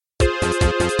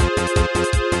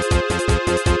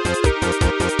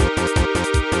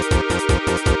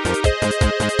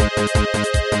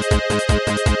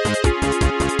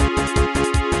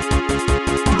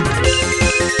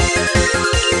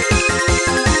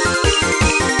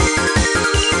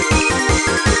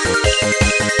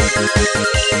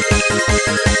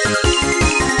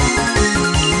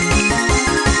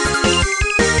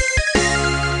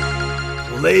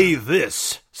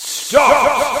This sucks!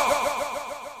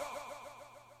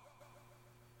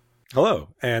 Hello,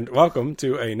 and welcome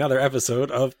to another episode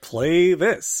of Play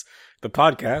This, the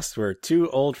podcast where two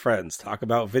old friends talk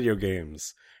about video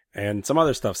games and some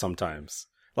other stuff sometimes,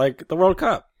 like the World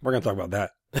Cup. We're going to talk about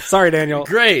that. Sorry, Daniel.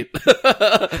 Great.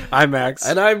 I'm Max.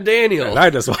 And I'm Daniel. And I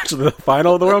just watched the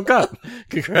final of the World Cup.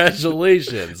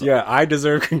 Congratulations. Yeah, I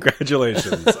deserve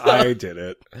congratulations. I did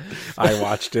it. I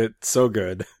watched it. So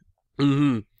good.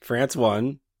 Mm-hmm. France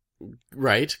won.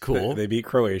 Right, cool. They beat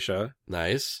Croatia.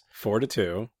 Nice.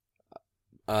 4-2.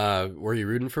 Were you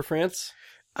rooting for France?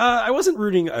 I wasn't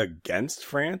rooting against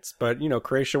France, but, you know,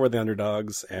 Croatia were the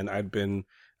underdogs, and I'd been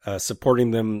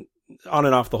supporting them on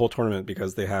and off the whole tournament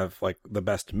because they have, like, the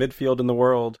best midfield in the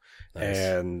world, Nice.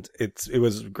 and it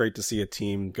was great to see a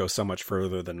team go so much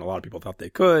further than a lot of people thought they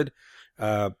could.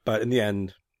 But in the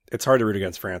end, it's hard to root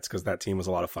against France because that team was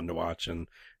a lot of fun to watch and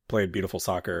played beautiful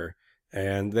soccer,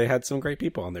 and they had some great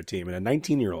people on their team, and a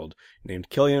 19-year-old named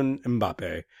Kylian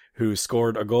Mbappe, who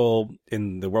scored a goal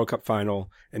in the World Cup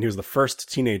final, and he was the first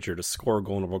teenager to score a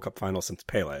goal in a World Cup final since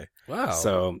Pele. Wow.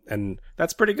 So, and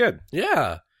that's pretty good.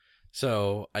 Yeah.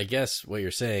 So I guess what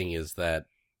you're saying is that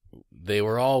they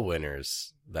were all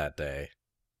winners that day.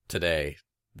 Today,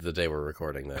 the day we're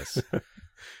recording this.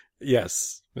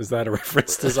 Yes. Is that a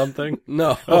reference to something?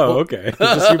 No. Oh, okay.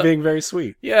 Just you being very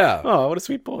sweet. Yeah. Oh, what a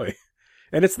sweet boy.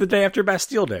 And it's the day after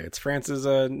Bastille Day. It's France's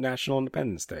National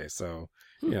Independence Day. So,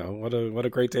 you know, what a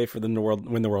great day for them to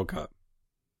win the World Cup.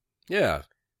 Yeah.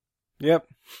 Yep.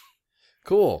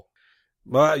 Cool.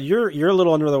 Well, you're a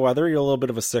little under the weather. You're a little bit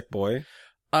of a sick boy.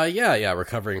 Yeah,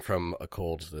 recovering from a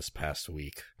cold this past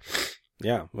week.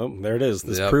 Yeah, well, there it is.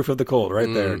 This Yep. proof of the cold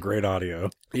right there. Great audio.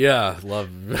 Yeah, love.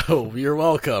 Oh, you're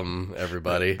welcome,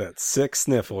 everybody. That sick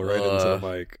sniffle right into the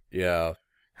mic. Yeah.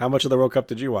 How much of the World Cup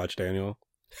did you watch, Daniel?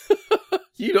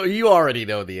 You already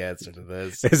know the answer to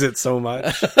this. Is it so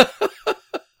much?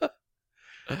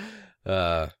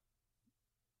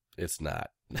 It's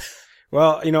not.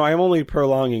 Well, you know, I'm only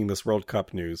prolonging this World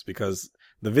Cup news because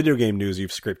the video game news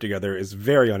you've scraped together is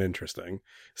very uninteresting.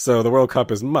 So the World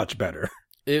Cup is much better.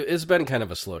 It's been kind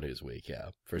of a slow news week, yeah,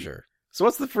 for sure. So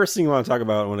what's the first thing you want to talk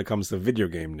about when it comes to video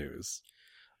game news?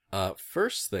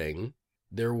 First thing,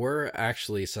 there were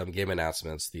actually some game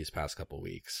announcements these past couple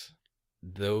weeks.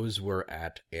 Those were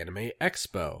at Anime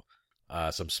Expo.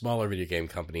 Some smaller video game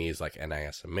companies like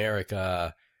NIS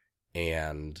America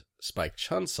and Spike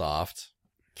Chunsoft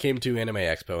came to Anime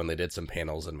Expo, and they did some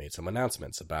panels and made some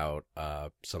announcements about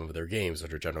some of their games,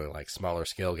 which are generally like smaller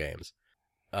scale games.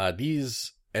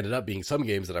 These ended up being some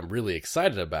games that I'm really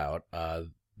excited about.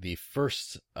 The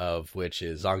first of which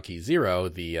is Zonky Zero,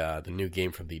 the new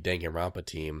game from the Danganronpa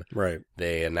team. Right.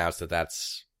 They announced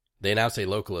they announced a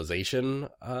localization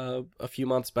a few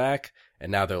months back,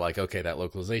 and now they're like, okay, that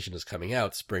localization is coming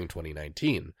out spring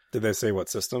 2019. Did they say what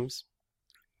systems?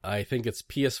 I think it's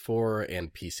PS4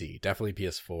 and PC. Definitely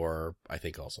PS4. I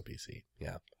think also PC.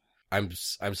 Yeah. I'm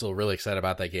still really excited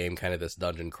about that game. Kind of this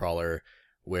dungeon crawler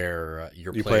where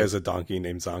you play as a donkey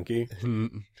named Zonky?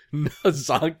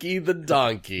 Zonky the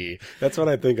donkey. That's what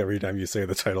I think every time you say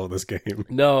the title of this game.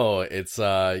 No, it's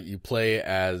you play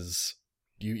as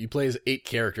you play as 8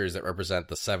 characters that represent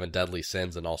the 7 deadly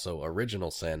sins and also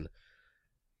original sin.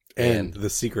 And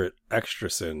the secret extra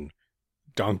sin,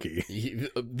 donkey.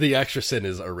 The extra sin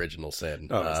is original sin.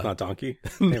 Oh, it's not donkey?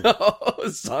 No,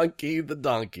 Zonky the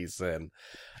donkey sin.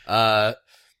 That's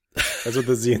what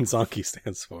the Z in Zonky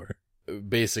stands for.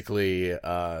 Basically,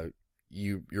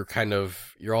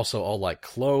 you're also all like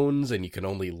clones, and you can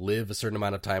only live a certain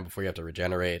amount of time before you have to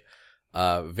regenerate.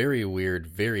 Very weird,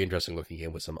 very interesting looking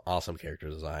game with some awesome character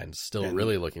designs. Still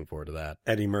really looking forward to that.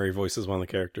 Eddie Murray voices one of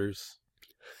the characters.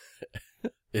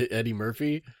 Eddie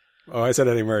Murphy? Oh, I said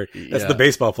Eddie Murray. That's the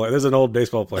baseball player. There's an old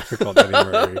baseball player called Eddie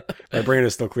Murray. My brain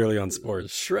is still clearly on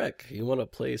sports. Shrek, you want to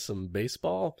play some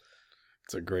baseball?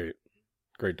 It's a great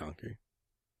donkey.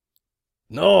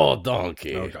 No,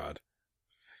 donkey. Oh, God.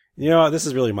 You know, this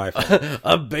is really my fault.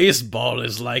 A baseball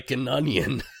is like an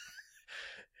onion.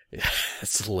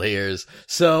 It's layers.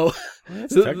 So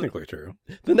that's technically true.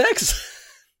 The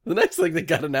next thing that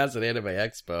got announced at Anime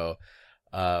Expo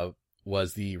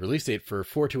was the release date for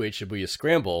 428 Shibuya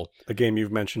Scramble. A game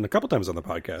you've mentioned a couple times on the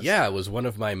podcast. Yeah, it was one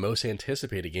of my most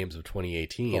anticipated games of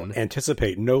 2018. Well,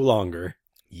 anticipate no longer.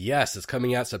 Yes, it's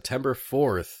coming out September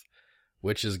 4th,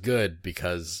 which is good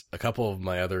because a couple of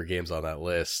my other games on that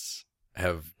list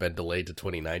have been delayed to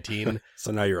 2019.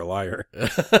 So now you're a liar. You're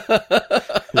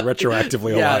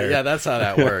retroactively a liar. Yeah, that's how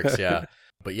that works, yeah.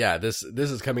 But yeah, this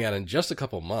is coming out in just a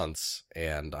couple months,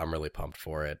 and I'm really pumped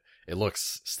for it. It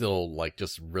looks still like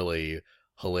just really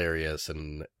hilarious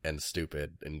and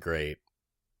stupid and great,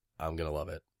 I'm gonna love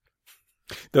it.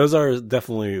 Those are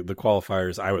definitely the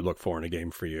qualifiers I would look for in a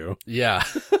game for you. Yeah.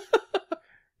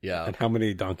 Yeah. And how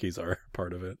many donkeys are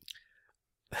part of it?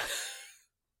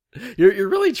 You're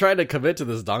really trying to commit to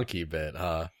this donkey bit,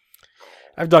 huh?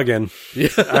 I've dug in. Yeah.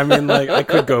 I mean, like, I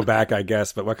could go back, I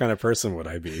guess, but what kind of person would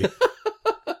I be?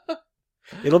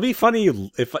 It'll be funny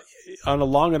if on a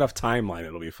long enough timeline.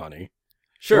 It'll be funny.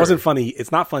 Sure. It wasn't funny.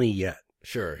 It's not funny yet.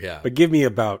 Sure. Yeah. But give me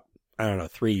about, I don't know,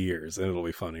 3 years, and it'll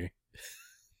be funny.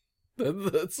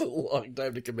 That's a long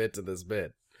time to commit to this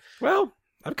bit. Well,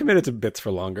 I've committed to bits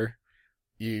for longer.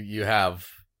 You have,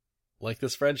 like,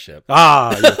 this friendship.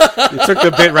 Ah, you took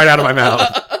the bit right out of my mouth.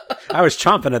 I was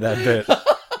chomping at that bit.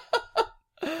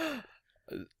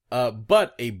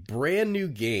 But a brand new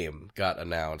game got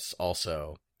announced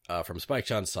also from Spike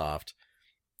Chunsoft.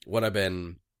 What I've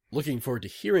been looking forward to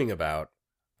hearing about.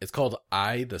 It's called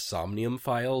The Somnium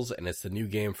Files, and it's the new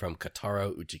game from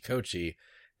Kotaro Uchikochi,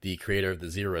 the creator of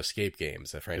the Zero Escape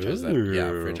games, a franchise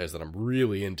that I'm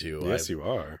really into. Yes, you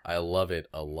are. I love it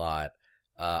a lot.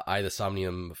 The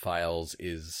Somnium Files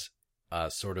is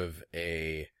sort of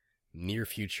a near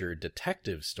future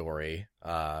detective story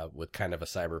with kind of a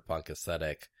cyberpunk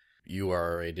aesthetic. You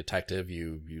are a detective,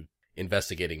 you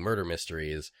investigating murder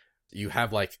mysteries. You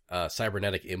have like a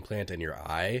cybernetic implant in your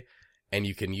eye, and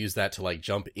you can use that to like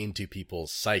jump into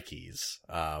people's psyches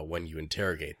when you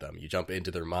interrogate them. You jump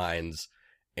into their minds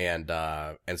and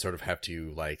sort of have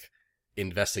to like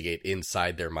investigate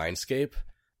inside their mindscape.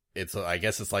 I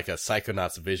guess it's like a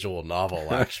Psychonauts visual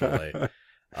novel, actually.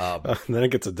 Then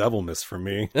it gets a double miss from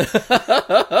me.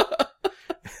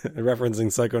 Referencing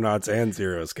Psychonauts and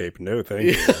Zero Escape. No,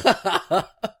 thank you.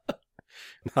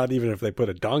 Not even if they put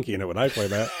a donkey in it would I play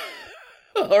that.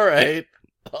 All right.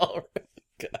 God.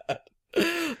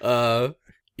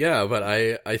 Yeah, but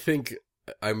I think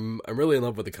I'm really in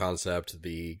love with the concept.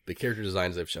 The character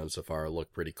designs they've shown so far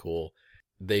look pretty cool.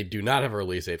 They do not have a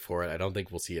release date for it. I don't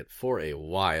think we'll see it for a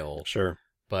while. Sure.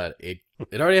 But it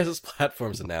already has its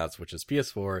platforms announced, which is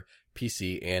PS4,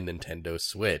 PC, and Nintendo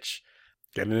Switch.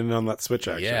 Getting in on that Switch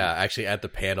action. Yeah, actually at the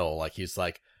panel, like he's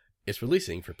like, it's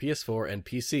releasing for PS4 and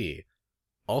PC.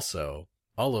 Also,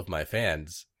 all of my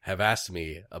fans have asked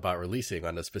me about releasing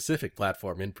on a specific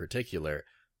platform in particular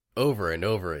over and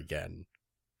over again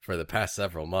for the past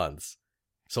several months.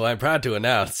 So I'm proud to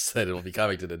announce that it'll be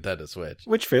coming to Nintendo Switch.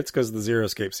 Which fits because the Zero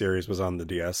Escape series was on the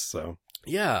DS, so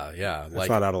Yeah. it's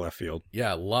not out of left field.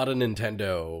 Yeah, a lot of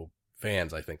Nintendo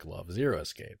fans, I think, love Zero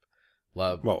Escape.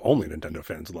 Well, only Nintendo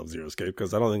fans love Zero Escape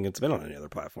because I don't think it's been on any other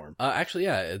platform. Actually,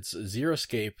 yeah, it's Zero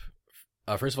Escape.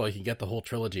 First of all, you can get the whole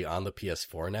trilogy on the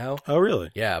PS4 now. Oh,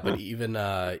 really? Yeah, but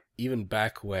even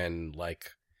back when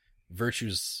like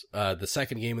Virtue's the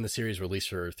second game in the series released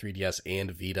for 3DS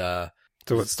and Vita.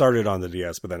 So it started on the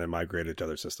DS, but then it migrated to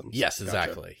other systems. Yes,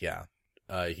 exactly. Gotcha.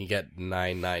 Yeah, you can get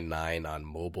 999 on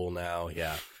mobile now.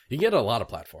 Yeah, you can get a lot of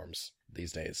platforms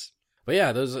these days. But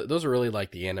yeah, those are really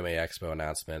like the Anime Expo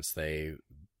announcements. They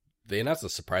announced a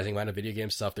surprising amount of video game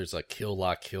stuff. There's a Kill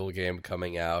La Kill game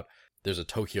coming out. There's a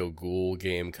Tokyo Ghoul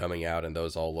game coming out, and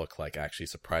those all look like actually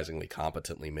surprisingly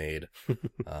competently made.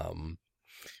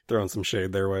 Throwing some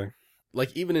shade their way.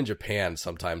 Like even in Japan,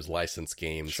 sometimes licensed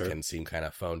games can seem kind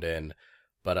of phoned in.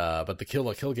 But the Kill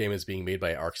La Kill game is being made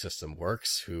by Arc System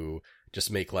Works, who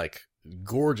just make like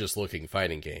gorgeous looking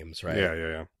fighting games, right?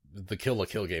 Yeah. The Kill La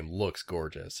Kill game looks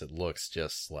gorgeous. It looks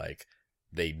just like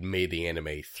they made the anime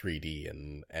 3D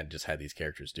and just had these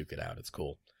characters duke it out. It's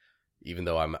cool. Even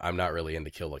though I'm not really into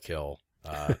Kill La Kill.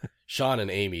 Sean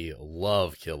and Amy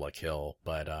love Kill La Kill,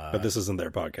 but this isn't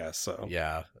their podcast, so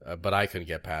yeah. But I couldn't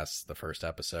get past the first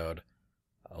episode.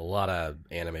 A lot of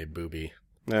anime booby.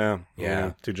 Yeah.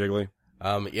 Too jiggly.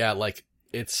 Yeah, like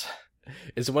it's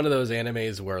one of those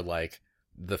animes where like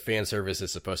the fan service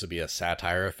is supposed to be a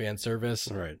satire of fan service,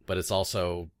 right? But it's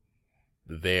also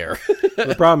there.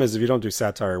 The problem is if you don't do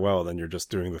satire well, then you're just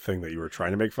doing the thing that you were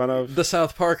trying to make fun of. The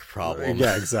South Park problem.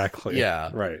 Yeah, exactly.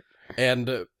 Yeah, right.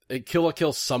 And Kill La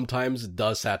Kill sometimes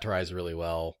does satirize really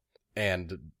well,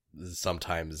 and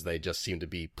sometimes they just seem to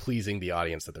be pleasing the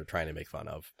audience that they're trying to make fun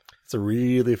of. It's a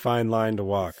really fine line to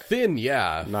walk. Thin,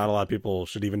 yeah. Not a lot of people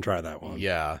should even try that one.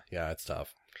 Yeah, it's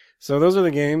tough. So those are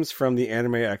the games from the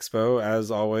Anime Expo. As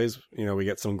always, we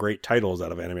get some great titles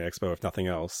out of Anime Expo, if nothing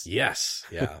else. Yes,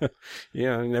 yeah.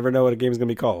 Yeah, you never know what a game's going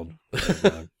to be called.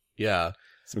 But, yeah.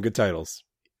 Some good titles.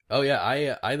 Oh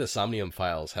yeah, The Somnium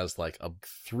Files has like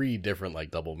 3 different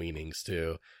like double meanings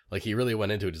too. Like he really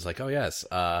went into it just like, oh yes.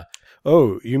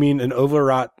 Oh, you mean an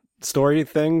overwrought story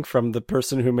thing from the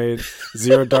person who made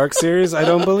Zero Dark series? I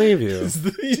don't believe you.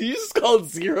 You just called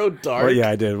Zero Dark? Well, yeah,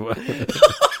 I did.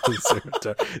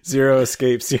 Zero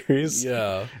Escape series.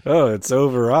 Yeah. Oh, it's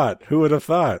overwrought. Who would have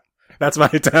thought? That's my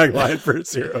tagline for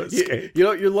Zero Escape. You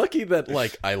know, you're lucky that,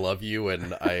 like, I love you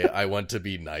and I want to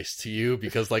be nice to you,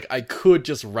 because, like, I could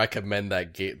just recommend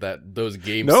those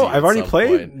games. No, I've already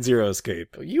played Zero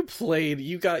Escape. You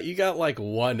got like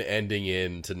one ending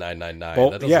into 999. Well,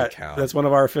 that doesn't count. That's one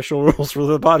of our official rules for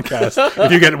the podcast.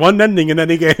 If you get one ending in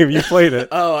any game, you played it.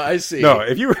 Oh, I see. No,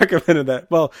 if you recommended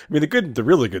that, well, I mean, the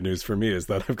really good news for me is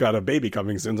that I've got a baby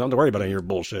coming soon, so I don't have to worry about any of your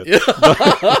bullshit.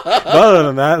 But other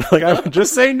than that, like, I would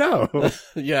just say no.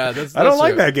 Yeah, that's I don't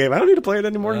like true. that game. I don't need to play it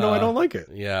anymore to know I don't like it.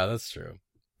 Yeah, that's true.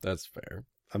 That's fair.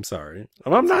 I'm sorry.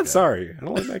 I'm not sorry. I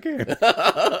don't like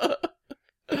that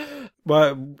game.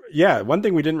 But yeah, one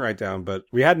thing we didn't write down, but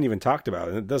we hadn't even talked about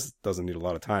it, and this doesn't need a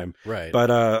lot of time. Right. But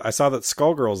I saw that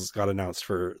Skullgirls got announced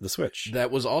for the Switch.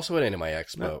 That was also at Anime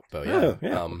Expo. But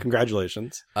yeah.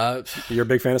 Congratulations. Uh, You're a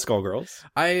big fan of Skullgirls.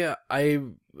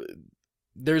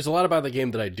 There's a lot about the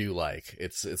game that I do like.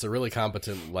 It's a really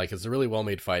competent, like, it's a really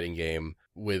well-made fighting game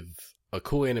with a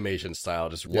cool animation style,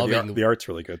 just loving the art's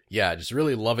really good. Yeah, just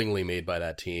really lovingly made by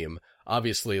that team.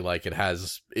 Obviously, like, it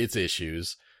has its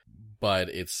issues, but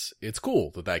it's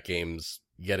cool that game's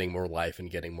getting more life and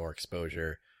getting more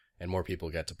exposure, and more people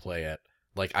get to play it.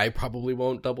 Like, I probably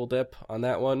won't double dip on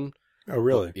that one. Oh,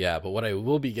 really? But what I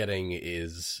will be getting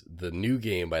is the new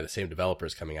game by the same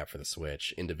developers coming out for the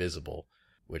Switch, Indivisible,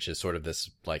 which is sort of this,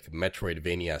 like,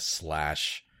 Metroidvania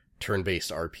 /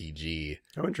 turn-based RPG.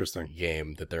 Oh, interesting.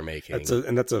 Game that they're making.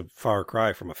 That's a far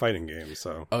cry from a fighting game,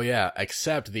 so. Oh yeah,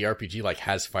 except the RPG, like,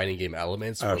 has fighting game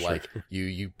elements where, sure. like,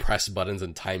 you press buttons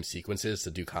and time sequences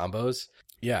to do combos.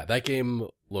 Yeah, that game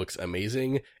looks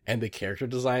amazing, and the character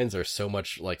designs are so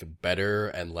much, like, better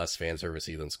and less fan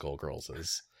servicey than Skullgirls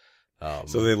is.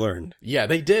 So they learned. Yeah,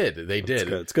 they did. They did.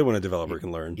 Good. It's good when a developer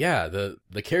can learn. Yeah,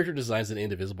 the character designs in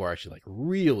Indivisible are actually, like,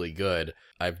 really good.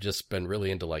 I've just been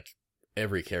really into, like,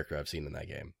 every character I've seen in that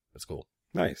game. It's cool.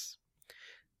 Nice.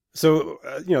 So,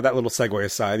 that little segue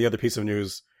aside, the other piece of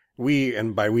news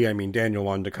and by we I mean Daniel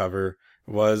wanted to cover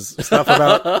was stuff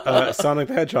about Sonic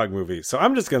the Hedgehog movie. So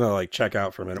I'm just gonna, like, check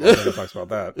out for a minute while Daniel talks about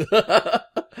that.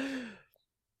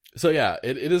 So yeah,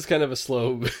 it is kind of a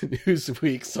slow news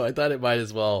week, so I thought it might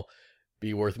as well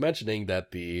be worth mentioning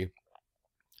that the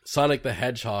Sonic the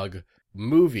Hedgehog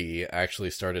movie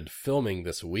actually started filming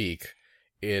this week.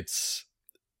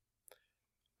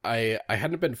 I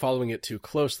hadn't been following it too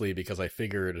closely because I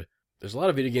figured there's a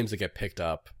lot of video games that get picked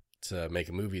up to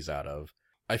make movies out of.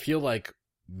 I feel like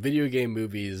video game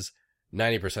movies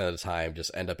 90% of the time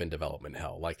just end up in development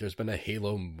hell. Like, there's been a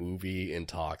Halo movie in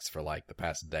talks for, like, the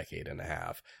past decade and a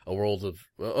half. The World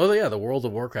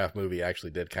of Warcraft movie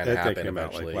actually did kind of happen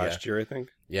eventually. Like, last year, I think.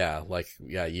 Yeah,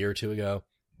 a year or two ago.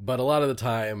 But a lot of the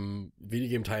time, video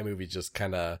game time movies just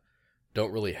kind of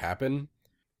don't really happen.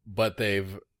 But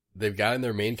they've gotten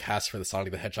their main cast for the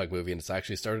Sonic the Hedgehog movie, and it's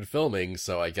actually started filming,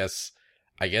 so I guess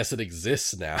it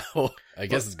exists now. I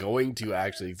guess it's going to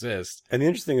actually exist. And the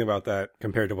interesting thing about that,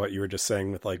 compared to what you were just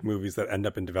saying with, like, movies that end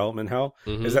up in development hell,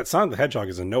 is that Sonic the Hedgehog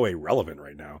is in no way relevant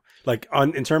right now. Like,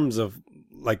 in terms of,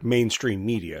 like, mainstream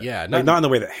media. Yeah. Not in the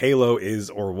way that Halo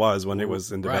is or was when it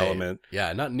was in development. Right.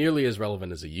 Yeah, not nearly as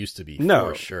relevant as it used to be,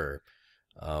 for sure.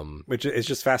 Which is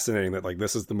just fascinating that, like,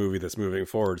 this is the movie that's moving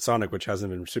forward. Sonic, which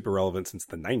hasn't been super relevant since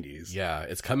the 90s. Yeah,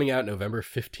 it's coming out November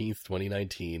 15th,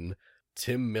 2019.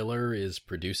 Tim Miller is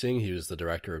producing. He was the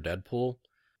director of Deadpool.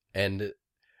 And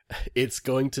it's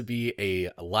going to be a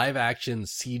live-action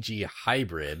CG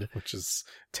hybrid. Which is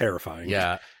terrifying.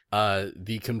 Yeah.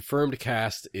 The confirmed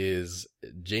cast is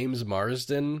James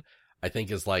Marsden, I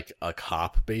think, is like a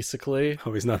cop, basically.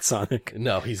 Oh, he's not Sonic.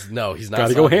 No, he's not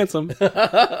Gotta Sonic. go handsome.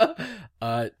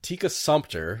 Tika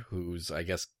Sumpter, who's, I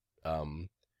guess,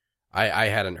 I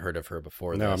hadn't heard of her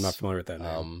before. No, I'm not familiar with that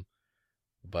name.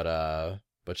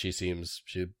 But she seems,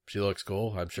 she looks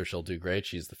cool. I'm sure she'll do great.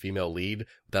 She's the female lead.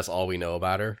 That's all we know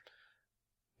about her.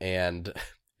 And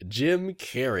Jim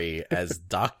Carrey as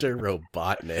Dr.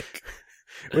 Robotnik.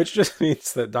 Which just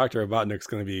means that Dr. Robotnik's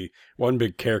going to be one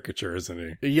big caricature,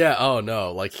 isn't he? Yeah, oh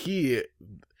no. Like,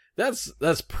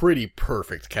 that's pretty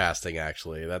perfect casting,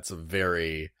 actually. That's a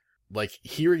very, like,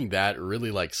 hearing that really,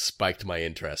 like, spiked my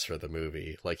interest for the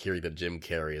movie. Like, hearing that Jim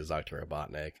Carrey is Dr.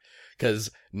 Robotnik.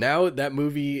 Because now that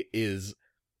movie is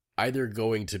either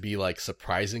going to be, like,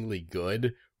 surprisingly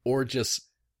good or just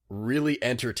really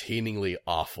entertainingly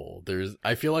awful.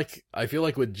 I feel like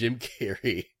with Jim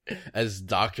Carrey as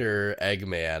Dr.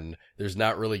 Eggman, there's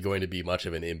not really going to be much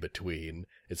of an in-between.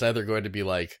 It's either going to be,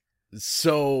 like,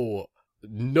 so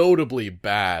notably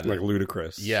bad. like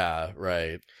ludicrous. Yeah,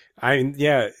 right.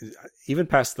 Even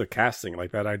past the casting,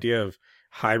 like that idea of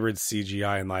hybrid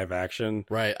CGI and live action.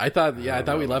 Right. I thought we know left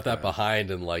that about that.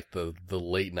 behind in like the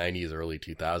late 90s, early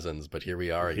 2000s, but here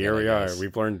we are again. Here we I are. guess.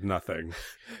 We've learned nothing.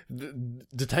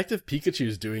 Detective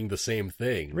Pikachu's doing the same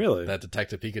thing. Really? That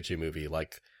Detective Pikachu movie.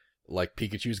 Like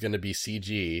Pikachu's going to be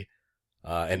CG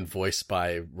and voiced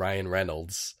by Ryan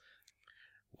Reynolds.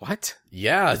 What?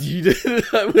 Yeah, you did.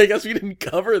 I guess we didn't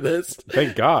cover this.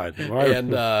 Thank God. Why-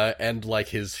 And like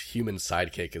his human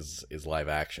sidekick is live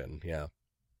action. Yeah.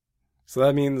 So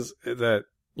that means that,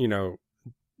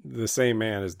 the same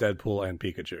man is Deadpool and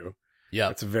Pikachu. Yeah.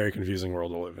 It's a very confusing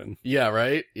world to live in. Yeah,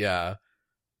 right? Yeah.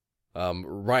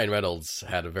 Ryan Reynolds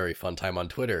had a very fun time on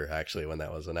Twitter, actually, when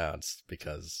that was announced,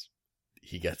 because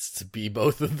he gets to be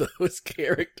both of those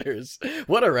characters.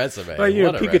 What a resume. But,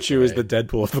 What a Pikachu is resume. the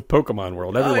Deadpool of the Pokemon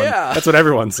world. Everyone, yeah. That's what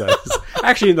everyone says.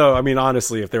 Actually, though, I mean,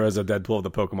 honestly, if there was a Deadpool of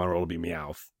the Pokemon world, it would be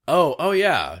Meowth. Oh,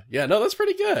 yeah. Yeah, no, that's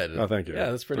pretty good. Oh, thank you.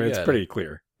 Yeah, that's pretty I mean, good. It's pretty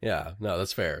clear. Yeah, no,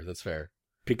 that's fair. That's fair.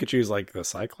 Pikachu's like the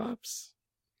Cyclops?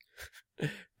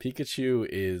 Pikachu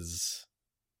is...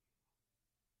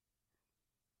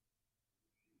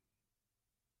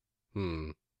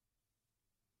 I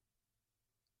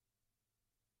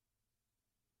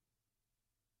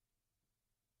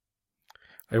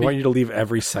want you to leave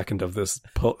every second of this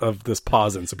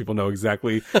pause in so people know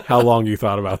exactly how long you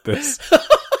thought about this.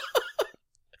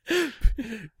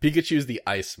 Pikachu's the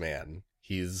Iceman.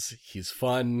 He's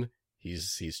fun.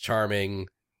 He's charming.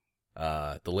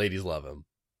 The ladies love him.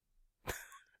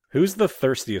 Who's the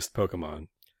thirstiest Pokemon?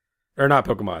 Or not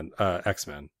Pokemon,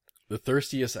 X-Men. The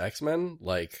thirstiest X-Men,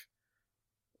 like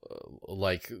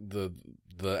the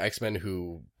X-Men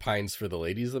who pines for the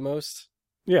ladies the most.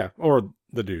 Yeah, or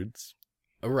the dudes.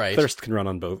 Right. Thirst can run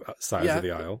on both sides of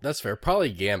the aisle. That's fair.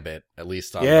 Probably Gambit, at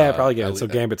least. On, Probably Gambit. So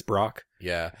Gambit's Brock.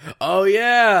 Yeah. Oh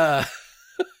yeah.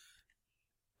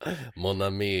 Mon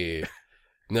ami,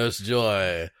 Nurse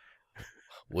Joy,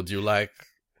 would you like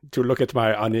to look at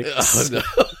my Onyx? Oh no.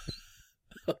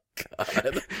 Oh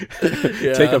God.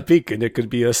 Yeah. Take a peek and it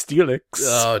could be a Steelix.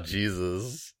 Oh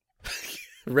Jesus.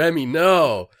 Remy,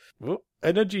 no. Oh,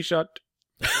 energy shot.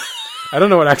 I don't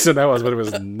know what accent that was, but it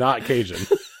was not Cajun.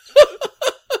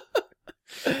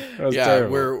 That was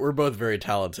terrible. we're both very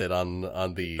talented on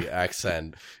the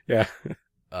accent. Yeah.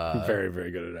 Very,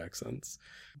 very good at accents.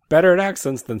 Better at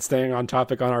accents than staying on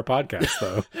topic on our podcast,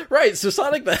 though. Right, so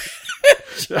Sonic the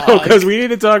Hedgehog. Oh, because we need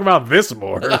to talk about this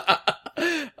more.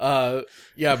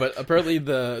 Yeah, but apparently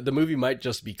the movie might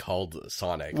just be called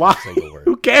Sonic. Why? Single word.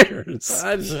 Who cares?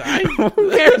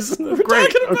 Who cares? We're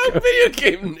Great. talking about Okay. video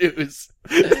game news.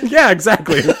 Yeah,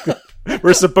 exactly.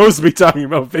 We're supposed to be talking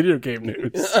about video game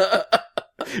news.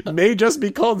 May just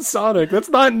be called Sonic. That's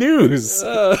not news.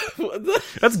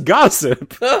 That's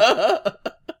gossip.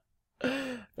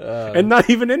 And not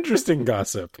even interesting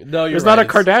gossip. No, you're There's right. not a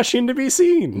Kardashian to be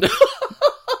seen.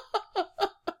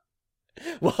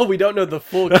 Well, we don't know the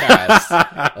full cast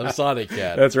of Sonic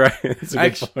yet. That's right. That's a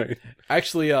good point.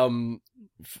 Actually,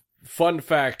 fun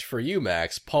fact for you,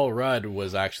 Max, Paul Rudd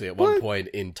was actually at one point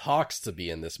in talks to be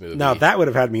in this movie. Now, that would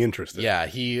have had me interested. Yeah,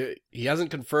 he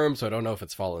hasn't confirmed, so I don't know if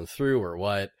it's fallen through or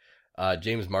what.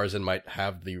 James Marsden might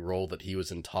have the role that he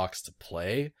was in talks to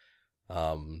play.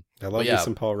 I love me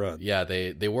some Paul Rudd. Yeah,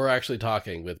 they were actually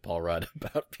talking with Paul Rudd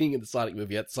about being in the Sonic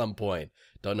movie at some point.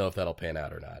 Don't know if that'll pan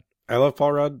out or not. I love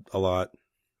Paul Rudd a lot.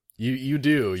 You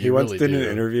do. He once did an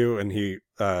interview, and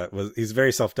he's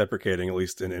very self-deprecating, at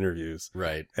least in interviews.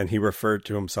 Right. And he referred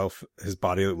to his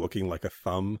body looking like a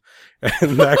thumb.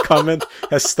 And that comment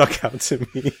has stuck out to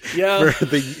me for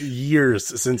the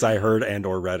years since I heard and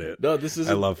or read it. No,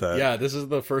 I love that. Yeah, this is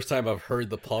the first time I've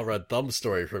heard the Paul Rudd thumb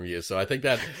story from you. So I think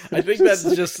that's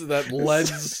just that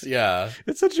lens. Yeah.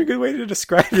 It's such a good way to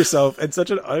describe yourself, and such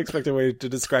an unexpected way to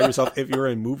describe yourself if you're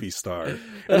a movie star.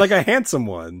 And like a handsome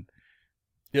one.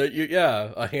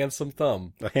 Yeah, a handsome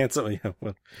thumb. A handsome,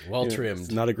 well trimmed.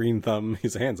 It's not a green thumb.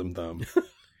 He's a handsome thumb.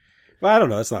 Well, I don't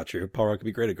know. That's not true. Paul Rudd could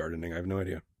be great at gardening. I have no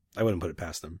idea. I wouldn't put it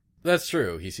past him. That's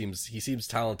true. He seems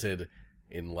talented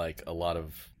in like a lot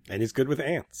of. And he's good with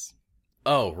ants.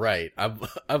 Oh right. I'm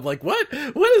like, what?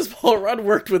 What has Paul Rudd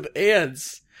worked with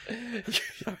ants?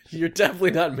 You're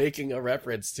definitely not making a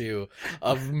reference to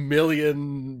a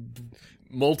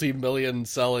multi-million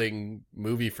selling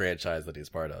movie franchise that he's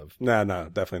part of. No,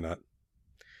 definitely not.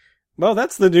 Well,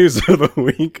 that's the news of the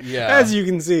week. Yeah. As you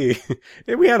can see,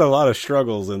 we had a lot of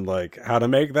struggles in like how to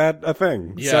make that a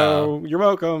thing. Yeah. So you're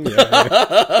welcome.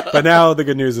 Yeah. But now the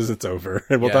good news is it's over,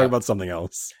 and we'll Yeah. talk about something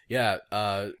else. Yeah.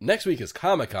 Next week is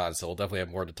Comic-Con, so we'll definitely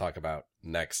have more to talk about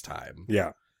next time.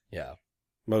 Yeah. Yeah.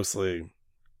 Mostly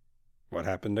What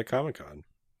happened at Comic-Con?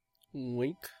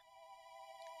 Wink.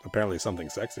 Apparently something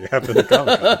sexy happened at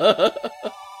Comic-Con.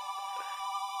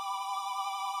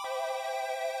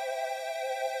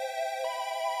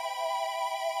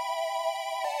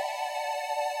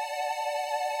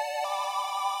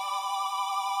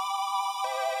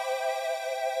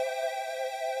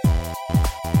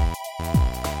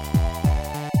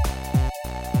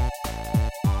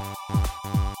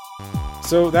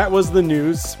 So that was the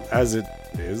news, as it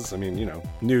is. I mean,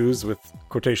 news with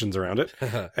quotations around it.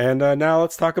 And now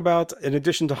let's talk about, in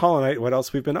addition to Hollow Knight, what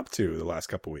else we've been up to the last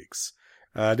couple weeks.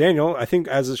 Daniel, I think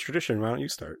as is tradition, why don't you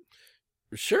start?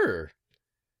 Sure.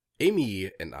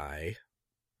 Amy and I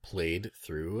played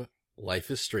through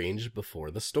Life is Strange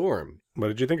Before the Storm. What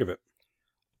did you think of it?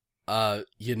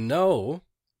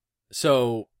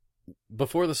 So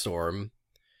Before the Storm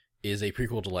is a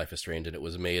prequel to Life is Strange, and it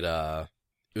was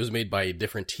made by a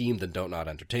different team than Don't Nod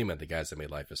Entertainment, the guys that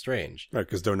made Life is Strange. Right,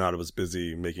 because Don't Nod was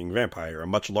busy making Vampire, a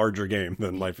much larger game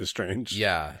than Life is Strange.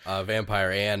 Yeah,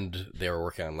 Vampire, and they were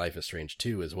working on Life is Strange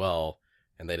 2 as well,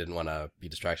 and they didn't want to be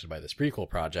distracted by this prequel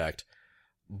project.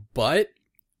 But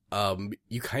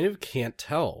you kind of can't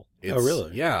tell. Oh,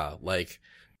 really? Yeah, like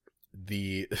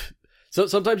so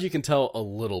sometimes you can tell a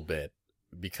little bit,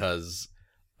 because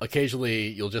occasionally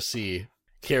you'll just see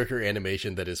character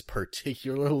animation that is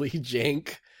particularly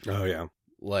jank. Oh yeah.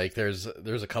 Like there's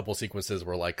a couple sequences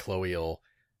where like Chloe will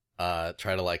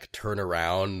try to like turn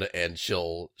around, and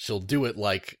she'll do it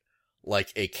like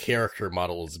a character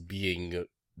model is being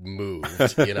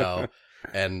moved,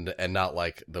 and not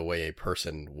like the way a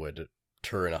person would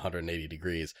turn 180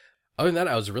 degrees. Other than that,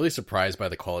 I was really surprised by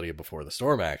the quality of Before the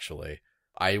Storm, actually.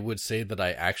 I would say that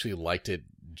I actually liked it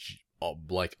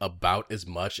like about as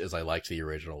much as I liked the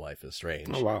original Life is Strange.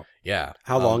 Oh, wow. Yeah.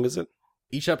 How long is it?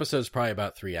 Each episode is probably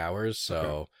about 3 hours, so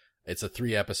Okay. It's a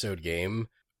 3-episode game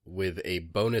with a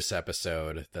bonus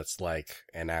episode that's like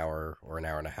an hour or an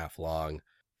hour and a half long.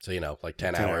 So, like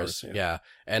 10 hours. Yeah.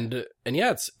 And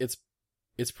yeah,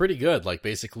 it's pretty good. Like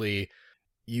basically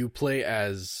you play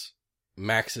as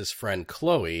Max's friend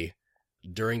Chloe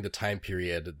during the time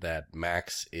period that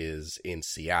Max is in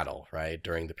Seattle, right?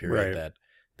 During the period Right.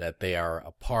 that they are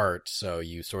apart. So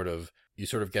you sort of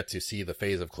get to see the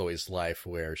phase of Chloe's life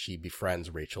where she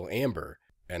befriends Rachel Amber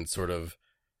and sort of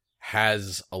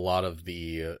has a lot of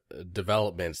the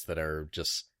developments that are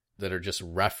just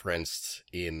referenced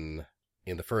in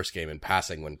the first game in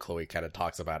passing, when Chloe kind of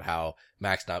talks about how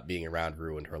Max not being around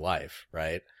ruined her life,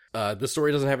 right? The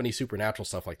story doesn't have any supernatural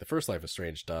stuff like the first Life is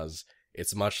Strange does.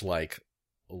 It's much like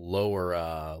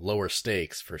lower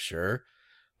stakes for sure,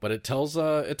 but it tells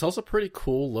a pretty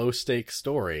cool low stakes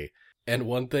story. And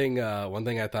one thing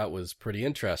I thought was pretty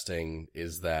interesting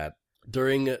is that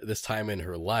during this time in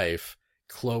her life,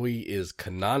 Chloe is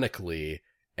canonically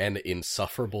an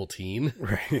insufferable teen.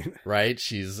 Right. Right?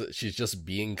 She's just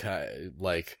being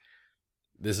like,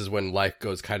 this is when life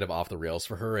goes kind of off the rails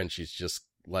for her, and she's just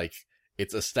like,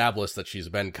 it's established that she's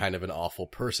been kind of an awful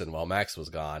person while Max was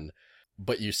gone,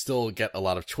 but you still get a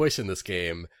lot of choice in this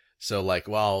game. So like,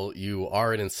 while you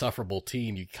are an insufferable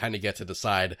teen, you kind of get to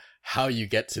decide how you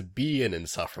get to be an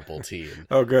insufferable teen.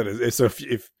 Oh, good. So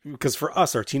because for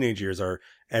us, our teenage years are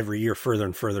every year further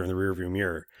and further in the rearview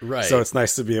mirror. Right. So it's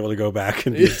nice to be able to go back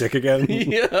and be a dick again.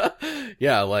 Yeah.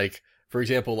 Yeah. Like, for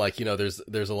example, like,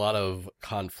 there's a lot of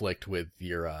conflict with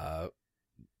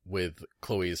with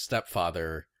Chloe's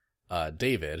stepfather,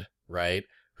 David, right?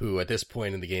 Who at this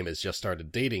point in the game has just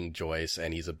started dating Joyce,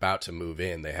 and he's about to move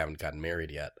in. They haven't gotten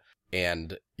married yet.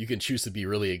 And you can choose to be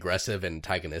really aggressive and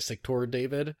antagonistic toward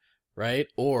David, right?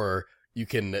 Or you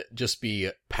can just be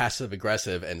passive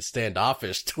aggressive and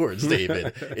standoffish towards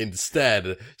David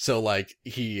instead. So like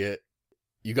you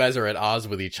guys are at odds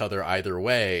with each other either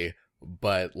way,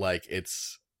 but like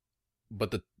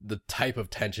but the type of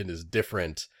tension is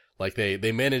different. Like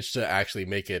they managed to actually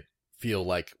make it feel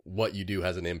like what you do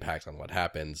has an impact on what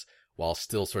happens, while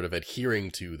still sort of adhering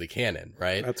to the canon,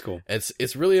 right? That's cool.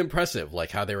 It's really impressive,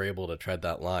 like how they were able to tread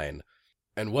that line.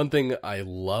 And one thing I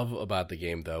love about the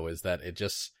game, though, is that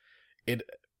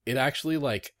it actually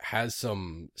like has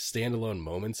some standalone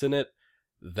moments in it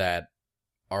that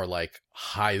are like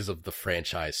highs of the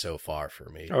franchise so far for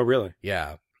me. Oh, really?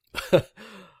 Yeah.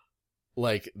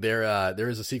 Like there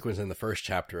is a sequence in the first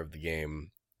chapter of the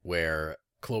game where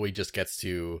Chloe just gets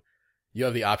to, you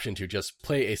have the option to just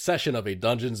play a session of a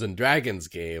Dungeons and Dragons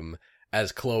game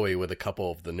as Chloe with a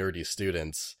couple of the nerdy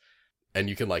students, and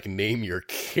you can like name your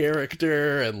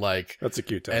character and like, that's a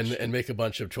cute touch. and make a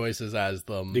bunch of choices as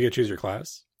them. You get to choose your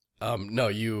class? No,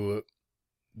 the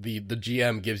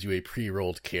GM gives you a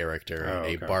pre-rolled character, Oh,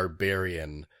 a okay.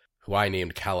 barbarian who I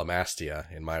named Calamastia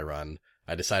in my run,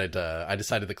 I decided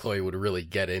that Chloe would really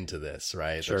get into this,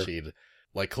 right? Sure. That she'd,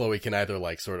 like, Chloe can either,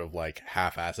 like, sort of, like,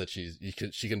 half-ass it.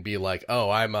 She can be like, oh,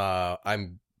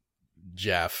 I'm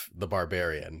Jeff, the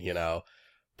barbarian, you know?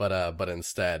 But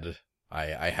instead,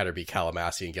 I had her be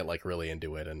Calamastia and get, like, really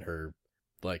into it, and her,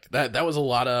 like, that was a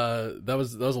lot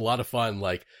of fun.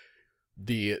 Like,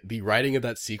 the writing of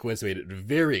that sequence made it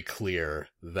very clear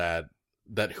that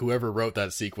whoever wrote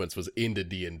that sequence was into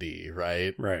D&D,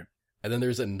 right? Right. And then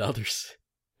there's another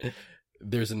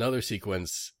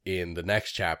sequence in the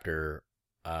next chapter,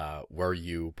 where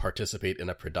you participate in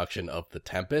a production of The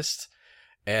Tempest.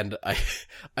 And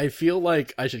I feel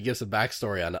like I should give some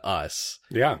backstory on us.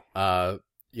 Yeah.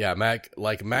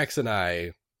 Max and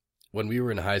I, when we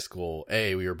were in high school,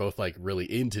 we were both like really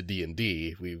into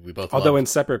D&D. We both Although loved... in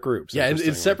separate groups. Yeah,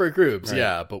 in separate groups. Right.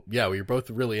 Yeah, but yeah, we were both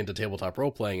really into tabletop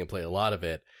role playing and played a lot of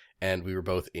it. And we were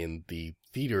both in the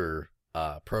theater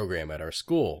program at our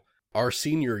school. Our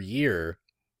senior year,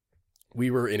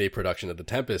 we were in a production of The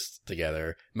Tempest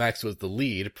together. Max was the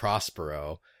lead,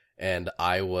 Prospero, and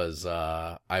I was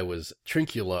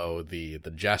Trinculo, the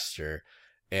jester.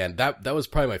 And that was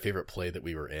probably my favorite play that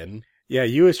we were in. Yeah,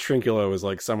 you as Trinculo was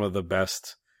like some of the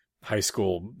best high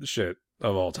school shit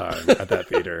of all time at that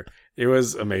theater. It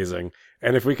was amazing.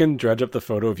 And if we can dredge up the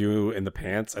photo of you in the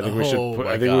pants, I think we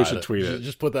should tweet it.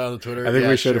 Just put that on the Twitter. I think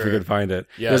we should if we could find it.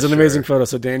 Yeah, there's an amazing photo.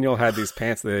 So Daniel had these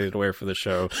pants that they had to wear for the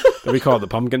show that we call the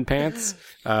pumpkin pants,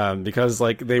 because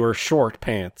like they were short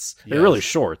pants. They're really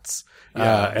shorts.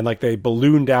 Yeah. And like they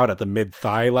ballooned out at the mid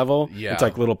thigh level. Yeah. It's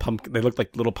like little they looked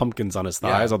like little pumpkins on his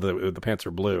thighs, although the pants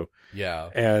are blue. Yeah.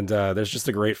 And there's just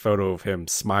a great photo of him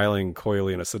smiling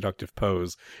coyly in a seductive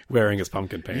pose wearing his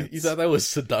pumpkin pants. You thought that was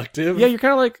seductive? Yeah, you're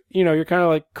kind of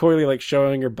like coyly like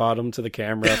showing your bottom to the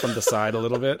camera from the side a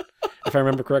little bit, if I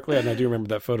remember correctly, and I do remember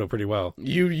that photo pretty well.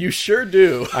 You sure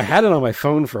do. I had it on my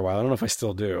phone for a while. I don't know if I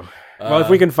still do. Well, if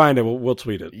we can find it, we'll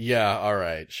tweet it. Yeah, all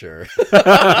right, sure.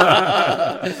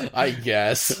 I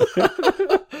guess.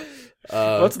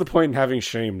 What's the point in having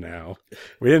shame now?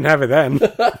 We didn't have it then.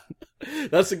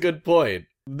 That's a good point.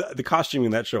 The costuming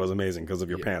in that show was amazing because of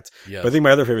your pants. Yes. But I think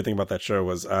my other favorite thing about that show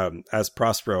was, as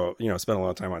Prospero, spent a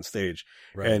lot of time on stage,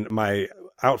 and my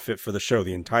outfit for the show,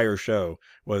 the entire show,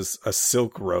 was a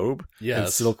silk robe and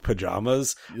silk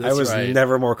pajamas. I was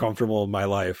never more comfortable in my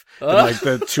life. In like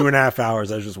the 2.5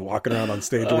 hours I was just walking around on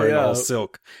stage wearing all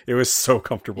silk. It was so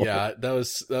comfortable. Yeah, that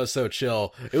was so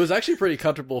chill. It was actually pretty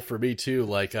comfortable for me too.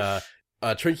 Like,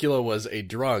 Trinculo was a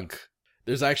drunk.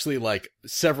 There's actually like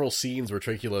several scenes where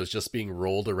Trinculo is just being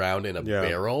rolled around in a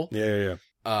barrel. Yeah.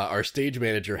 Our stage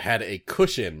manager had a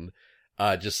cushion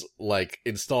just like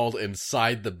installed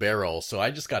inside the barrel, so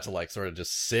I just got to like sort of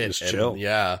just sit and chill.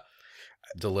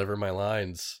 Deliver my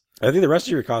lines. I think the rest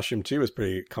of your costume too was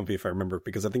pretty comfy, if I remember,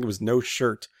 because I think it was no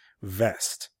shirt,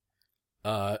 vest.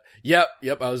 Yep.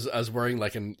 I was wearing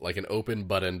like an open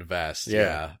buttoned vest.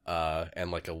 Yeah. And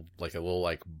like a little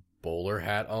like bowler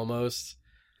hat almost.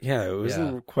 Yeah, it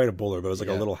wasn't quite a bowler, but it was like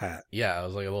a little hat. Yeah, it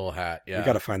was like a little hat. Yeah. You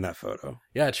gotta find that photo.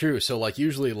 Yeah, true. So like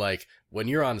usually like when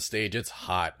you're on stage, it's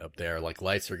hot up there. Like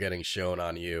lights are getting shown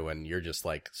on you and you're just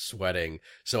like sweating.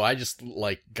 So I just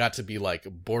like got to be like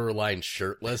borderline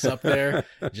shirtless up there,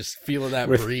 just feeling that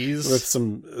breeze. With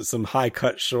some high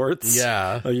cut shorts.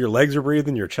 Yeah. Your legs were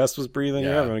breathing, your chest was breathing.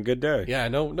 You're having a good day. Yeah,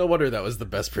 no wonder that was the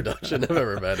best production I've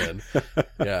ever been in.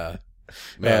 Yeah.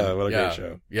 Man, what a great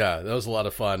show. Yeah, that was a lot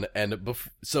of fun. And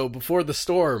so before the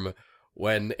storm,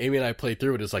 when Amy and I played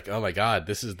through it, it's like, oh my God,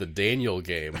 this is the Daniel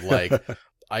game. Like,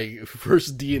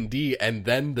 first D&D and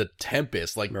then the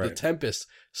Tempest, like the Tempest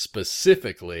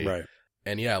specifically. Right.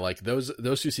 And yeah, like those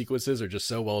two sequences are just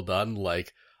so well done.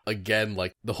 Like, again,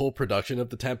 like the whole production of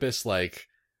the Tempest, like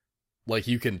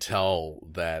you can tell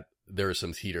that there are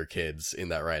some theater kids in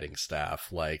that writing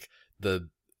staff. Like the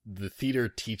theater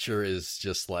teacher is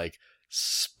just like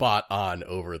spot on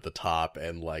over the top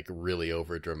and like really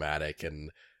over dramatic and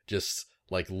just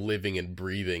like living and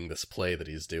breathing this play that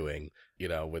he's doing,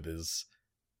 with his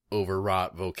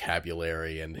overwrought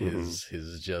vocabulary and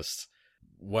his just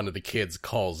one of the kids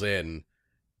calls in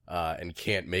and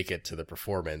can't make it to the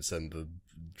performance and the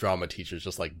drama teacher's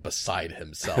just like beside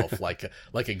himself like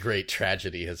a great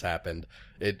tragedy has happened.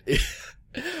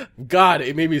 God,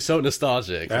 it made me so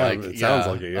nostalgic. It sounds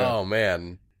like it, yeah. Oh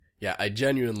man. Yeah, I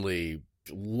genuinely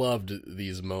loved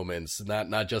these moments,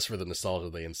 not just for the nostalgia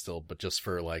they instilled, but just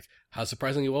for like how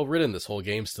surprisingly well written this whole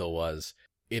game still was.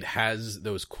 It has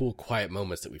those cool, quiet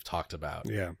moments that we've talked about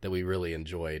that we really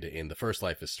enjoyed in the first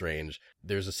Life is Strange.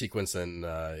 There's a sequence in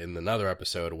another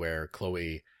episode where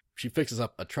Chloe, she fixes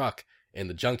up a truck in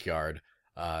the junkyard,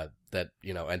 that,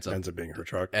 you know, ends up being her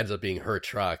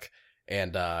truck.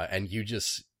 And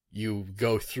you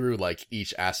go through like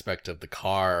each aspect of the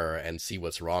car and see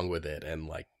what's wrong with it and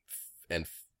like,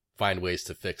 find ways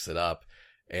to fix it up.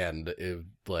 And it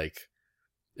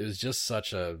was just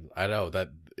such a, I don't know, that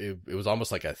it was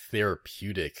almost like a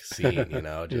therapeutic scene, you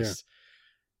know, just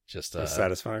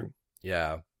satisfying.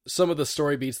 Yeah. Some of the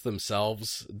story beats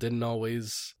themselves didn't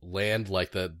always land.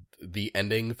 Like the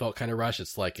ending felt kind of rushed.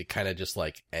 It's like it kind of just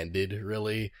like ended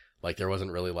really. Like there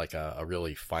wasn't really like a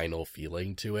really final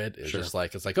feeling to it. It's just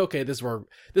like, it's like, okay, this is where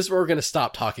we're going to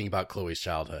stop talking about Chloe's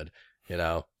childhood, you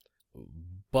know,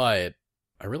 but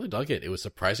I really dug it. It was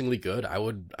surprisingly good. I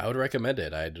would recommend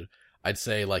it. I'd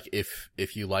say like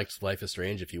if you liked Life is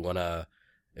Strange, if you want to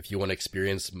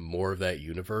experience more of that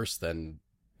universe, then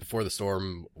Before the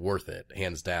Storm, worth it,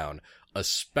 hands down.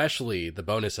 Especially the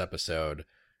bonus episode.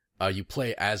 You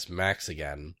play as Max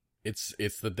again.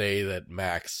 It's the day that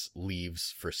Max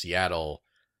leaves for Seattle.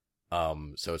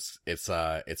 So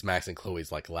it's Max and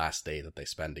Chloe's like last day that they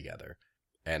spend together.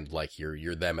 And like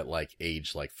you're them at like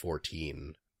age like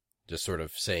 14, just sort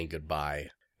of saying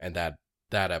goodbye. And that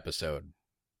episode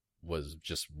was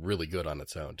just really good on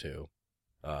its own too.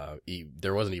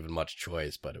 There wasn't even much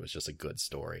choice, but it was just a good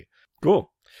story.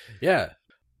 Cool. Yeah.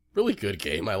 Really good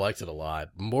game. I liked it a lot.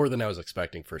 More than I was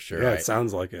expecting for sure. Yeah, it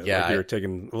sounds like it. Yeah, like you were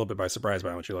taken a little bit by surprise by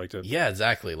how much you liked it. Yeah,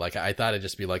 exactly. Like I thought it'd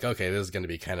just be like, okay, this is going to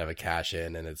be kind of a cash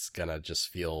in and it's going to just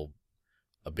feel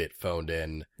a bit phoned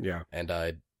in. Yeah. And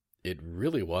it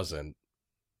really wasn't.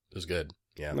 It was good.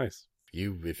 Yeah. Nice.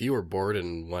 If you were bored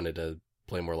and wanted to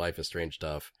play more Life is Strange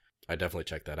stuff, I definitely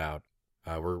check that out.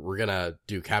 We're going to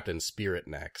do Captain Spirit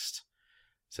next,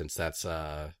 since that's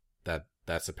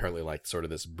apparently like sort of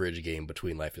this bridge game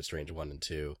between Life is Strange 1 and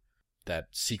 2 that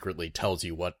secretly tells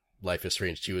you what Life is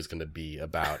Strange 2 is going to be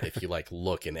about if you like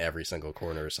look in every single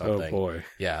corner or something. Oh boy.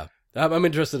 Yeah. I'm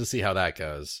interested to see how that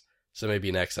goes. So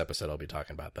maybe next episode I'll be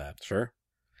talking about that. Sure.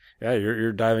 Yeah,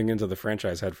 you're diving into the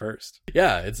franchise head first.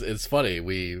 Yeah, it's funny.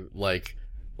 We like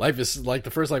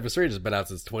the first Life is Strange has been out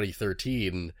since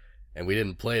 2013 and we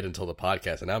didn't play it until the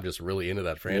podcast, and now I'm just really into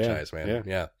that franchise, man.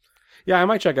 Yeah, I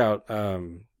might check out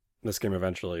this game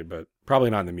eventually, but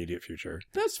probably not in the immediate future.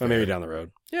 That's fair. But maybe down the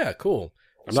road. Yeah, cool.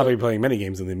 I'm not going to be playing many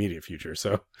games in the immediate future,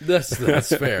 so that's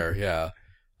fair. Yeah.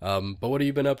 But what have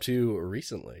you been up to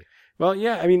recently? Well,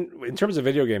 yeah, I mean, in terms of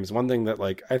video games, one thing that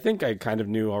like I think I kind of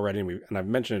knew already, and I've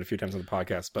mentioned it a few times on the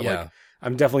podcast, but like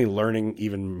I'm definitely learning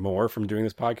even more from doing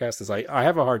this podcast. Is I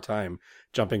have a hard time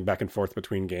jumping back and forth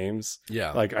between games.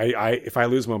 Yeah, like I if I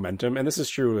lose momentum, and this is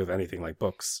true with anything like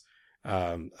books,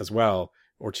 as well,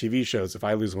 or TV shows. If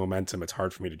I lose momentum, it's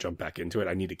hard for me to jump back into it.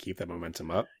 I need to keep that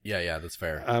momentum up. Yeah, that's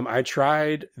fair. I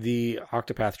tried the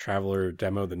Octopath Traveler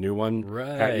demo, the new one,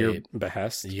 at your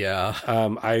behest. Yeah.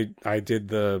 I did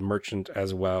the Merchant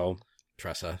as well.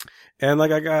 Tressa. And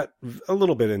like I got a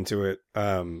little bit into it.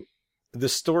 The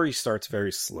story starts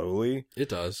very slowly. It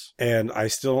does. And I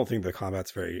still don't think the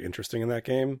combat's very interesting in that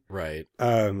game. Right.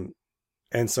 And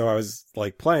so I was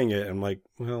like playing it and I'm like,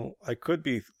 well, I could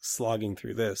be slogging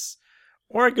through this.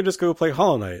 Or I could just go play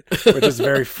Hollow Knight, which is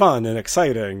very fun and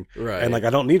exciting. Right. And like I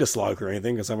don't need to slog through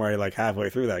anything because I'm already like halfway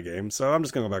through that game. So I'm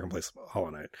just going to go back and play Hollow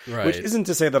Knight. Right. Which isn't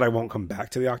to say that I won't come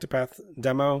back to the Octopath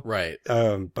demo. Right.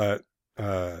 But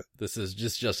this is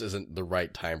just isn't the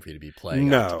right time for you to be playing.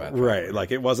 No, right.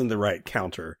 Like it wasn't the right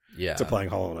counter to playing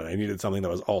Hollow Knight. I needed something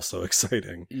that was also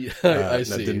exciting. Yeah, I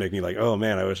see. That didn't make me like, oh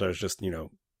man, I wish I was just,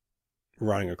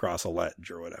 running across a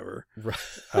ledge or whatever.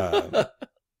 Right.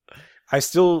 I'm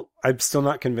still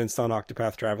not convinced on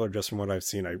Octopath Traveler just from what I've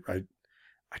seen.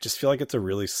 I just feel like it's a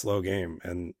really slow game,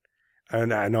 and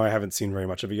I know I haven't seen very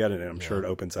much of it yet, and I'm sure it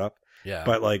opens up. Yeah.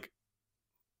 But like,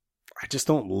 I just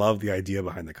don't love the idea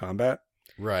behind the combat.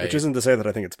 Right. Which isn't to say that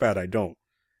I think it's bad. I don't.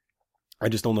 I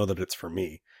just don't know that it's for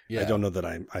me. Yeah. I don't know that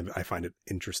I find it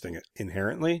interesting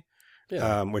inherently.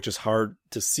 Yeah. Which is hard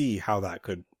to see how that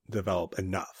could develop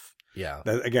enough. Yeah.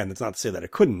 Again, it's not to say that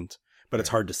it couldn't, but it's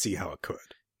hard to see how it could.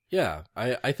 Yeah,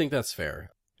 I think that's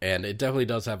fair. And it definitely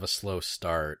does have a slow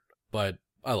start, but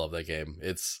I love that game.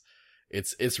 It's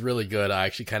really good. I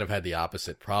actually kind of had the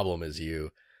opposite problem as you,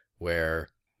 where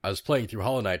I was playing through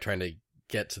Hollow Knight trying to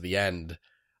get to the end,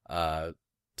 to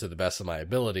the best of my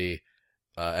ability.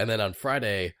 And then on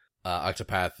Friday,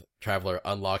 Octopath Traveler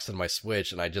unlocks on my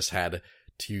Switch, and I just had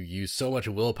to use so much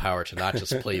willpower to not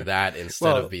just play that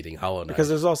instead of beating Hollow Knight. Because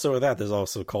there's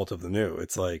also Cult of the New.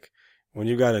 It's like, when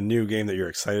you got a new game that you're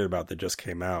excited about that just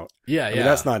came out. Yeah, I mean,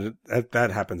 that's not, that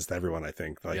happens to everyone, I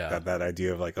think. Like that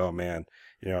idea of like, oh man,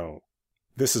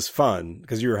 this is fun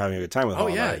because you were having a good time with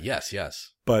Hollow Knight.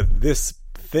 Yes. But this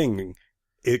thing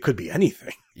it could be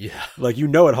anything. Yeah. Like, you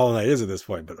know what Hollow Knight is at this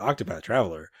point, but Octopath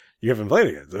Traveler, you haven't played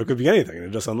it yet. So it could be anything, and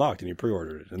it just unlocked, and you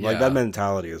pre-ordered it. And like, that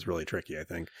mentality is really tricky, I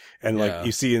think. And like,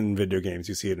 you see it in video games,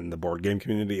 you see it in the board game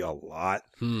community a lot.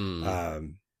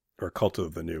 Or Cult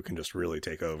of the New can just really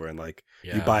take over, and like,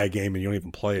 you buy a game and you don't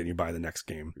even play it, and you buy the next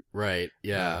game. Right.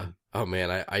 Yeah. Oh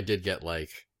man, I did get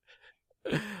like,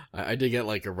 I did get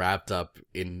like wrapped up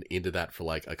into that for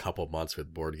like a couple months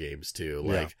with board games too.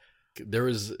 Like, there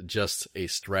was just a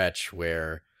stretch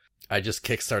where I just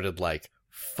kickstarted like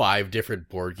 5 different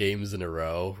board games in a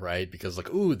row, right? Because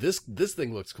like, ooh, this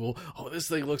thing looks cool. Oh, this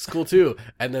thing looks cool too.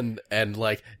 And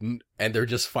they're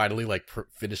just finally like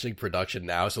finishing production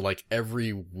now. So like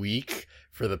every week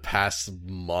for the past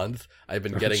month, I've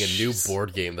been getting a new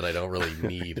board game that I don't really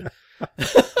need.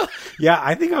 Yeah,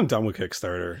 I think I'm done with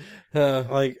Kickstarter.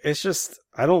 Like, it's just,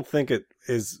 I don't think it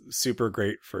is super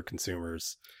great for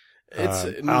consumers.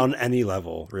 It's on any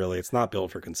level, really. It's not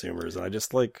built for consumers. And I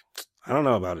just like, I don't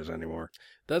know about it anymore.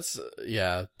 That's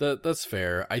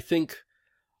fair. I think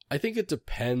it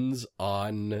depends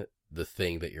on the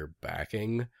thing that you're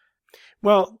backing.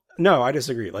 Well, no, I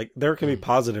disagree. Like, there can be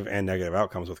positive and negative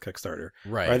outcomes with Kickstarter.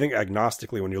 Right. But I think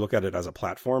agnostically, when you look at it as a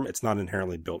platform, it's not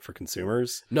inherently built for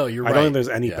consumers. No, you're right. I don't think there's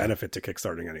any benefit to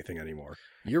kickstarting anything anymore.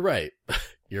 You're right.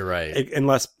 You're right.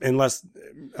 Unless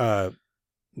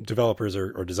developers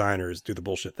or designers do the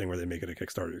bullshit thing where they make it a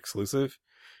Kickstarter exclusive.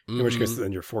 In which case,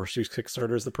 then you're forced to use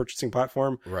Kickstarter as the purchasing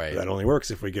platform. Right. But that only works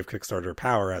if we give Kickstarter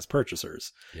power as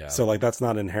purchasers. Yeah. So, like, that's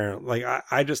not inherent. Like,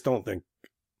 I just don't think.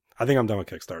 I think I'm done with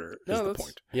Kickstarter. Is the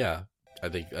point? Yeah. I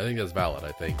think that's valid.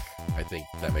 I think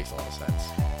that makes a lot of sense.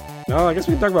 No, I guess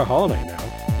we can talk about Hollow Knight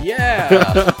now. Yeah.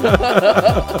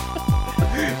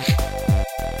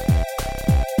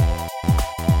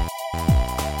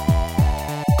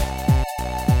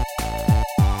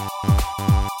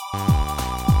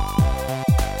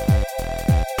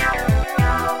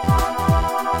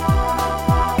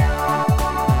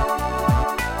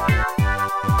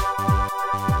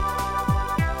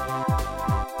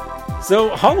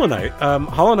 So, Hollow Knight.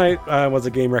 Hollow Knight was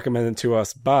a game recommended to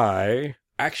us by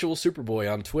Actual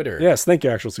Superboy on Twitter. Yes, thank you,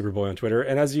 Actual Superboy on Twitter.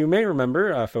 And as you may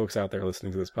remember, folks out there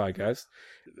listening to this podcast,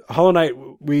 Hollow Knight,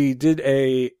 we did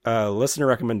a listener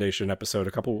recommendation episode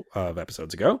a couple of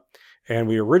episodes ago. And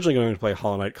we were originally going to play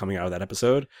Hollow Knight coming out of that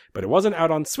episode, but it wasn't out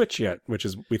on Switch yet, which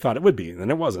is we thought it would be, and then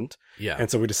it wasn't. Yeah. And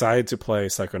so we decided to play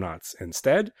Psychonauts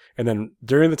instead. And then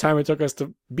during the time it took us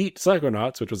to beat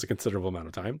Psychonauts, which was a considerable amount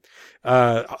of time,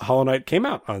 Hollow Knight came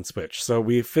out on Switch. So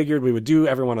we figured we would do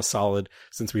everyone a solid.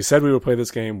 Since we said we would play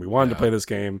this game, we wanted to play this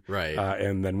game. Right.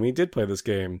 And then we did play this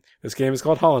game. This game is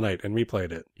called Hollow Knight, and we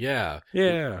played it. Yeah.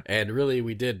 Yeah. And really,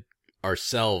 we did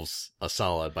ourselves a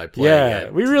solid by playing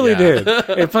it. We really did.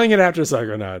 And playing it after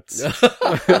Psychonauts.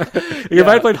 If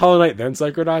I played Hollow Knight then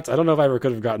Psychonauts, I don't know if I ever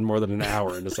could have gotten more than an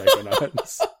hour into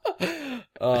Psychonauts.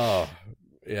 Oh,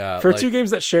 yeah. For two games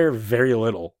that share very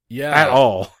little at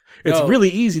all. It's really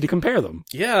easy to compare them.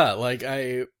 Yeah,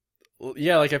 I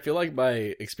feel like my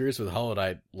experience with Hollow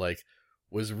Knight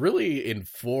was really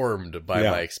informed by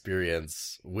my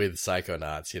experience with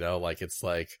Psychonauts, it's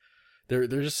like there's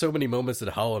just so many moments in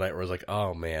Hollow Knight where I was like,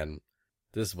 oh man,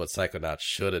 this is what Psychonauts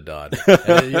should have done.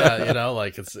 And,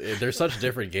 they're such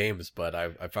different games, but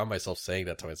I found myself saying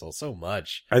that to myself so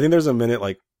much. I think there's a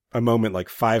moment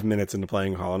 5 minutes into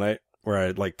playing Hollow Knight where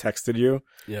I texted you.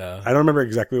 Yeah. I don't remember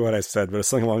exactly what I said, but it's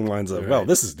something along the lines of, well,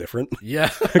 this is different. Yeah.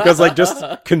 Because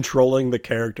just controlling the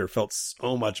character felt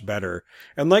so much better.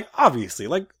 And obviously,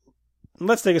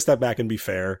 let's take a step back and be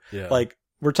fair. Yeah.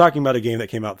 We're talking about a game that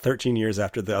came out 13 years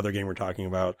after the other game we're talking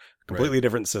about. Completely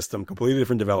different system, completely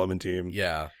different development team.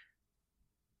 Yeah.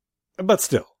 But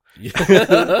still.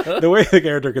 The way the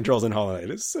character controls in Hollow Knight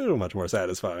is so much more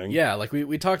satisfying. Yeah,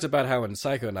 we talked about how in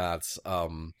Psychonauts,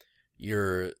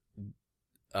 your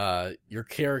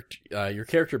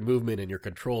character movement and your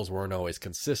controls weren't always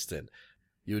consistent.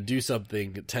 You would do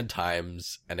something 10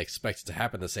 times and expect it to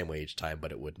happen the same way each time,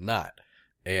 but it would not.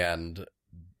 And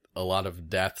a lot of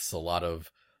deaths, a lot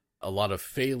of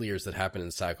failures that happen in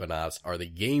Psychonauts are the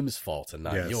game's fault and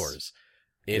not yours.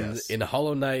 In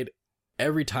Hollow Knight,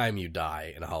 every time you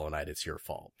die in Hollow Knight, it's your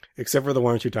fault. Except for the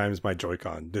 1 or 2 times my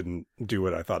Joy-Con didn't do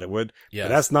what I thought it would. Yeah,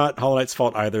 that's not Hollow Knight's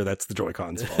fault either. That's the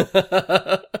Joy-Con's fault.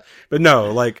 But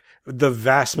no, the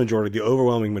vast majority, the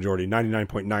overwhelming majority,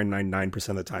 99.999%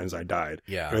 of the times I died.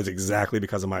 Yeah, it was exactly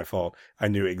because of my fault. I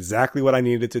knew exactly what I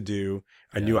needed to do.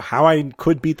 I knew how I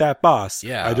could beat that boss.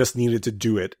 Yeah, I just needed to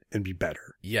do it and be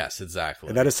better. Yes, exactly.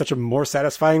 And that is such a more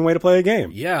satisfying way to play a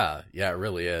game. Yeah, it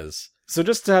really is. So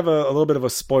just to have a little bit of a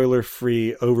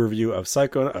spoiler-free overview of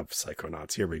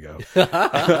Psychonauts, here we go.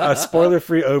 A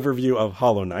spoiler-free overview of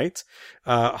Hollow Knight.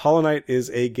 Hollow Knight is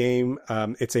a game,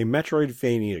 it's a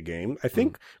Metroidvania game. I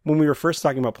think when we were first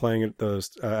talking about playing it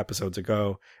those episodes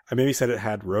ago, I maybe said it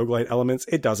had roguelite elements.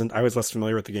 It doesn't. I was less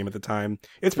familiar with the game at the time.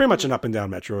 It's pretty much an up-and-down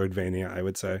Metroidvania, I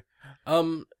would say.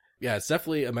 Yeah, it's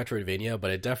definitely a Metroidvania,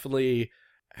 but it definitely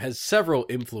has several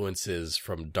influences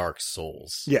from Dark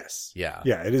Souls. Yes. Yeah.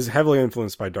 Yeah, it is heavily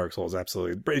influenced by Dark Souls,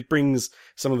 absolutely. It brings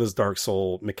some of those Dark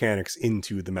Soul mechanics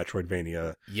into the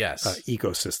Metroidvania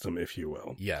ecosystem, if you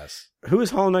will. Yes. Who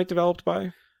is Hollow Knight developed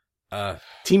by?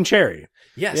 Team Cherry.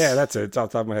 Yes. Yeah, that's it. It's off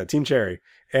the top of my head. Team Cherry.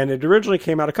 And it originally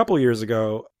came out a couple years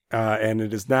ago, and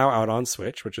it is now out on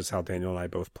Switch, which is how Daniel and I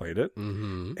both played it.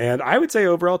 Mm-hmm. And I would say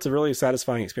overall it's a really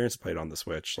satisfying experience to play it on the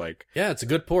Switch. Like, yeah, it's a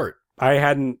good port.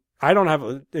 I don't have,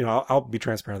 I'll be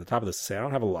transparent at the top of this to say I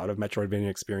don't have a lot of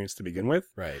Metroidvania experience to begin with.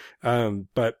 Right.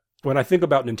 But when I think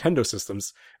about Nintendo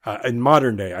systems, in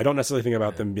modern day, I don't necessarily think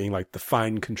about them being like the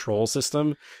fine control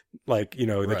system, like,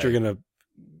 that you're going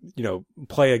to,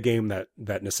 play a game that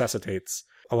necessitates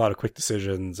a lot of quick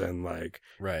decisions and like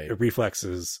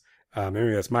reflexes.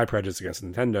 Maybe that's my prejudice against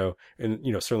Nintendo. And,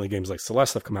 certainly games like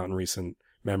Celeste have come out in recent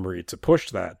memory to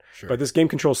push that. Sure. But this game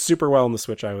controls super well on the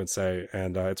Switch, I would say.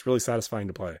 And it's really satisfying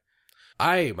to play.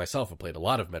 I myself have played a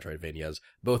lot of Metroidvanias,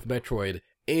 both Metroid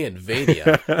and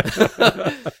Vania.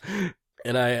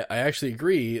 And I actually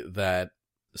agree that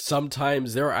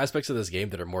sometimes there are aspects of this game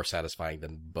that are more satisfying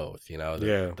than both,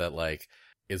 that like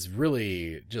it's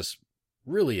really just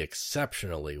really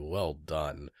exceptionally well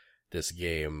done, this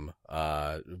game,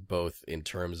 both in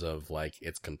terms of like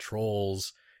its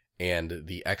controls and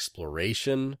the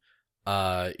exploration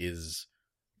is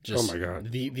just, oh my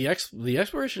God. The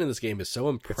exploration in this game is so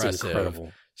impressive. It's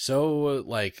incredible. So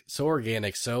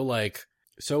organic,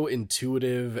 so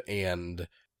intuitive and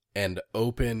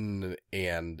open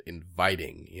and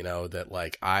inviting, that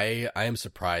like I am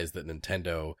surprised that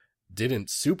Nintendo didn't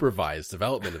supervise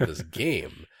development of this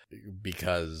game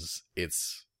because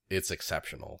it's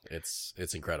exceptional.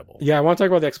 It's incredible. Yeah, I want to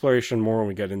talk about the exploration more when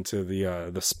we get into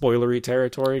the spoilery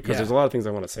territory, because there's a lot of things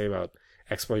I want to say about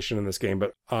exploration in this game,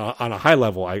 but on a high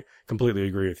level, I completely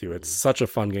agree with you. It's such a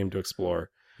fun game to explore.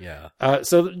 Yeah.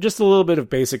 So just a little bit of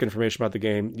basic information about the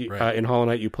game. Right. In Hollow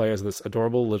Knight, you play as this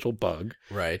adorable little bug.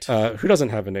 Right. Who doesn't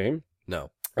have a name.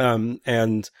 No.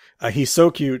 And he's so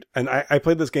cute. And I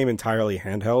played this game entirely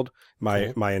handheld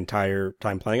my entire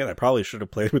time playing it. I probably should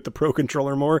have played with the Pro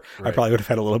Controller more. Right. I probably would have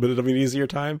had a little bit of an easier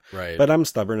time. Right. But I'm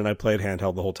stubborn and I played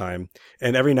handheld the whole time.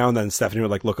 And every now and then Stephanie would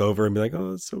like look over and be like,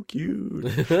 "Oh, it's so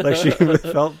cute." Like she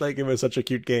felt like it was such a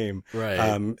cute game. Right.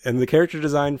 And the character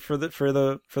design for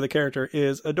the character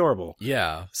is adorable.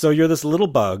 Yeah. So you're this little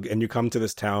bug and you come to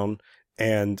this town,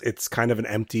 and it's kind of an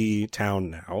empty town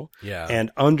now. Yeah.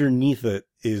 And underneath it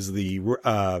is the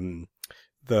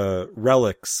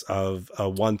relics of a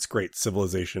once great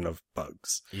civilization of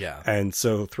bugs. Yeah. And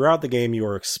so throughout the game, you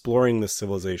are exploring this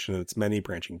civilization and its many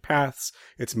branching paths,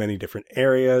 its many different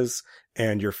areas,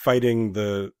 and you're fighting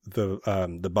the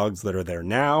bugs that are there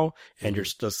now, and you're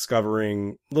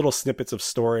discovering little snippets of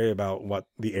story about what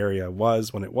the area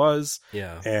was when it was.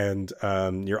 Yeah. And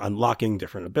you're unlocking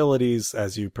different abilities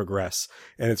as you progress.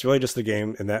 And it's really just a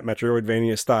game in that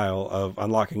Metroidvania style of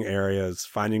unlocking areas,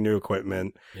 finding new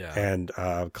equipment, and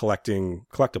collecting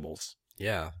collectibles.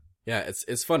 Yeah. Yeah,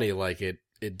 it's funny, like it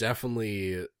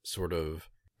definitely sort of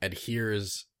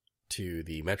adheres to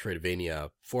the Metroidvania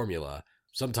formula,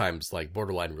 sometimes like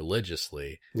borderline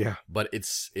religiously. Yeah. But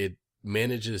it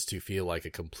manages to feel like a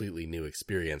completely new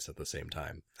experience at the same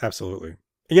time. Absolutely.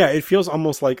 Yeah, it feels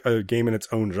almost like a game in its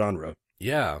own genre.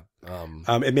 Yeah.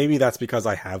 And maybe that's because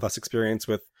I have less experience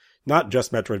with not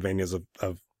just Metroidvanias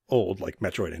of old, like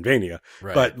Metroid and Vania,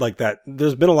 right. But like that,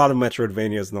 there's been a lot of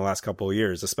Metroidvanias in the last couple of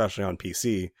years, especially on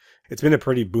PC. It's been a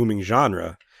pretty booming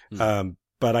genre.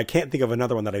 But I can't think of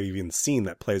another one that I've even seen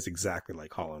that plays exactly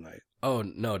like Hollow Knight. Oh,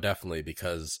 no, definitely,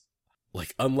 because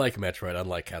like unlike Metroid,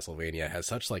 unlike Castlevania, it has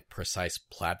such like precise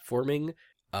platforming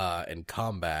and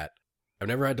combat. I've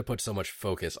never had to put so much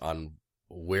focus on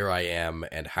where I am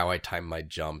and how I time my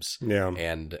jumps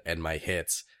and my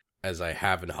hits as I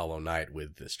have in Hollow Knight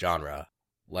with this genre.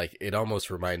 Like, it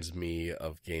almost reminds me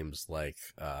of games like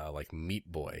Meat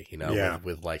Boy,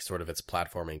 with like sort of its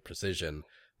platforming precision,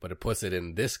 but it puts it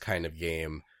in this kind of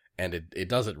game, and it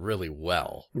does it really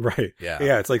well. Right. Yeah.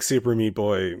 Yeah, it's like Super Meat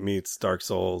Boy meets Dark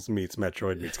Souls, meets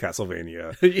Metroid, meets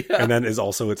Castlevania. Yeah. And then is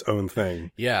also its own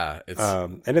thing. Yeah.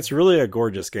 And it's really a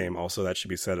gorgeous game, also, that should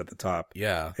be said at the top.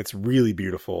 Yeah. It's really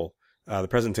beautiful. The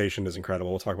presentation is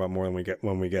incredible. We'll talk about more when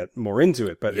we get more into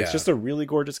it, but it's just a really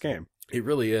gorgeous game. It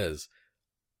really is.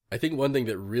 I think one thing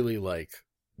that really like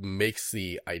makes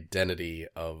the identity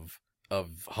of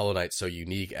Hollow Knight so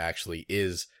unique actually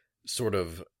is sort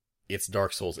of its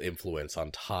Dark Souls influence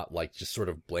on top, like just sort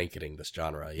of blanketing this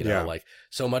genre, you know, Yeah. like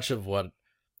so much of what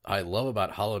I love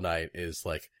about Hollow Knight is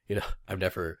like, you know, I've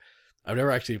never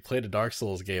actually played a Dark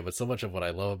Souls game, but so much of what I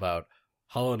love about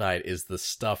Hollow Knight is the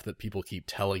stuff that people keep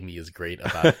telling me is great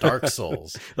about Dark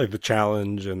Souls. Like the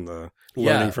challenge and the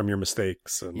Yeah. learning from your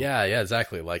mistakes. And Yeah,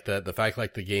 exactly. Like the fact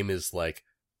like the game is like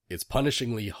it's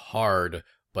punishingly hard,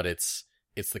 but it's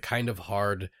the kind of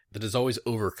hard that is always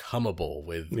overcomable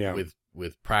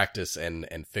with practice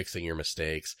and fixing your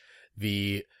mistakes.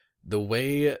 The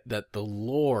way that the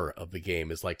lore of the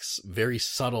game is like very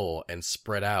subtle and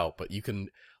spread out, but you can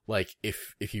like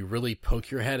if you really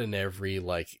poke your head in every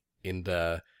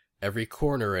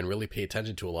corner and really pay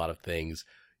attention to a lot of things,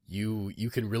 you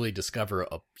can really discover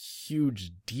a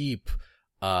huge, deep,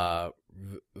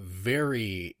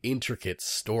 very intricate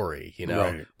story, you know,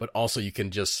 Right. but also you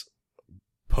can just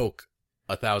poke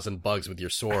 1,000 bugs with your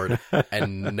sword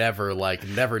and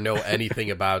never know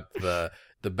anything about the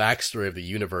backstory of the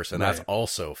universe. And that's Right.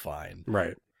 also fine.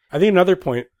 Right. I think another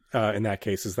point in that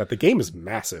case is that the game is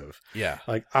massive. Yeah.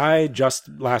 Like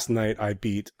last night I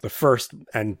beat the first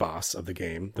end boss of the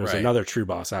game. There's Right. another true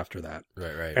boss after that.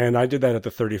 Right. And I did that at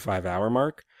the 35-hour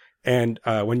mark. And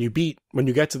when you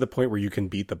get to the point where you can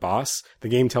beat the boss, the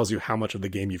game tells you how much of the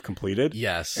game you've completed.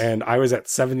 Yes. And I was at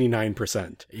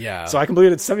 79%. Yeah. So I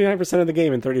completed 79% of the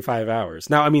game in 35 hours.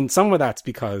 Now, I mean, some of that's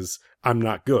because I'm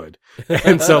not good.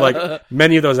 And so like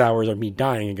many of those hours are me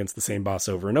dying against the same boss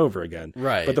over and over again.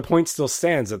 Right. But the point still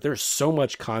stands that there's so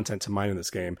much content to mine in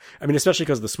this game. I mean, especially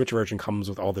because the Switch version comes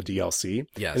with all the DLC.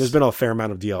 Yes. And there's been a fair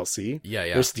amount of DLC. Yeah.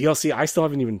 There's DLC I still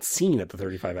haven't even seen at the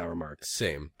 35-hour mark.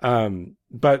 Same.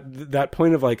 But that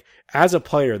point of like, as a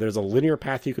player, there's a linear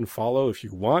path you can follow if you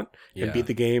want and Yeah. beat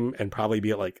the game and probably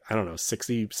be at like, I don't know,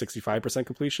 65%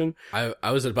 completion. I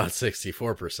was at about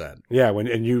 64%. Yeah.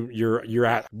 And you're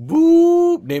at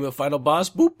Boop. Name a final boss.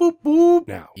 Boop, boop, boop.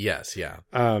 now. Yes. Yeah.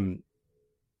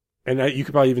 And you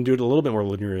could probably even do it a little bit more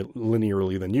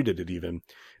linearly than you did it even.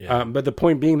 Yeah. But the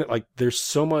point being that like, there's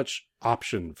so much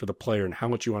option for the player and how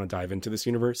much you want to dive into this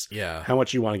universe, Yeah. how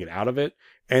much you want to get out of it.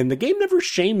 And the game never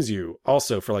shames you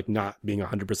also for like not being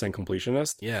 100%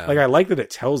 completionist. Yeah. Like I like that it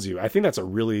tells you. I think that's a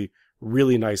really,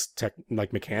 really nice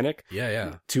mechanic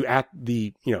Yeah. to at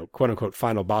the, quote unquote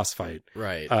final boss fight,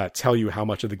 Right. tell you how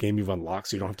much of the game you've unlocked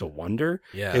so you don't have to wonder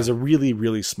Yeah. is a really,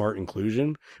 really smart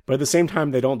inclusion. But at the same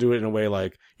time, they don't do it in a way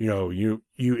like, you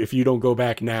if you don't go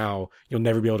back now, you'll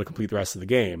never be able to complete the rest of the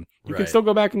game. You can Right. still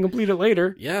go back and complete it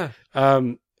later. Yeah.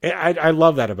 I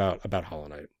love that about Hollow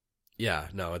Knight. Yeah.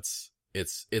 No, it's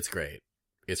great.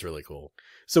 It's really cool.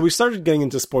 So we started getting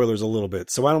into spoilers a little bit.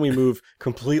 So why don't we move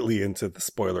completely into the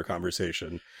spoiler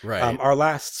conversation? Right. Our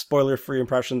last spoiler-free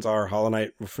impressions are Hollow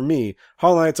Knight. For me,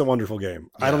 Hollow Knight's a wonderful game.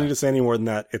 I don't Yeah. need to say any more than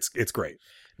that. It's great.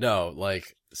 No,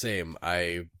 like same.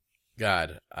 I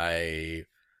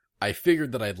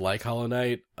figured that I'd like Hollow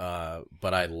Knight,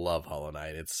 but I love Hollow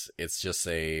Knight. It's just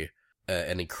an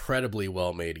incredibly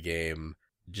well-made game,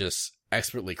 just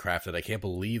expertly crafted. I can't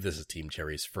believe this is Team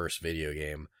Cherry's first video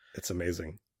game. It's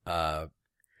amazing.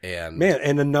 And Man,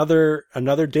 and another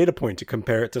data point to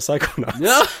compare it to Psychonauts.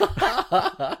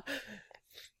 No.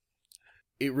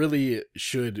 It really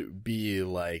should be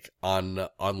like on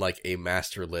like a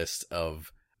master list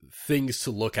of things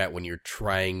to look at when you're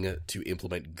trying to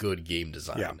implement good game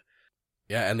design. Yeah.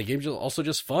 Yeah, and the game's also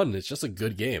just fun. It's just a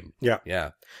good game. Yeah.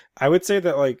 Yeah. I would say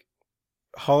that like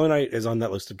Hollow Knight is on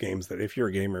that list of games that if you're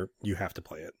a gamer, you have to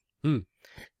play it.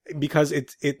 Because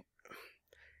it's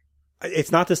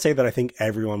not to say that I think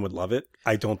everyone would love it.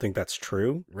 I don't think that's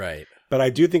true. Right. But I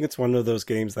do think it's one of those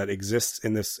games that exists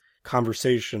in this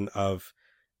conversation of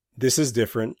this is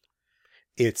different.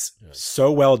 It's so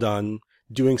well done,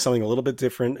 doing something a little bit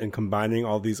different and combining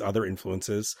all these other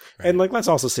influences. Right. And like, let's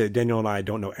also say Daniel and I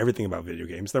don't know everything about video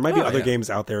games. There might be Oh, other yeah. games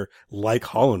out there like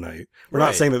Hollow Knight. We're Right.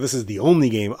 not saying that this is the only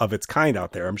game of its kind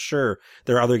out there. I'm sure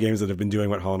there are other games that have been doing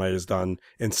what Hollow Knight has done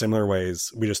in similar ways.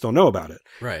 We just don't know about it.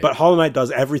 Right. But Hollow Knight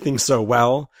does everything so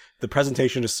well. The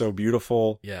presentation is so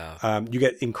beautiful. yeah. You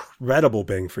get incredible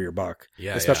bang for your buck,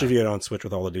 Yeah. especially if you get it on Switch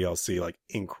with all the DLC, like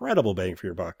incredible bang for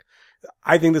your buck.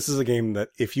 I think this is a game that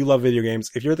if you love video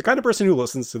games, if you're the kind of person who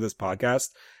listens to this podcast,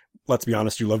 let's be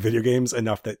honest, you love video games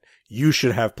enough that you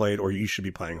should have played or you should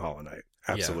be playing Hollow Knight.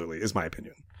 Absolutely, is my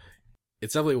opinion.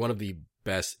 It's definitely one of the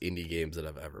best indie games that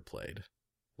I've ever played.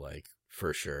 Like,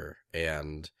 for sure.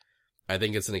 And I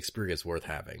think it's an experience worth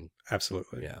having.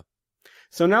 Absolutely. Yeah.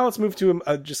 So now let's move to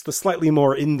just the slightly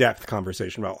more in-depth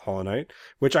conversation about Hollow Knight,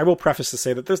 which I will preface to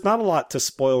say that there's not a lot to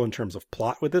spoil in terms of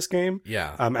plot with this game.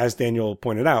 Yeah. As Daniel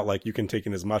pointed out, like you can take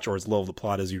in as much or as little of the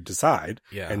plot as you decide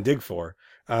and dig for.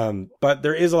 But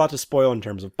there is a lot to spoil in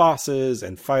terms of bosses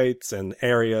and fights and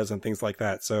areas and things like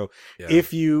that. So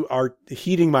if you are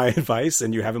heeding my advice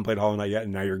and you haven't played Hollow Knight yet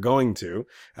and now you're going to,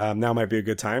 now might be a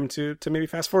good time to maybe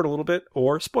fast forward a little bit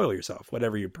or spoil yourself,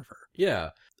 whatever you prefer. Yeah.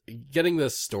 Getting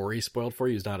the story spoiled for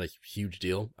you is not a huge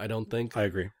deal, I don't think. I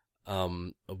agree.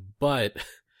 But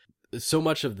so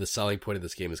much of the selling point of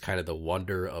this game is kind of the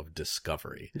wonder of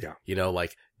discovery. Yeah. You know,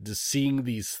 like just seeing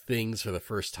these things for the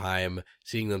first time,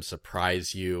 seeing them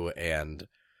surprise you, and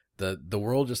the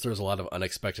world just throws a lot of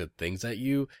unexpected things at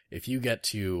you. If you get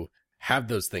to have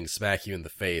those things smack you in the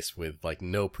face with like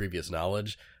no previous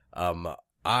knowledge,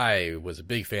 I was a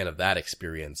big fan of that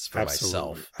experience for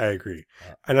myself. I agree.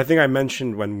 And I think I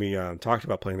mentioned when we talked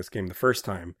about playing this game the first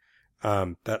time,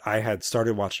 that I had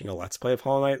started watching a Let's Play of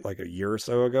Hollow Knight like a year or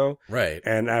so ago. Right.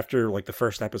 And after like the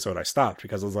first episode, I stopped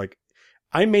because I was like,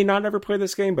 I may not ever play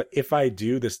this game, but if I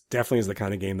do, this definitely is the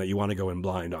kind of game that you want to go in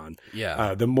blind on.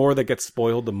 Yeah. The more that gets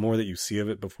spoiled, the more that you see of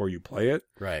it before you play it.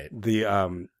 Right.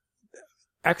 The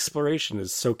exploration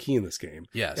is so key in this game.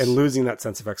 Yes. And losing that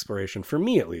sense of exploration, for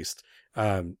me at least,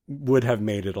 would have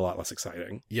made it a lot less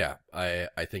exciting. Yeah.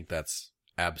 I think that's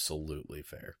absolutely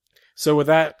fair. So with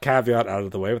that caveat out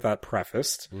of the way, with that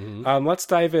prefaced, let's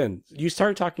dive in. You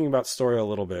started talking about story a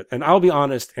little bit, and I'll be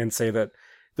honest and say that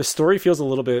the story feels a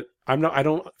little bit, I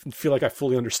don't feel like I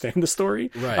fully understand the story.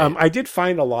 Right. I did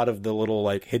find a lot of the little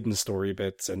like hidden story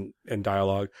bits and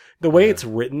dialogue. The way it's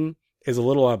written is a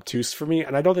little obtuse for me,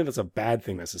 and I don't think that's a bad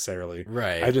thing necessarily.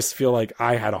 Right. I just feel like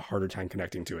I had a harder time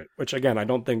connecting to it, which again, I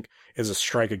don't think is a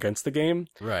strike against the game.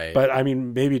 Right. But I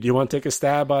mean, maybe do you want to take a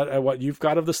stab at what you've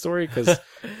got of the story? Because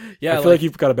yeah, I feel like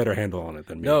you've got a better handle on it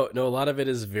than me. No, a lot of it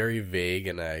is very vague,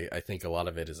 and I think a lot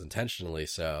of it is intentionally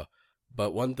so.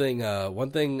 But one thing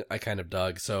I kind of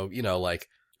dug, so, you know, like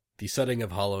the setting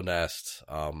of Hollow Nest,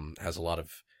 has a lot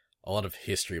of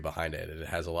history behind it. It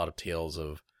has a lot of tales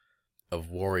of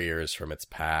warriors from its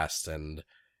past and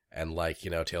like,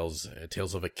 you know, tales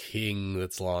of a king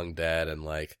that's long dead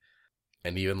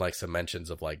and even like some mentions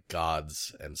of like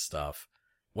gods and stuff.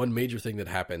 One major thing that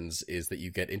happens is that you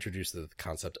get introduced to the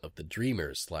concept of the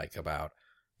Dreamers, like about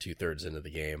 2/3 into the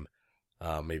game,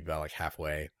 maybe about like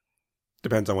halfway.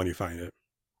 Depends on when you find it.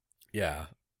 Yeah.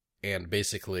 And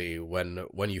basically when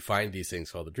you find these things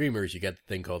called the Dreamers, you get the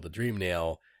thing called the Dream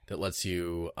Nail that lets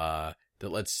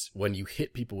when you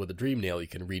hit people with a dream nail, you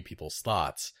can read people's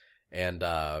thoughts, and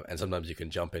sometimes you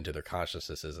can jump into their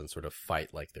consciousnesses and sort of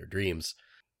fight like their dreams.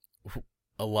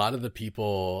 A lot of the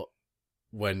people,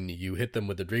 when you hit them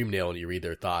with the dream nail and you read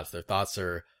their thoughts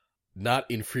are not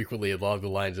infrequently along the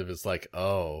lines of, it's like,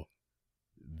 oh,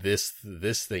 this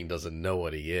thing doesn't know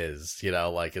what he is, you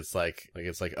know, like it's like,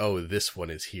 oh, this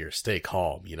one is here, stay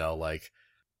calm, you know, like,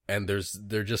 and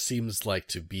there just seems like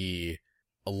to be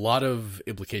a lot of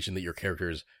implication that your character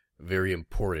is very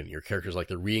important. Your character is like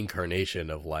the reincarnation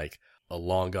of like a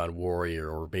long gone warrior,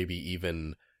 or maybe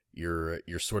even you're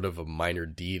sort of a minor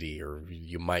deity, or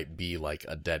you might be like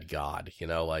a dead god, you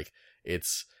know, like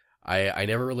it's, I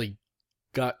never really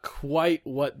got quite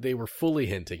what they were fully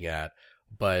hinting at,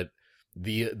 but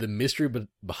the mystery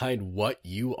behind what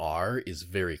you are is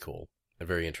very cool and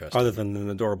very interesting. Other than an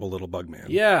adorable little bug man.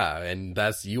 Yeah. And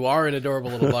you are an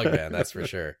adorable little bug man. That's for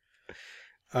sure.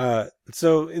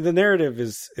 So the narrative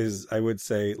is I would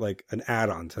say like an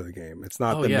add-on to the game. It's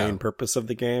not main purpose of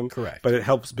the game. Correct. But it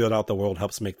helps build out the world,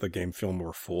 helps make the game feel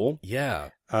more full.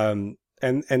 Yeah. And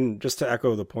just to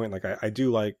echo the point, like I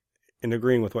do like, in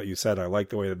agreeing with what you said, I like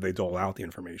the way that they dole out the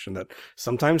information, that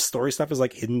sometimes story stuff is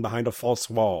like hidden behind a false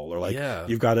wall, or like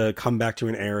you've got to come back to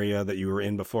an area that you were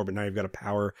in before, but now you've got a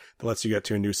power that lets you get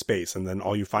to a new space. And then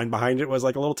all you find behind it was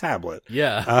like a little tablet.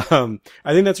 Yeah.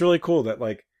 I think that's really cool that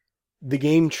like the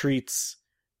game treats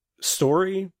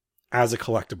story as a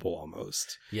collectible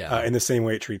almost. Yeah. In the same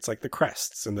way it treats like the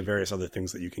crests and the various other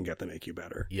things that you can get that make you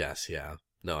better. Yes. Yeah.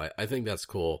 No, I think that's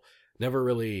cool. Never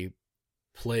really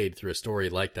played through a story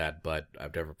like that, but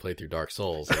I've never played through Dark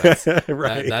Souls. That's,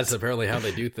 right. That's apparently how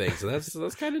they do things, and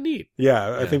that's kind of neat.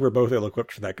 Yeah, I think we're both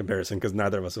ill-equipped for that comparison, because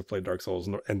neither of us have played Dark Souls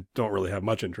and don't really have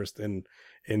much interest in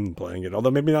playing it.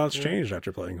 Although maybe now it's changed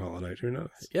after playing Hollow Knight. Who knows?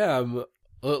 Yeah,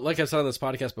 like I've said on this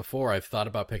podcast before, I've thought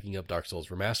about picking up Dark Souls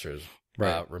remastered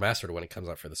when it comes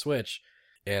out for the Switch.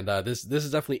 And this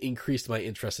has definitely increased my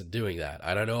interest in doing that.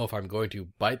 I don't know if I'm going to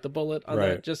bite the bullet on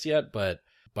that just yet, but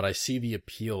but I see the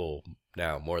appeal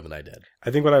now more than I did.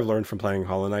 I think what I've learned from playing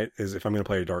Hollow Knight is if I'm going to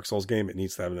play a Dark Souls game, it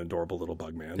needs to have an adorable little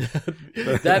bug man.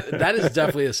 that is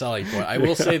definitely a selling point. I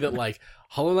will say that like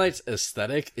Hollow Knight's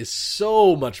aesthetic is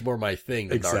so much more my thing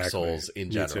than Dark Souls in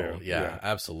Me general. too. Yeah,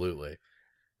 absolutely.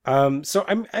 So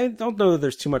I don't know that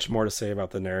there's too much more to say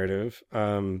about the narrative.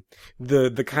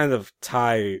 The kind of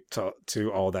tie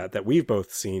to all that we've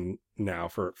both seen now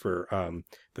for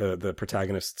the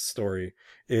protagonist's story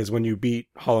is when you beat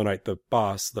Hollow Knight, the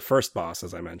first boss,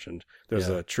 as I mentioned. There's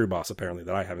a true boss apparently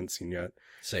that I haven't seen yet.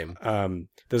 Same.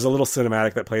 There's a little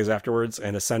cinematic that plays afterwards,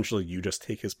 and essentially you just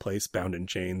take his place bound in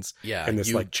chains. Yeah, in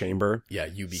this like chamber. Yeah,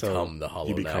 you become the Hollow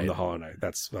Knight. You become the Hollow Knight.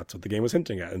 That's what the game was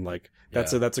hinting at, and like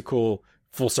that's a cool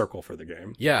full circle for the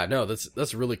game. Yeah, no,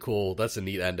 that's really cool. That's a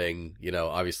neat ending. You know,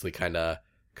 obviously kind of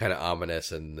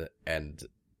ominous and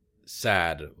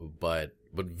sad, but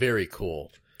very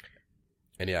cool.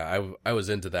 And yeah, I was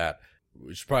into that.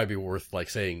 It should probably be worth like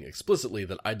saying explicitly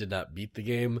that I did not beat the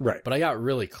game, right? But I got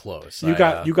really close. You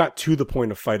got to the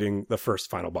point of fighting the first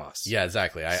final boss. Yeah,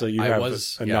 exactly. So you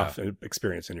have enough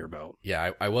experience in your belt.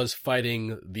 Yeah, I was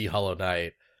fighting the Hollow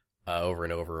Knight over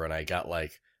and over, and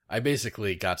I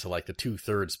basically got to like the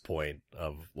 2/3 point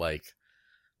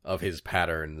of his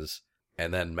patterns,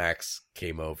 and then Max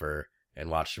came over and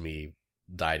watched me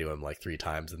die to him like 3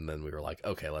 times, and then we were like,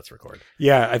 okay, let's record.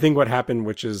 Yeah, I think what happened,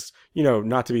 which is, you know,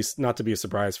 not to be a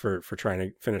surprise for trying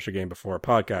to finish a game before a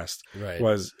podcast, right,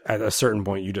 was at a certain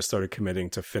point you just started committing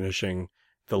to finishing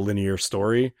the linear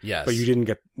story. Yes. But you didn't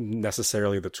get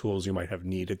necessarily the tools you might have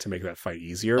needed to make that fight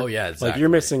easier. Oh yeah, exactly. Like you're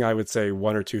missing, I would say,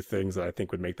 1 or 2 things that I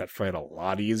think would make that fight a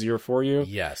lot easier for you.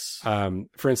 Yes.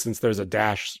 For instance, there's a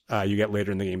dash you get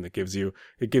later in the game that gives you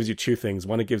 2 things.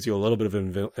 One, it gives you a little bit of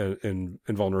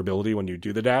invulnerability when you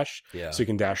do the dash. Yeah. So you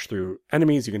can dash through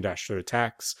enemies, you can dash through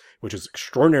attacks, which is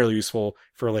extraordinarily useful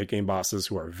for late game bosses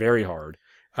who are very hard.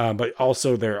 But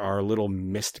also there are little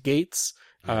mist gates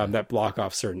that block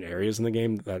off certain areas in the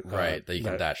game that you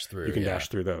can dash through. You can dash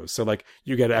through those. So like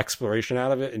you get exploration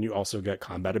out of it, and you also get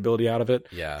combat ability out of it.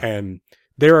 Yeah. And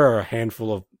there are a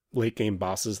handful of late game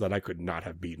bosses that I could not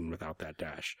have beaten without that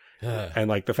dash. And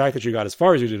like the fact that you got as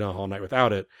far as you did on Hollow Knight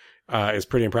without it is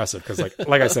pretty impressive. Because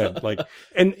like I said,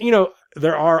 and you know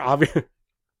there are obvious.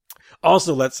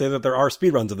 Also, let's say that there are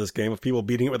speedruns of this game of people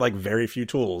beating it with like very few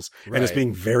tools and just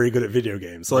being very good at video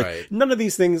games. So like none of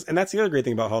these things, and that's the other great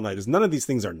thing about Hollow Knight, is none of these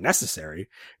things are necessary.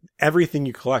 Everything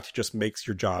you collect just makes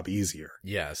your job easier.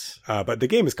 Yes. But the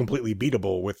game is completely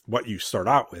beatable with what you start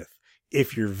out with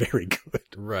if you're very good.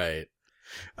 Right.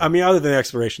 I mean, other than the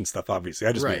exploration stuff, obviously.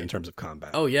 I just mean in terms of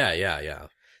combat. Oh, yeah.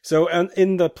 So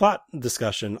in the plot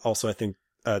discussion, also, I think,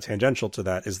 tangential to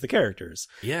that is the characters.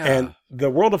 Yeah. And the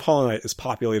world of Hollow Knight is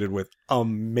populated with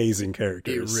amazing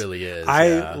characters. It really is.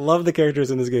 I love the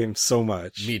characters in this game so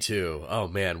much. Me too. Oh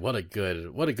man, what a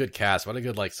good cast. What a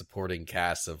good like supporting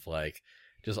cast of like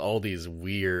just all these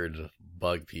weird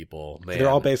bug people. Man. They're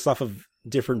all based off of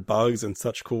different bugs in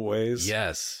such cool ways.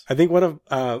 Yes. I think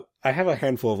I have a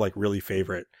handful of like really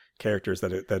favorite characters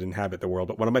that inhabit the world,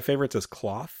 but one of my favorites is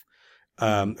Cloth.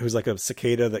 Who's like a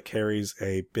cicada that carries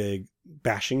a big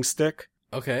bashing stick.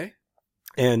 Okay.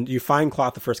 And you find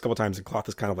Cloth the first couple times, and Cloth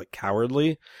is kind of like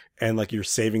cowardly, and like you're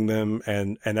saving them,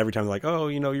 and every time they're like, oh,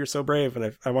 you know, you're so brave,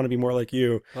 and I want to be more like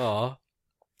you. Aw.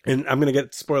 And I'm going to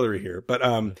get spoilery here, but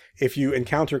if you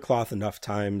encounter Cloth enough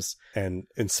times and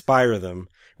inspire them,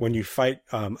 when you fight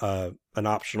an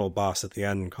optional boss at the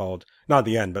end called, not at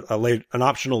the end, but an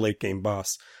optional late game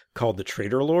boss called the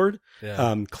Traitor Lord,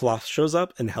 Cloth shows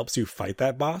up and helps you fight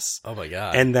that boss. Oh my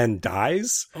god. And then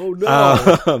dies. Oh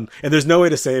no. And there's no way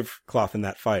to save Cloth in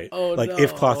that fight. Oh like no.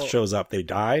 if Cloth shows up, they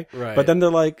die. Right. But then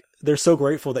they're so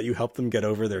grateful that you helped them get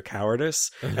over their cowardice,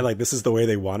 and like this is the way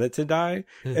they wanted to die.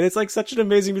 And it's like such an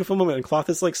amazing, beautiful moment. And Cloth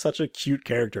is like such a cute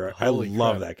character. Holy I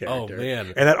love crap. that character. Oh man.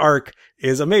 And that arc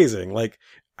is amazing. Like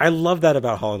I love that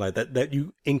about Hollow Knight, that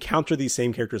you encounter these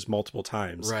same characters multiple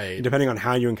times. Right. And depending on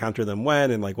how you encounter them when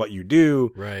and like what you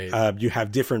do, right. You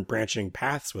have different branching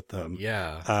paths with them.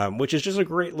 Yeah. Which is just a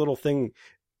great little thing.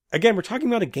 Again, we're talking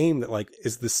about a game that like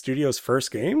is the studio's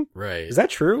first game. Right. Is that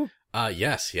true?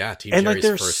 Yes. Yeah. Team and Cherry's like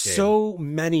there's first game. so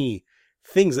many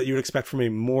things that you would expect from a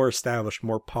more established,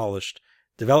 more polished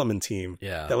development team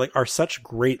that like are such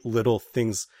great little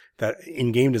things that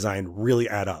in game design really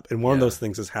add up. And one of those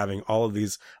things is having all of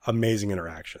these amazing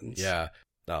interactions. Yeah.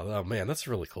 Oh man, that's a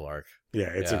really cool arc. Yeah,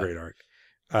 it's a great arc.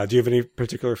 Do you have any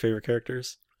particular favorite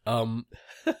characters?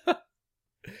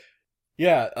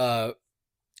 Yeah,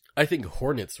 I think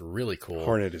Hornet's really cool.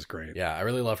 Hornet is great. Yeah, I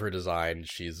really love her design.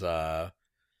 She's sort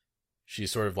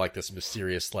of like this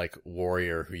mysterious like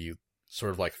warrior who you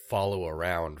sort of like follow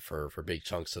around for big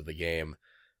chunks of the game,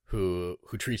 who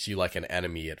treats you like an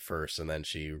enemy at first, and then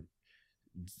she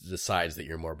decides that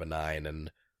you're more benign,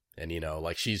 and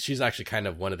like she's actually kind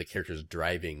of one of the characters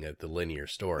driving the linear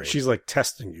story. She's like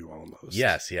testing you almost.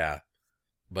 Yes, yeah.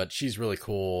 But she's really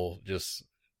cool. Just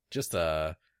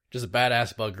a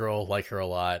badass bug girl. Like her a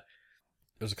lot.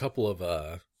 There's a couple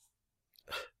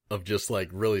of just like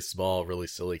really small, really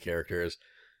silly characters.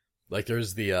 Like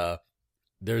there's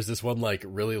this one like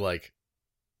really like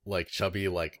chubby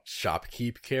like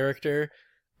shopkeep character.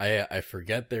 I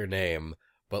forget their name,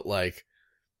 but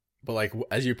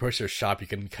as you approach their shop, you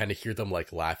can kind of hear them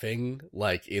like laughing,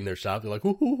 like in their shop. They're like,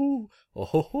 "Hoo hoo hoo, oh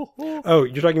ho ho ho." Oh,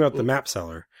 you're talking about the map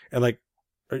seller and like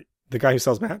the guy who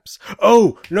sells maps.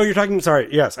 Oh no, you're talking. Sorry,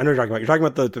 yes, I know what you're talking about. You're talking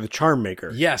about the charm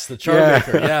maker. Yes, the charm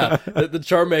maker. Yeah, the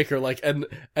charm maker. Like and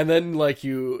then like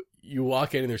you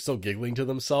walk in and they're still giggling to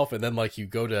themselves, and then like you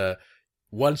go to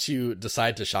once you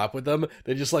decide to shop with them,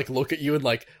 they just like look at you and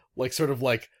like sort of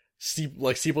like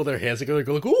steeple their hands together,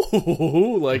 go like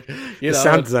ooh, like the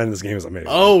sound design in this game is amazing.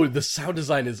 Oh, the sound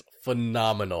design is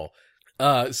phenomenal.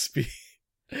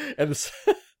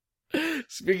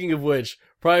 Speaking of which,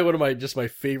 probably one of my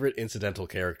favorite incidental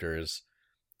characters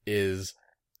is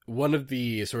one of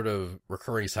the sort of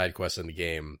recurring side quests in the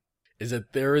game. Is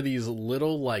that there are these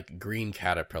little like green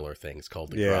caterpillar things called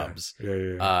the grubs,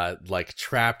 like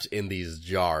trapped in these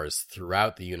jars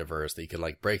throughout the universe that you can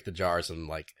like break the jars and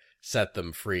like set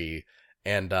them free.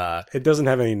 And it doesn't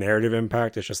have any narrative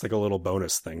impact. It's just like a little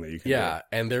bonus thing that you can do.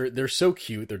 And they're so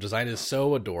cute. Their design is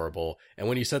so adorable. And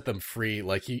when you set them free,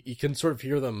 like you can sort of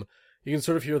hear them. You can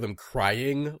sort of hear them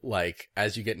crying like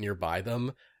as you get nearby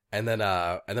them. And then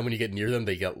when you get near them,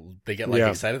 they get like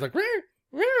excited, like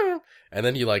and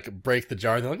then you like break the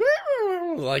jar and they're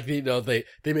like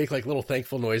they make like little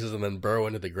thankful noises and then burrow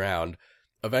into the ground.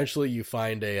 Eventually you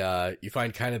find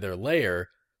kind of their lair.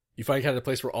 You find kind of the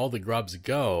place where all the grubs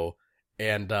go,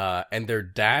 and their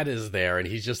dad is there, and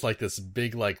he's just like this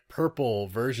big like purple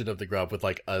version of the grub with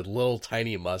like a little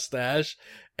tiny mustache.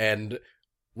 And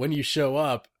when you show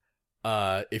up,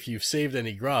 if you've saved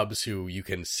any grubs who you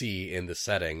can see in the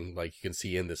setting, like you can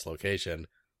see in this location,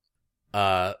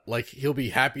 like he'll be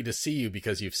happy to see you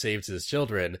because you've saved his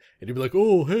children, and he'll be like,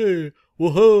 "Oh hey,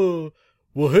 whoa,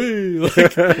 hey,"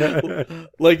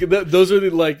 like those are the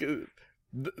like.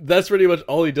 That's pretty much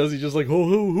all he does. He's just like ho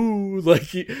ho ho, like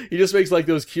he just makes like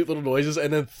those cute little noises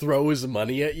and then throws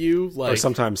money at you, like or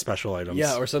sometimes special items.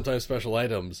 Yeah, or sometimes special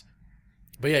items.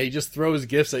 But yeah, he just throws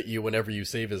gifts at you whenever you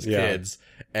save his kids,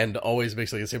 and always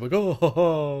makes like the same like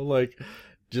oh like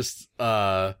just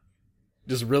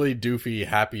really doofy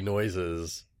happy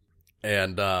noises,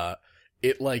 and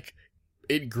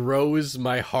it grows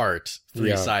my heart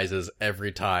 3 sizes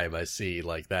every time I see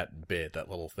like that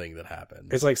little thing that happens.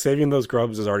 It's like saving those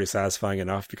grubs is already satisfying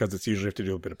enough because it's usually have to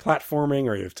do a bit of platforming,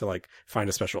 or you have to like find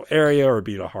a special area or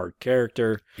beat a hard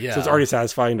character. Yeah. So it's already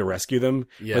satisfying to rescue them.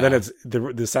 Yeah. But then it's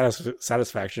the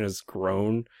satisfaction is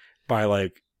grown by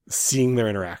like seeing their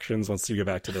interactions once you get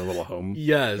back to their little home.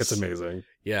 Yes. It's amazing.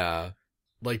 Yeah.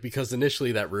 Like because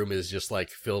initially that room is just like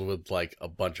filled with like a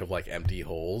bunch of like empty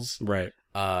holes. Right.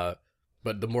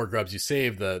 But the more grubs you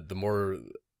save, the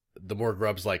more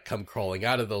grubs like come crawling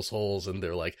out of those holes, and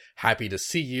they're like happy to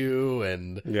see you,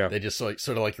 and they just like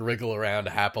sort of like wriggle around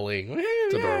happily.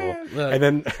 It's adorable. And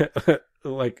then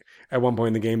like at one point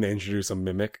in the game, they introduce a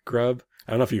mimic grub.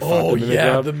 I don't know if you fought the mimic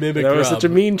grub. The mimic grub. That was was such a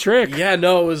mean trick. Yeah,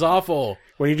 no, it was awful.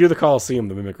 When you do the Coliseum,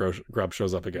 the mimic grub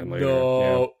shows up again later. No.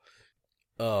 Yeah.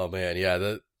 Oh man,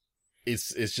 yeah.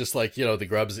 It's just like, you know, the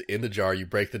grub's in the jar. You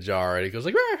break the jar, and it goes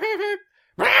like.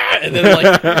 And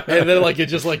then like it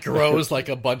just like grows like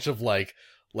a bunch of like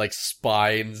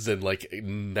spines and like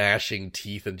gnashing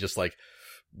teeth and just like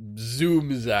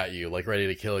zooms at you like ready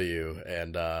to kill you.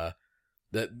 And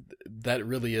that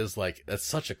really is like, that's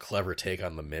such a clever take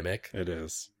on the mimic. It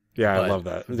is. Yeah, I love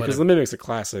that because the mimic's a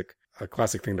classic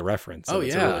thing to reference. So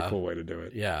it's a really cool way to do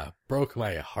it. Yeah, broke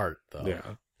my heart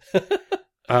though.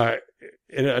 Yeah.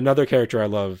 Another character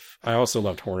I also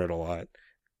loved Hornet a lot.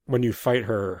 When you fight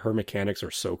her mechanics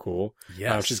are so cool.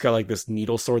 Yeah, she's got like this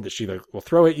needle sword that she like will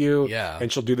throw at you. Yeah,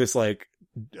 and she'll do this like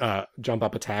jump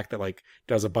up attack that like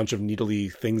does a bunch of needly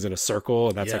things in a circle,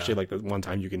 and that's actually like the one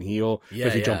time you can heal. Yeah,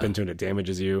 if you jump into it, it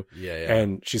damages you. Yeah, yeah.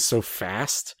 And she's so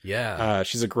fast. Yeah,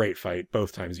 she's a great fight.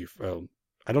 Both times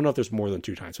I don't know if there's more than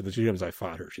 2 times, but the 2 times I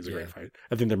fought her, she's a great fight.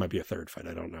 I think there might be a third fight.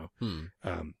 I don't know.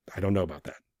 I don't know about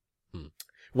that.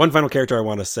 One final character I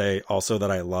want to say also that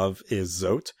I love is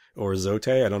Zote, or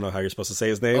Zote. I don't know how you're supposed to say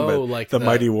his name, Oh, but like the the-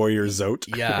 mighty warrior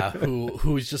Zote. Yeah,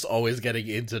 who's just always getting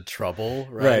into trouble,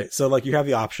 right? Right. So like you have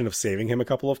the option of saving him a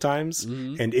couple of times.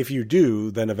 Mhm. And if you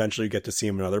do, then eventually you get to see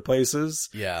him in other places.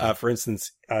 Yeah. For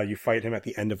instance, you fight him at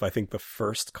the end of, I think, the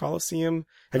first Coliseum.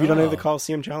 Have you done any of the Oh.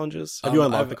 Coliseum challenges? Have you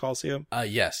unlocked the Coliseum?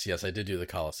 Yes, I did do the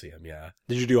Coliseum, yeah.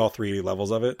 Did you do all 3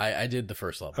 levels of it? I did the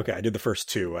first level. Okay, I did the first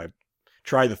 2. I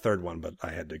tried the third one, but I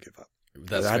had to give up.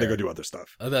 That's I had to fair. go do other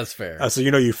stuff. That's fair. So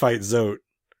you fight Zote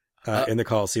in the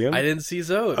Coliseum? I didn't see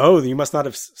Zote. Oh, you must not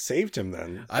have saved him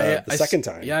then. The I second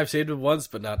time. Yeah, I've saved him once,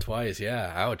 but not twice.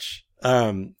 Yeah, ouch.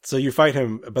 So you fight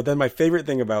him, but then my favorite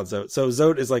thing about Zote, so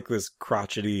Zote is like this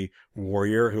crotchety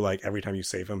warrior who, like, every time you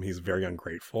save him, he's very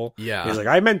ungrateful. Yeah. He's like,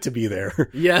 I meant to be there.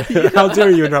 Yeah. How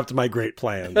dare you interrupt my great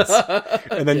plans?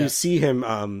 And then Yeah. you see him,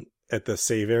 at the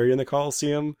save area in the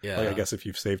Coliseum. Yeah. Like, I guess if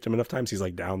you've saved him enough times, he's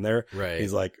like down there. Right.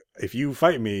 He's like, if you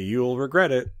fight me, you'll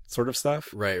regret it, sort of stuff.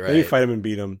 Right. Then you fight him and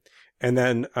beat him. And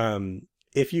then,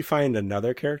 if you find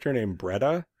another character named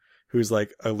Bretta, who's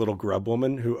like a little grub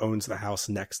woman who owns the house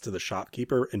next to the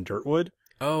shopkeeper in Dirtwood.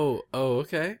 Oh,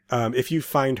 okay. If you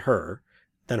find her,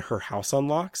 then her house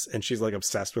unlocks and she's like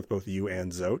obsessed with both you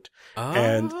and Zote.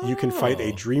 And you can fight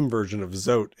a Oh. dream version of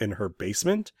Zote in her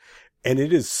basement. And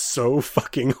it is so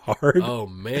fucking hard. Oh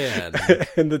man.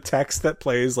 And the text that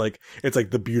plays, like, it's like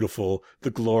the beautiful,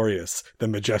 the glorious, the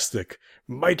majestic,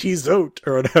 mighty Zote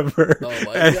or whatever. Oh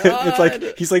my And God. it's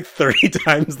like, he's like 30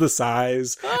 times the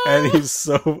size and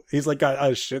he's like got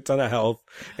a shit ton of health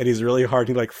and he's really hard.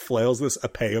 He like flails this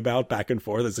epee about back and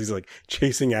forth as he's like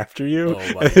chasing after you.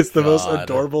 Oh my And it's the most God.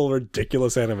 adorable,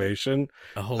 ridiculous animation.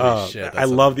 Holy shit. I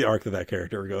love the arc that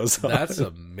character goes on. That's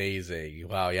amazing.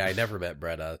 Wow, yeah, I never met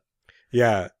Bretta.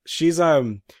 Yeah, she's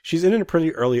in a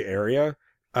pretty early area,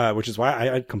 which is why I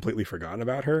had completely forgotten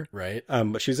about her. Right?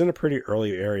 But she's in a pretty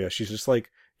early area. She's just like,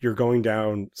 you're going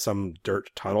down some dirt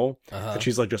tunnel, Uh-huh. and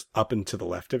she's like just up and to the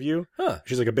left of you. Huh.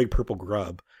 She's like a big purple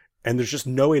grub, and there's just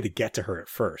no way to get to her at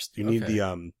first. You need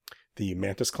Okay. the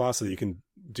mantis claw so that you can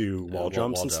do wall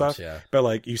jumps wall and jumps, stuff. yeah. But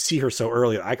like you see her so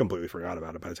early, I completely forgot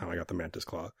about it by the time I got the mantis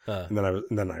claw. Huh. And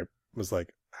then I was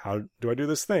like, how do I do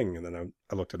this thing? And then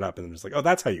I looked it up and it was like, oh,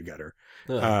 that's how you get her.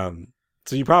 Huh.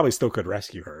 So you probably still could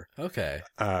rescue her. Okay.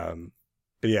 But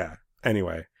yeah,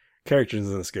 anyway, characters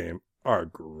in this game are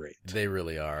great. They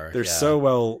really are. They're yeah. so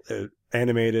well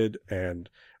animated and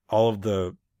all of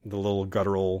the little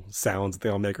guttural sounds that they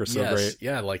all make are so Yes, great.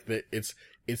 yeah, like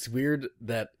it's weird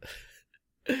that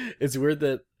it's weird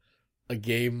that a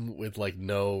game with like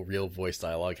no real voice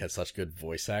dialogue has such good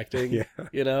voice acting. Yeah.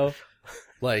 You know?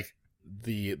 Like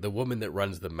the woman that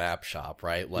runs the map shop,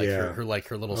 right? Like Yeah. her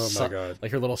little Oh my God.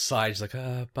 like her little sign, she's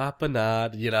like, Papa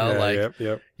Nod, you know, Yeah, like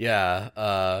yep. yeah,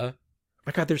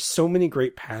 My God, there's so many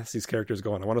great paths these characters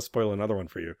go on. I want to spoil another one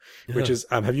for you, which is,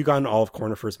 have you gotten all of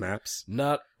Cornifer's maps?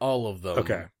 not all of them.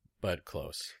 Okay. But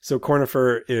close. So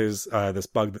Cornifer is this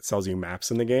bug that sells you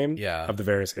maps in the game Yeah. of the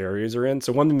various areas you're in.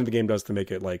 So one thing that the game does to make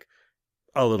it like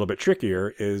a little bit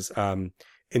trickier is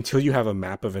until you have a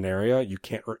map of an area, you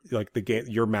can't like the game.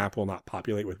 Your map will not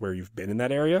populate with where you've been in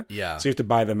that area. Yeah. So you have to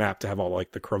buy the map to have all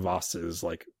like the crevasses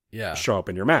like Yeah. show up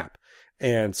in your map.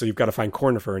 And so you've got to find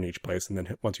Cornifer in each place, and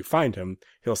then once you find him,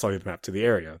 he'll sell you the map to the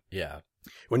area. Yeah.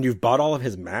 When you've bought all of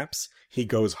his maps, he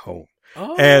goes home.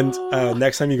 Oh. And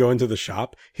next time you go into the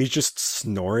shop, he's just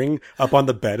snoring up on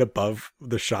the bed above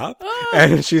the shop. Ah.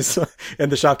 And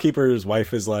and the shopkeeper's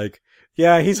wife is like,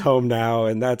 yeah, he's home now,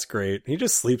 and that's great. He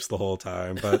just sleeps the whole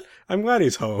time, but I'm glad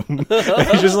he's home. And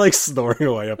he's just like snoring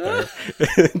away up there.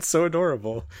 It's so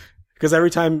adorable. Because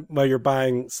every time while you're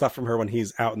buying stuff from her when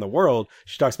he's out in the world,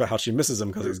 she talks about how she misses him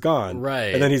because he's gone.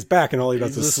 Right. And then he's back and all he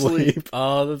does He's is sleep.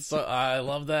 Oh, that's so, I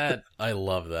love that. I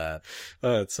love that.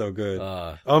 It's so good.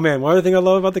 Uh, Oh man, one other thing I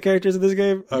love about the characters in this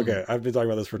game. Okay, I've been talking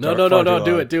about this for no, far too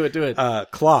long. do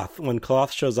it. Cloth. When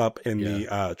Cloth shows up in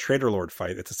the Trader Lord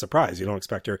fight, it's a surprise. You don't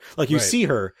expect her. Like you Right. see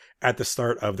her at the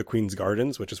start of the Queen's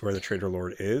Gardens, which is where the Trader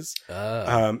Lord is.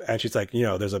 And she's like,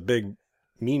 there's a big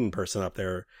mean person up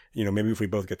there. Maybe if we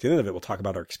both get to the end of it, we'll talk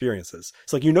about our experiences.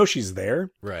 It's like, she's there.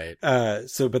 right.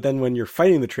 But then when you're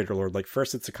fighting the Trader Lord, like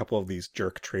first it's a couple of these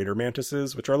jerk trader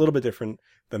mantises, which are a little bit different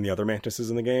than the other mantises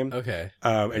in the game. Okay.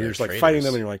 And you're just like fighting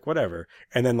them and you're like, whatever.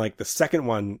 And then like the second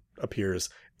one appears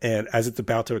and as it's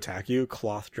about to attack you,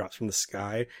 Cloth drops from the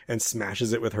sky and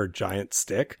smashes it with her giant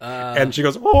stick. And she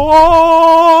goes,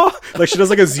 oh, like she does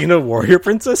like a Xena warrior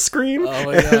princess scream. Oh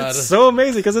my And God. it's so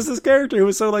amazing because it's this character who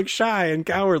is so like shy and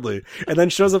cowardly and then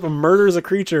shows up and murders a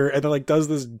creature and then like does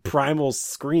this primal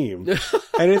scream.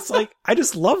 And it's like, I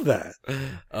just love that.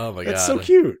 Oh my God. It's so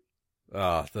cute.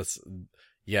 Oh, that's,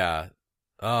 yeah.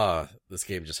 This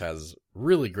game just has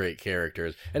really great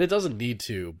characters, and it doesn't need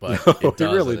to, but No, it does.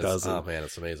 it really and it's- doesn't. Oh man,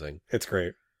 it's amazing. It's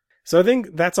great. So I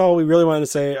think that's all we really wanted to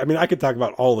say. I mean, I could talk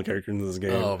about all the characters in this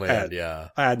game Oh man, yeah,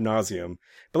 ad nauseum.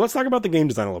 But let's talk about the game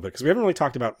design a little bit, because we haven't really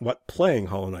talked about what playing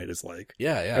Hollow Knight is like.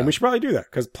 yeah. And we should probably do that,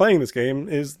 because playing this game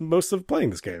is most of playing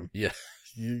this game. Yeah,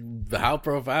 how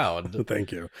profound.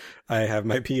 Thank you. I have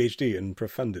my PhD in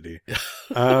profundity.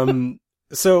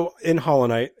 So in Hollow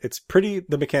Knight,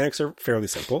 the mechanics are fairly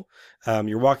simple.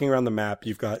 You're walking around the map.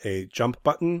 You've got a jump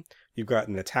button. You've got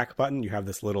an attack button. You have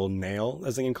this little nail,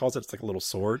 as the game calls it. It's like a little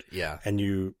sword. Yeah. And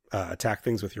you attack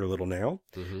things with your little nail.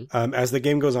 Mm-hmm. As the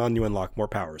game goes on, you unlock more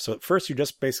power. So at first, you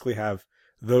just basically have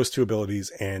those two abilities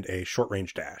and a short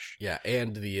range dash. Yeah,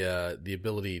 and the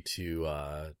ability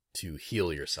to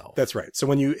heal yourself. That's right. So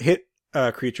when you hit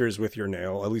creatures with your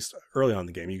nail, at least early on in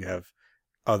the game, you have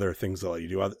other things that let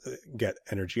you get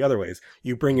energy other ways.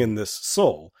 You bring in this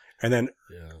soul, and then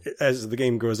as the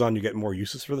game goes on, you get more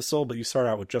uses for the soul, but you start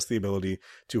out with just the ability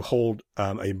to hold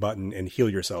a button and heal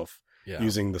yourself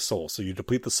using the soul. So you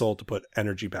deplete the soul to put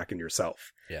energy back into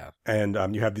yourself. Yeah. And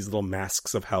you have these little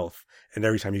masks of health, and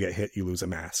every time you get hit, you lose a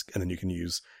mask, and then you can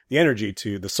use the energy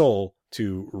to the soul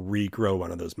to regrow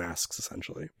one of those masks,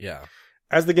 essentially. Yeah.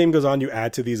 As the game goes on, you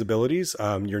add to these abilities.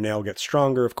 Your nail gets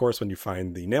stronger, of course, when you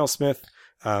find the nailsmith,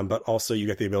 but also you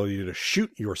get the ability to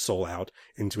shoot your soul out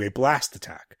into a blast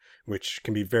attack, which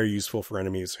can be very useful for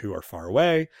enemies who are far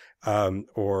away,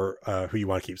 or who you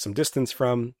want to keep some distance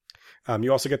from.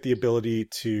 You also get the ability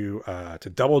to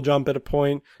double jump at a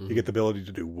point. Mm-hmm. You get the ability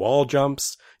to do wall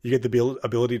jumps. You get the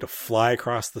ability to fly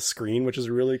across the screen, which is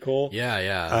really cool.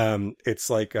 Yeah. It's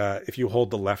like, if you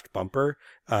hold the left bumper,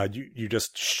 you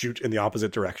just shoot in the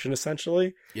opposite direction,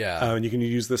 essentially. Yeah. And you can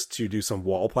use this to do some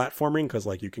wall platforming, because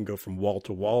like you can go from wall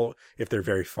to wall if they're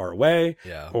very far away.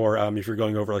 Yeah. Or, if you're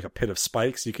going over like a pit of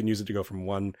spikes, you can use it to go from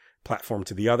one platform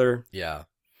to the other. Yeah.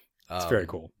 It's very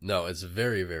cool. No, it's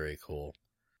very, very cool.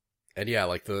 And yeah,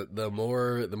 like the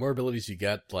more abilities you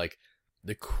get, like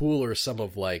the cooler some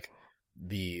of like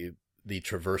the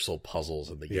traversal puzzles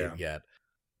in the game get.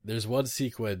 There's one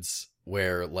sequence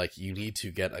where like you need to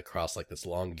get across like this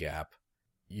long gap.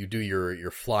 You do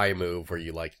your fly move where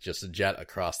you like just jet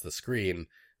across the screen,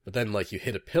 but then like you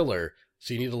hit a pillar,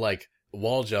 so you need to like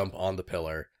wall jump on the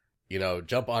pillar,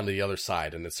 jump onto the other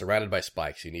side, and it's surrounded by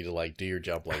spikes. You need to like do your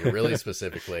jump like really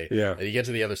specifically. Yeah. And you get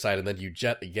to the other side, and then you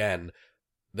jet again.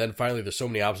 Then finally there's so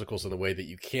many obstacles in the way that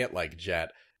you can't like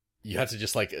jet. You have to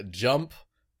just like jump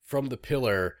from the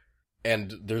pillar,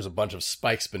 and there's a bunch of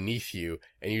spikes beneath you,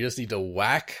 and you just need to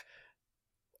whack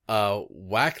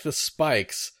the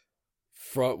spikes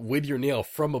with your nail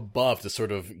from above to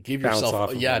sort of give Bounce yourself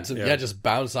off of them. just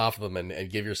bounce off of them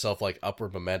and give yourself like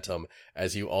upward momentum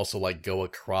as you also like go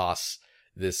across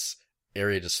this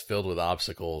area just filled with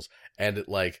obstacles. And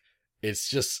it's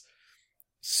just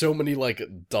so many like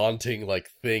daunting like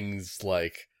things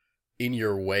like in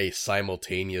your way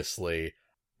simultaneously,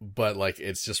 but like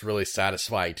it's just really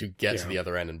satisfying to get to the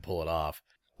other end and pull it off.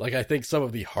 Like I think some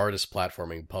of the hardest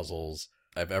platforming puzzles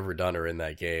I've ever done are in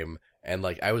that game, and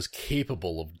like I was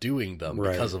capable of doing them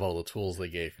because of all the tools they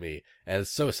gave me, and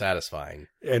it's so satisfying.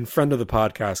 And friend of the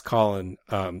podcast, Colin,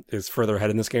 is further ahead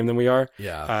in this game than we are.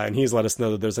 Yeah. And he's let us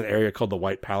know that there's an area called the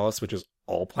White Palace, which is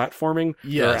all platforming.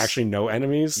 Yes. There are actually no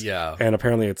enemies. Yeah. And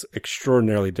apparently it's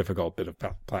extraordinarily difficult bit of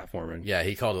platforming. Yeah,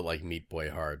 he called it like Meat Boy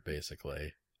hard,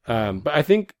 basically. But I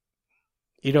think,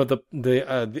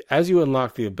 the as you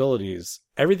unlock the abilities,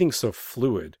 everything's so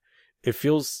fluid. It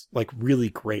feels like really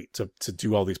great to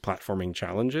do all these platforming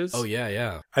challenges. Oh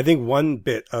yeah. I think one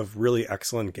bit of really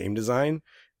excellent game design,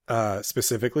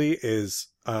 specifically is,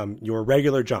 your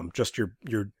regular jump, just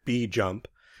your B jump,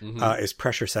 is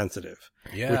pressure sensitive,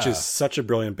 which is such a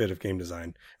brilliant bit of game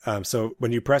design. So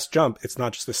when you press jump, it's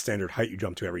not just the standard height you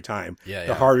jump to every time.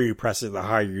 The harder you press it, the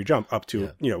higher you jump up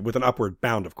to, with an upward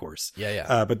bound, of course.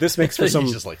 But this makes for some,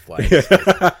 you just like fly.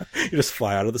 You just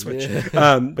fly out of the switch.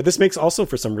 But this makes also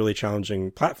for some really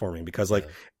challenging platforming, because like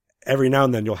every now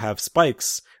and then you'll have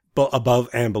spikes above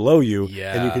and below you,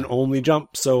 and you can only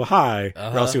jump so high,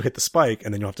 or else you hit the spike,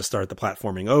 and then you'll have to start the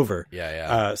platforming over.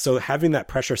 So having that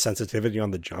pressure sensitivity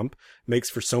on the jump makes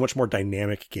for so much more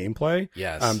dynamic gameplay.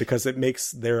 Because it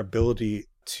makes their ability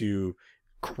to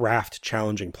craft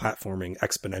challenging platforming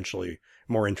exponentially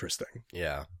more interesting.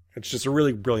 It's just a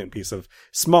really brilliant piece of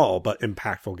small but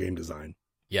impactful game design.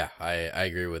 I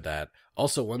agree with that.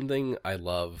 Also, one thing I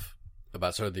love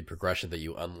about sort of the progression that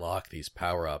you unlock these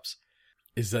power-ups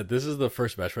is that this is the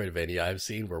first Metroidvania I've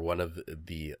seen where one of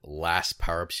the last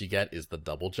power-ups you get is the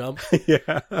double jump.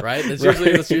 Right? That's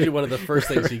usually one of the first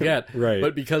things you get.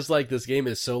 But because like this game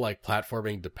is so like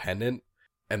platforming dependent,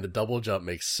 and the double jump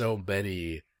makes so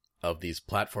many of these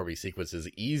platforming sequences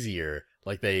easier.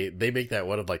 Like they make that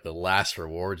one of like the last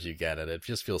rewards you get, and it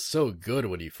just feels so good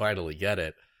when you finally get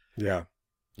it. Yeah.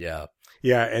 Yeah.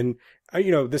 Yeah, and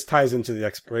this ties into the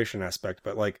exploration aspect,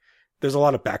 but like there's a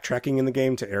lot of backtracking in the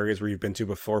game to areas where you've been to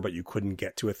before, but you couldn't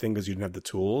get to a thing because you didn't have the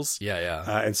tools.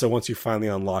 Yeah. And so once you finally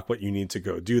unlock what you need to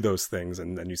go do those things,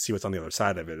 and then you see what's on the other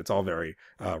side of it, it's all very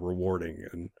rewarding.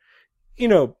 And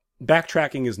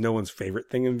backtracking is no one's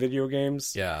favorite thing in video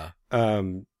games. Yeah.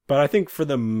 But I think for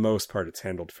the most part, it's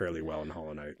handled fairly well in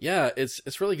Hollow Knight. Yeah,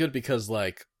 it's really good because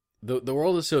like the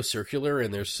world is so circular,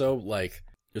 and there's so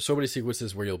many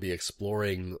sequences where you'll be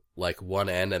exploring like one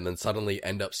end and then suddenly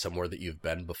end up somewhere that you've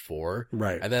been before.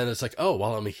 Right. And then it's like, oh,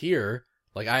 while I'm here,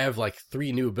 like I have like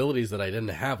 3 new abilities that I didn't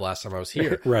have last time I was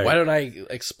here. Right. Why don't I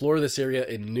explore this area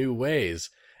in new ways?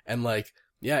 And like,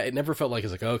 yeah, it never felt like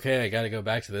it's like, okay, I got to go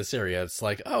back to this area. It's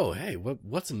like, oh, hey,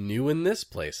 what's new in this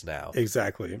place now?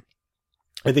 Exactly.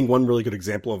 I think one really good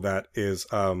example of that is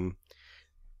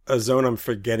a zone I'm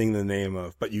forgetting the name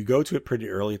of, but you go to it pretty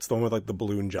early. It's the one with like the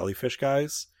balloon jellyfish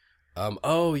guys.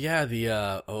 Oh yeah,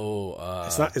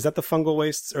 it's not. Is that the fungal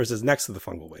wastes, or is it next to the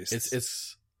fungal wastes?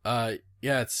 It's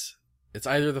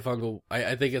either the fungal.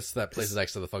 I think it's that place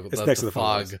next to the fungal. It's next to the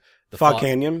fog. fungal. The Fog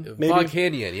Canyon, maybe. Fog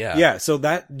Canyon, yeah. Yeah. So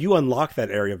that you unlock that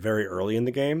area very early in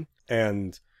the game,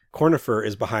 and Cornifer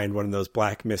is behind one of those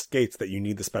black mist gates that you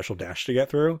need the special dash to get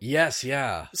through. Yes,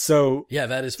 yeah. So yeah,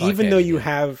 that is Fog even Canyon, though you yeah.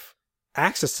 have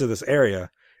access to this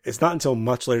area, it's not until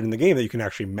much later in the game that you can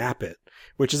actually map it,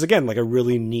 which is again like a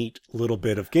really neat little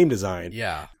bit of game design.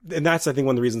 Yeah. And that's, I think,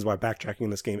 one of the reasons why backtracking in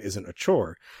this game isn't a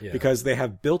chore, because they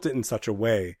have built it in such a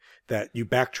way that you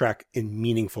backtrack in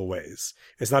meaningful ways.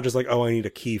 It's not just like, oh, I need a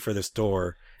key for this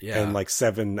door. Yeah. And like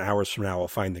 7 hours from now, I'll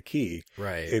find the key.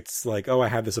 Right. It's like, oh, I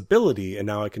have this ability and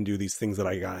now I can do these things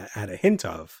that had a hint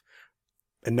of.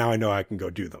 And now I know I can go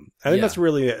do them. I think that's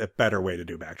really a better way to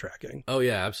do backtracking. Oh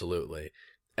yeah, absolutely.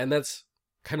 And that's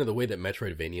kind of the way that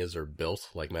Metroidvanias are built.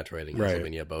 Like Metroid and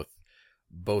Castlevania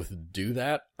both do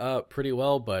that pretty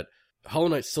well, but Hollow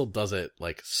Knight still does it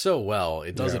like so well.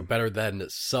 It does it better than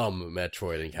some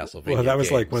Metroid and Castlevania. Well, that was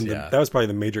games. like when that was probably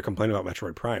the major complaint about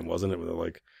Metroid Prime, wasn't it? Where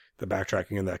like the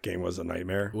backtracking in that game was a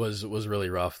nightmare. Was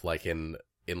really rough, like in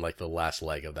like the last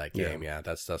leg of that game. Yeah,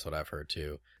 that's what I've heard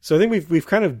too. So I think we've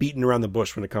kind of beaten around the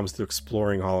bush when it comes to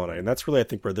exploring Hollow Knight, and that's really, I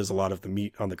think, where there's a lot of the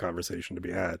meat on the conversation to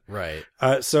be had. Right.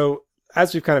 So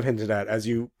as we've kind of hinted at, as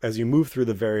you move through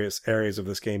the various areas of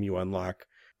this game, you unlock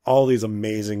all these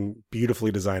amazing,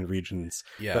 beautifully designed regions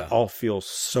that all feel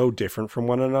so different from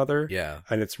one another. Yeah.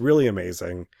 And it's really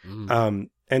amazing.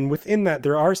 And within that,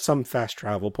 there are some fast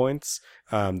travel points.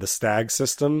 The stag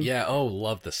system. Yeah. Oh,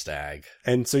 love the stag.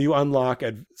 And so you unlock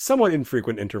at somewhat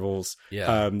infrequent intervals,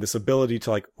 this ability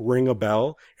to like ring a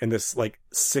bell, and this like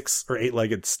 6 or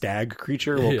 8-legged stag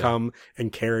creature will come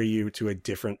and carry you to a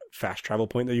different fast travel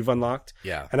point that you've unlocked.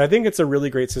 Yeah. And I think it's a really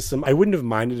great system. I wouldn't have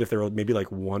minded if there were maybe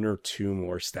like 1 or 2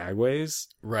 more stagways.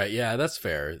 Right. Yeah, that's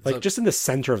fair. Like just in the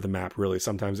center of the map, really,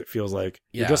 sometimes it feels like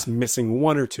you're Yeah. just missing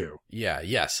 1 or 2. Yeah.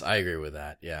 Yes, I agree with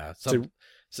that. Yeah.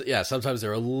 Sometimes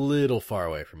they're a little far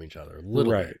away from each other. A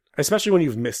little Right. bit. Especially when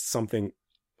you've missed something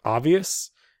obvious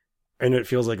and it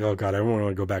feels like, oh God, I don't want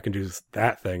to go back and do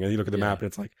that thing. And you look at the map and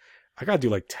it's like, I got to do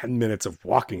like 10 minutes of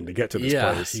walking to get to this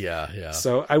place. Yeah.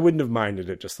 So I wouldn't have minded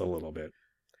it just a little bit.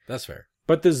 That's fair.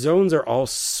 But the zones are all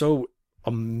so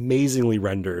amazingly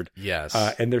rendered. Yes.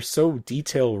 And they're so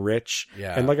detail rich.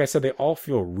 Yeah. And like I said, they all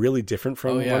feel really different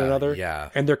from one another. Yeah.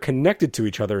 And they're connected to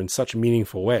each other in such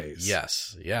meaningful ways.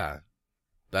 Yes. Yeah.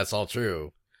 That's all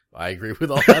true. I agree with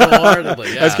all that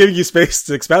wholeheartedly. Yeah. I was giving you space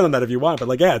to expand on that if you want, but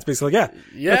like, it's basically like,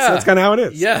 that's kind of how it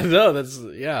is. Yeah,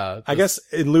 no, I guess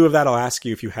in lieu of that, I'll ask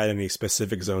you if you had any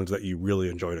specific zones that you really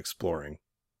enjoyed exploring.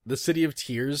 The City of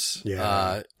Tears,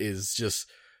 is just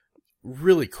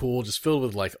really cool, just filled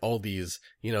with like all these,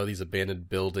 these abandoned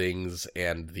buildings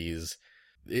and these,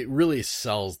 it really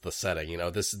sells the setting.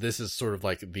 This is sort of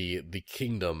like the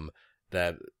kingdom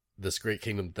this great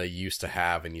kingdom that they used to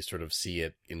have, and you sort of see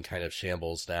it in kind of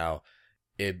shambles now.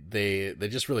 They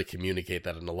just really communicate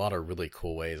that in a lot of really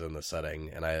cool ways in the setting,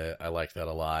 and I like that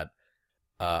a lot.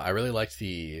 I really liked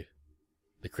the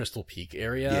Crystal Peak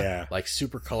area, like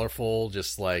super colorful,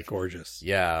 just like gorgeous.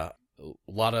 Yeah, a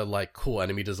lot of like cool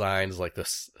enemy designs, like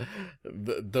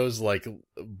those like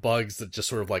bugs that just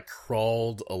sort of like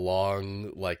crawled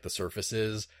along like the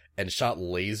surfaces and shot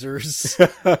lasers.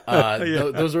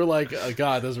 Those are like,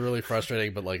 God, those are really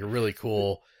frustrating, but like really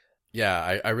cool.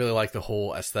 Yeah, I really like the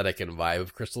whole aesthetic and vibe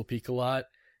of Crystal Peak a lot.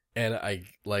 And I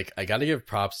gotta give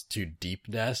props to Deep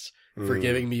Nest for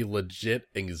giving me legit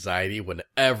anxiety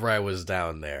whenever I was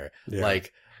down there. Yeah.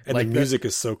 And the music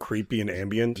is so creepy and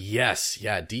ambient. Yes,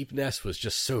 yeah. Deep Nest was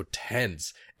just so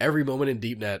tense. Every moment in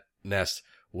Deep Nest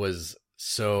was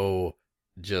so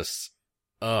just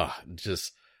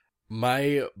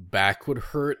my back would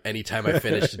hurt anytime I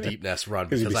finished a Deep Nest run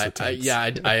because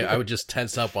I would just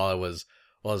tense up while I was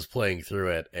playing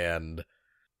through it, and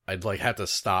I'd like have to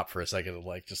stop for a second and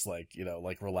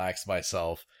like relax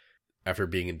myself after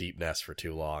being in Deep Nest for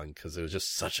too long because it was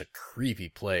just such a creepy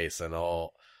place, and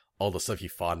all the stuff you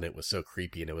fought in it was so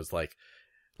creepy, and it was like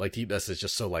Deep Nest is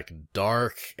just so like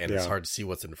dark and it's hard to see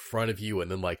what's in front of you, and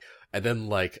then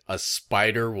a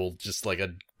spider will just like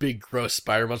a big gross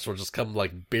spider monster will just come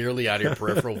like barely out of your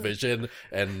peripheral vision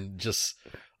and just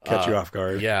catch you off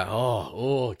guard. Yeah.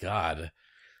 Oh God.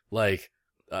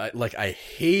 I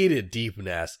hated Deep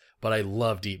Nest, but I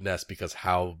love Deep Nest because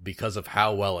of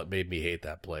how well it made me hate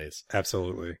that place.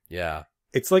 Absolutely. Yeah.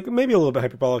 It's like maybe a little bit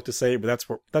hyperbolic to say, but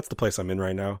that's the place I'm in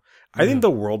right now. I think the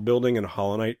world building in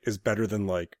Hollow Knight is better than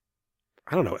like,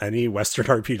 I don't know, any Western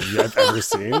RPG I've ever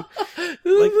seen. Like,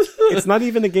 it's not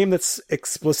even a game that's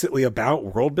explicitly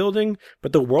about world building,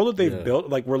 but the world that they've built,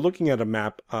 like we're looking at a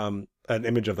map, an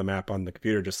image of the map on the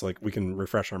computer, just like we can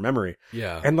refresh our memory.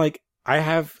 Yeah. And like, I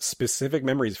have specific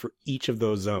memories for each of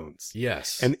those zones.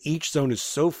 Yes. And each zone is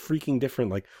so freaking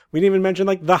different. Like, we didn't even mention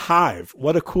like the Hive.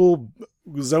 What a cool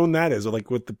zone that is. Or like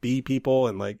with the bee people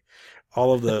and like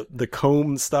all of the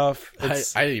comb stuff. I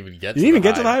didn't even get to You didn't even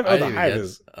get Hive. to the Hive? Oh, the Hive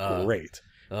is great.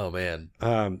 Oh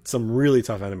man. Some really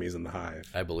tough enemies in the Hive.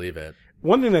 I believe it.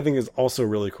 One thing I think is also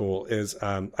really cool is,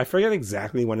 I forget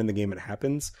exactly when in the game it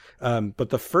happens, but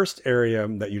the first area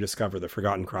that you discover, the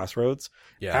Forgotten Crossroads,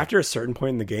 after a certain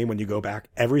point in the game, when you go back,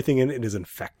 everything in it is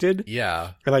infected.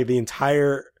 Yeah. And like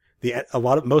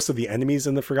most of the enemies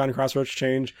in the Forgotten Crossroads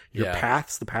change. Your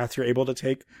paths, the paths you're able to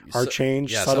take are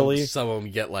changed subtly. Some of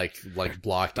them get like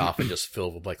blocked off and just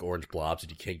filled with like orange blobs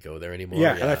and you can't go there anymore.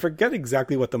 Yeah, and I forget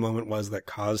exactly what the moment was that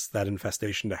caused that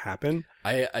infestation to happen.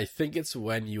 I think it's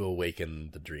when you awaken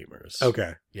the dreamers.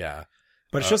 Okay. Yeah.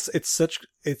 But it's such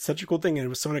a cool thing, and it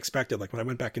was so unexpected. Like when I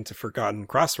went back into Forgotten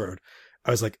Crossroad,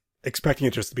 I was like expecting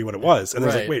it just to be what it was. And I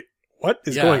was like, wait, what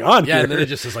is going on here? Yeah, and then it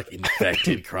just is like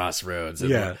infected crossroads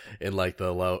in like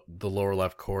the lower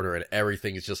left corner, and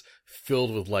everything is just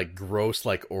filled with like gross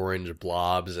like orange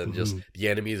blobs, and just the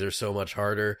enemies are so much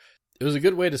harder. It was a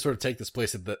good way to sort of take this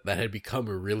place that had become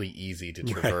really easy to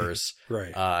traverse,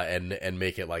 right. And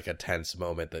make it like a tense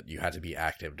moment that you had to be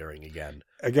active during again.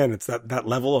 Again, it's that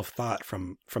level of thought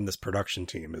from this production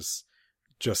team is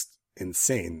just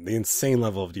insane. The insane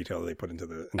level of detail that they put into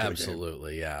the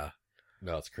Absolutely, yeah.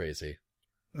 No, it's crazy.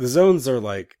 The zones are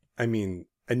like, I mean,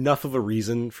 enough of a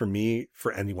reason for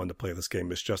anyone to play this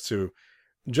game is just to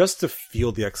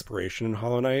feel the exploration in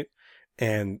Hollow Knight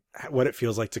and what it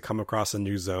feels like to come across a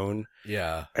new zone.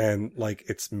 Yeah. And like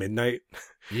it's midnight.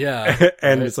 Yeah.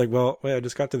 And it's like, well, I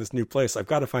just got to this new place. I've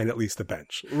got to find at least a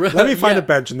bench. Let me find a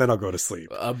bench and then I'll go to sleep.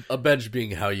 A bench being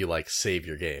how you like save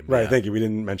your game. Right. Yeah. Thank you. We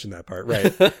didn't mention that part.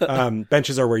 Right.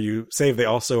 Benches are where you save. They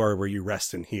also are where you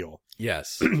rest and heal.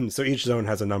 Yes. So each zone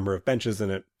has a number of benches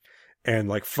in it. And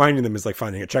like finding them is like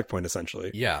finding a checkpoint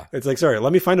essentially. Yeah. It's like, sorry,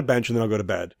 let me find a bench and then I'll go to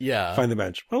bed. Yeah. Find the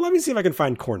bench. Well, let me see if I can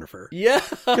find Cornifer. Yeah.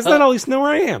 Because then I'll at least know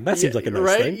where I am. That seems like a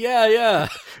nice thing. Yeah, yeah.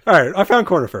 All right, I found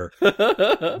Cornifer.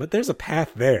 But there's a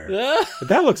path there.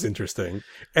 That looks interesting.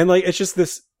 And like, it's just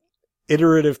this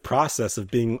iterative process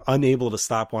of being unable to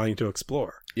stop wanting to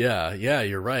explore. Yeah,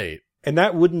 you're right. And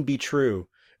that wouldn't be true.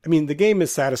 I mean, the game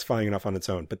is satisfying enough on its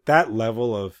own, but that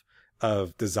level of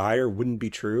desire wouldn't be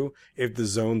true if the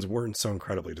zones weren't so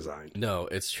incredibly designed. No,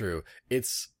 it's true.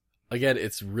 It's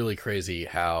really crazy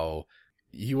how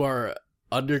you are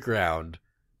underground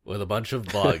with a bunch of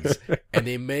bugs and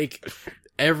they make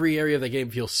every area of the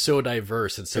game feel so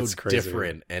diverse and so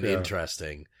different and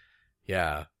interesting.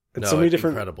 Yeah. And so many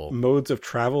different modes of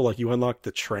travel, like you unlock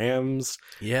the trams.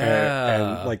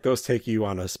 Yeah. And like those take you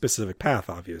on a specific path,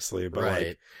 obviously. But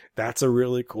like that's a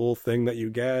really cool thing that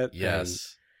you get.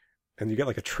 Yes. And you get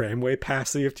like a tramway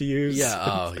pass that you have to use. Yeah.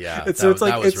 Oh, yeah. It's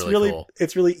really cool.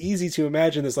 It's really easy to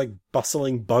imagine this like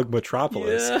bustling bug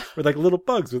metropolis with like little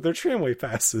bugs with their tramway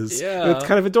passes. Yeah. And it's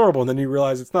kind of adorable. And then you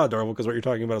realize it's not adorable because what you're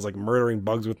talking about is like murdering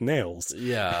bugs with nails.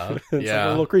 Yeah. It's like a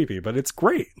little creepy, but it's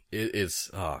great. It's,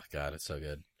 oh God, it's so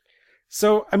good.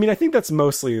 So, I mean, I think that's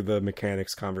mostly the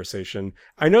mechanics conversation.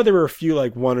 I know there were a few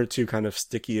like one or two kind of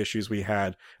sticky issues we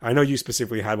had. I know you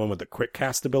specifically had one with the quick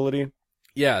cast ability.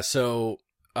 Yeah. So,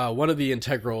 one of the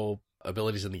integral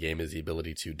abilities in the game is the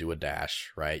ability to do a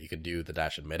dash, right? You can do the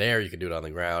dash in midair, you can do it on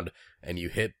the ground, and you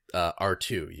hit R2.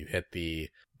 You hit the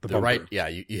bumper. right, yeah,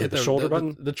 you hit the shoulder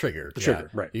button? the trigger. The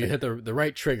trigger, right. You hit the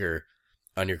right trigger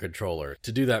on your controller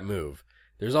to do that move.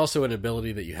 There's also an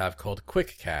ability that you have called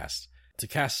Quick Cast. To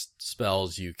cast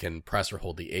spells, you can press or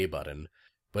hold the A button,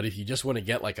 but if you just want to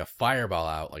get like a fireball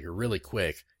out, like really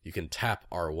quick, you can tap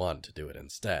R1 to do it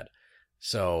instead.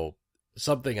 So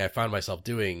something I found myself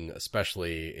doing,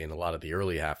 especially in a lot of the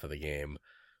early half of the game,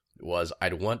 was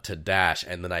I'd want to dash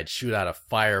and then I'd shoot out a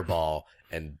fireball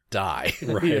and die,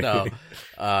 Right. you know,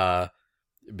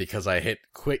 because I hit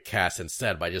Quick Cast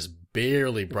instead by just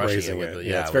barely brushing Raising it with the,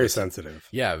 yeah, it's very sensitive.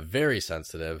 Yeah, very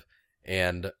sensitive.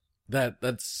 And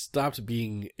that stopped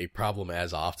being a problem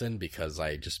as often because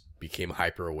I just became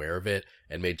hyper aware of it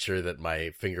and made sure that my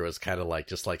finger was kind of like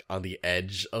just like on the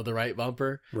edge of the right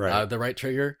bumper, Right. the right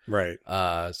trigger. Right.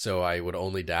 So I would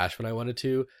only dash when I wanted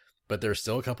to. But there's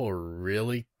still a couple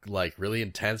really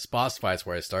intense boss fights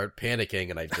where I start panicking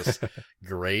and I just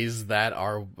graze that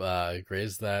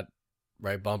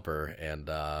right bumper and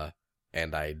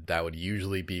that would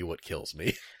usually be what kills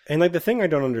me. And like the thing I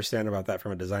don't understand about that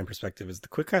from a design perspective is the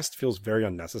quick cast feels very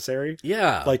unnecessary.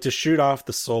 Yeah. Like to shoot off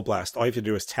the soul blast, all you have to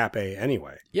do is tap A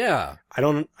anyway. Yeah.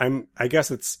 I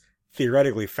guess it's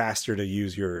theoretically faster to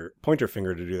use your pointer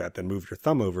finger to do that than move your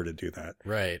thumb over to do that.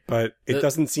 Right. But it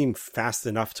doesn't seem fast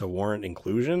enough to warrant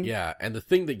inclusion. Yeah. And the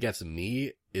thing that gets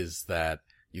me is that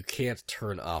you can't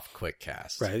turn off quick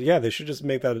cast. Right. Yeah. They should just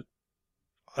make that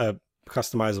a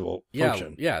customizable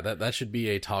function. Yeah. That should be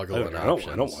a toggle in I don't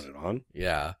options. want it on.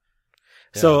 Yeah.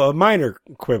 So a minor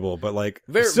quibble, but like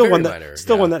Very one minor,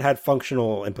 that had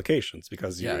functional implications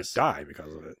because you would die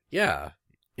because of it. Yeah.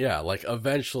 Yeah. Like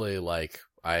eventually, like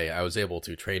I was able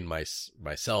to train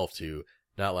myself to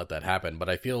not let that happen, but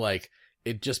I feel like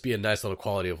it'd just be a nice little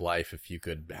quality of life if you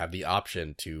could have the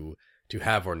option to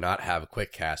have or not have a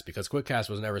quick cast, because quick cast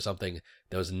was never something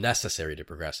that was necessary to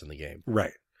progress in the game.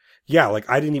 Right. Yeah, like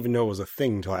I didn't even know it was a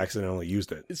thing until I accidentally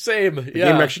used it. Same. The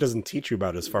game actually doesn't teach you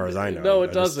about it as far as I know. No,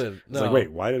 it doesn't. It's like,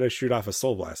 wait, why did I shoot off a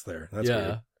soul blast there? That's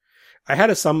weird. I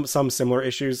had some similar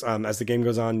issues. As the game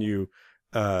goes on, you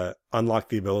unlock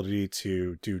the ability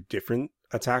to do different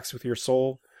attacks with your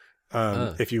soul.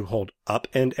 If you hold up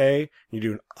and A, you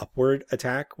do an upward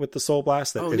attack with the soul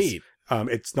blast. Neat.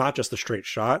 It's not just a straight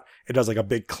shot. It does like a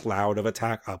big cloud of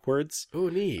attack upwards. Oh,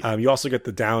 neat. You also get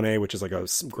the down A, which is like a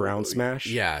ground smash.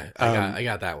 Yeah, I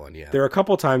got that one, yeah. There are a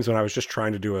couple times when I was just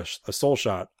trying to do a soul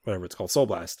shot, whatever it's called, soul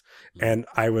blast, and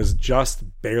I was just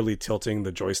barely tilting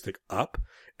the joystick up.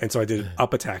 And so I did an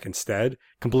up attack instead,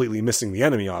 completely missing the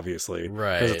enemy, obviously.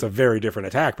 Right. Because it's a very different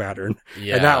attack pattern.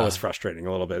 Yeah. And that was frustrating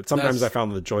a little bit. Sometimes I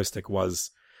found the joystick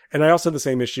was... And I also had the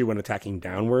same issue when attacking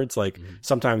downwards. Like,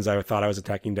 sometimes I thought I was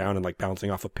attacking down and like bouncing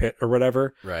off a pit or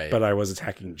whatever. Right. But I was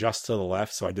attacking just to the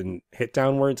left, so I didn't hit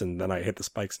downwards, and then I hit the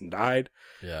spikes and died.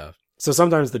 Yeah. So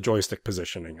sometimes the joystick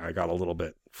positioning I got a little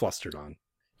bit flustered on.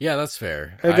 Yeah, that's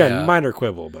fair. Again, minor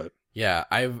quibble, but... Yeah,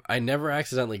 I never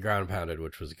accidentally ground pounded,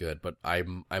 which was good, but I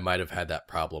might have had that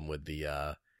problem with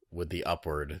the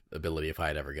upward ability if I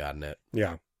had ever gotten it.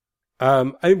 Yeah.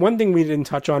 One thing we didn't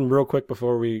touch on real quick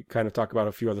before we kind of talk about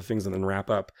a few other things and then wrap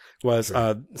up was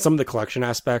some of the collection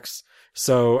aspects.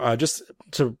 So just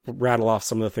to rattle off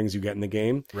some of the things you get in the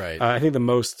game. Right. I think the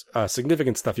most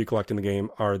significant stuff you collect in the game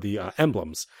are the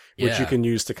emblems, which you can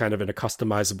use to kind of in a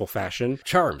customizable fashion.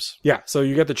 Charms. Yeah. So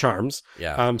you get the charms.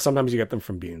 Yeah. Sometimes you get them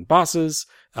from being bosses.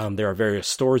 There are various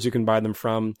stores you can buy them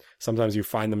from. Sometimes you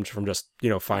find them from just,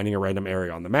 finding a random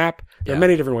area on the map. There are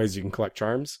many different ways you can collect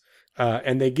charms.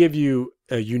 And they give you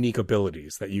unique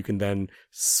abilities that you can then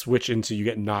switch into. You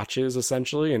get notches,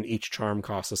 essentially, and each charm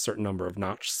costs a certain number of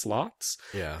notch slots.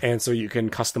 Yeah. And so you can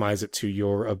customize it to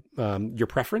your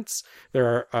preference.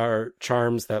 There are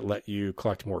charms that let you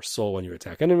collect more soul when you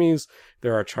attack enemies.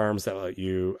 There are charms that let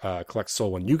you collect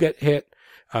soul when you get hit.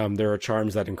 There are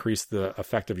charms that increase the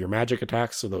effect of your magic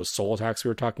attacks, so those soul attacks we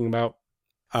were talking about.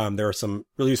 There are some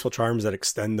really useful charms that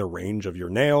extend the range of your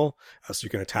nail, so you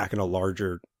can attack in a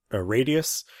larger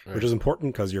radius, which is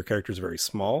important because your character is very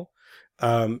small.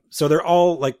 So they're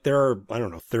all like, there are,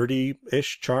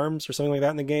 30-ish charms or something like that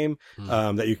in the game,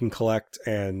 that you can collect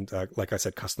and, like I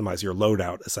said, customize your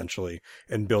loadout essentially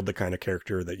and build the kind of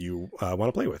character that you want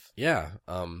to play with. Yeah.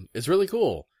 It's really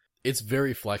cool. It's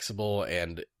very flexible,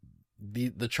 and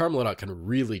the charm loadout can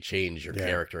really change your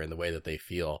character and the way that they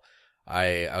feel.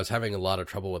 I was having a lot of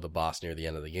trouble with the boss near the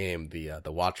end of the game, the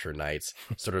Watcher Knights,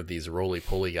 sort of these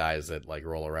roly-poly guys that like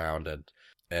roll around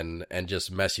and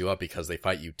just mess you up because they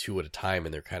fight you two at a time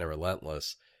and they're kind of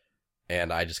relentless.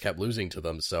 And I just kept losing to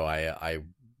them, so I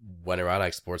went around, I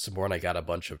explored some more, and I got a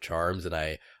bunch of charms, and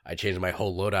I changed my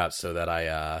whole loadout so that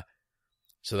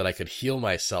I could heal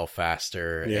myself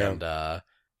faster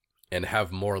and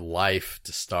have more life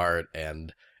to start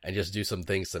and just do some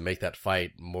things to make that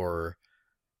fight more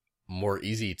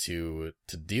easy to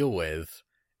deal with.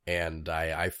 And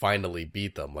I finally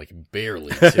beat them, like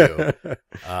barely too.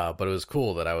 But it was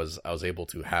cool that I was able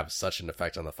to have such an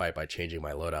effect on the fight by changing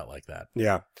my loadout like that.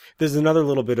 Yeah. There's another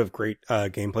little bit of great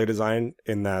gameplay design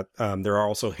in that there are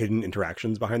also hidden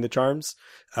interactions behind the charms.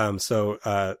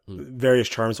 Various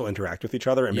charms will interact with each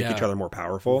other and make each other more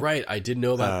powerful. Right. I did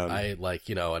know that. An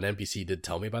NPC did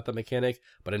tell me about the mechanic,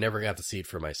 but I never got to see it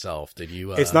for myself. Did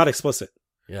you? It's not explicit.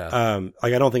 Yeah. I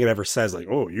don't think it ever says like,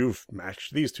 oh, you've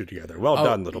matched these two together. Well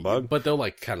done, little bug. But they'll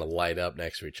like kind of light up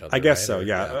next to each other. I guess right? so.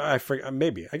 Or, yeah.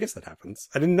 Maybe. I guess that happens.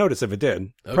 I didn't notice if it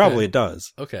did. Okay. Probably it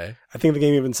does. Okay. I think the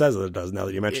game even says that it does now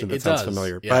that you mentioned it. That sounds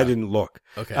familiar, yeah. but I didn't look.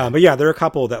 Okay. But yeah, there are a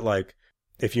couple that like,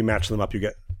 if you match them up, you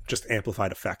get just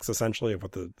amplified effects essentially of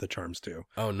what the charms do.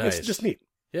 Oh, nice. It's just neat.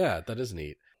 Yeah, that is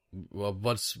neat. Well,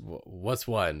 what's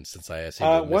one since I see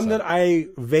one that I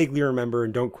vaguely remember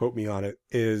and don't quote me on it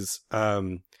is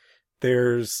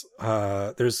there's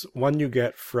one you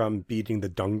get from beating the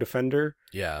Dung Defender.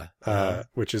 Yeah.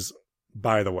 Which is,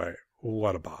 by the way,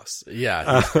 what a boss.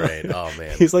 Yeah, he's great. Oh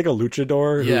man. He's like a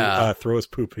luchador who throws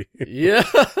poopy. Yeah.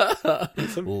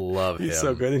 Love him. He's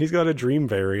so good. And he's got a dream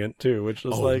variant too, which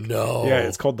is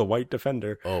it's called the White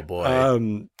Defender. Oh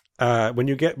boy. When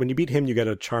you beat him, you get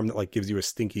a charm that like gives you a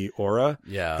stinky aura.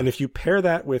 Yeah. And if you pair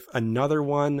that with another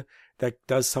one that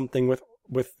does something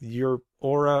with your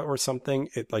aura or something,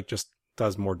 it like just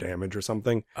does more damage or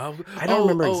something. I don't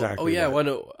remember exactly.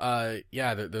 Oh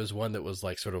yeah, there's one that was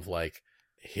like sort of like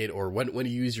hit, or when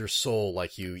you use your soul,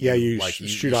 like you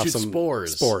shoot off some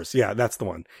spores. Spores, yeah, that's the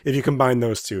one. If you combine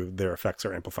those two, their effects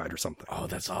are amplified or something. Oh,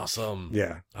 that's awesome.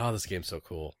 Yeah. Oh, this game's so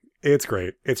cool. It's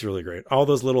great. It's really great. All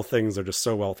those little things are just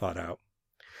so well thought out.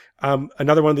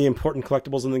 Another one of the important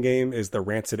collectibles in the game is the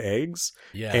rancid eggs.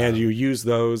 Yeah. And you use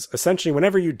those essentially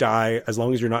whenever you die, as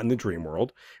long as you're not in the dream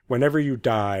world. Whenever you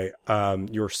die,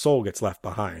 your soul gets left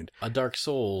behind. A Dark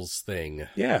Souls thing.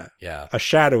 Yeah. Yeah. A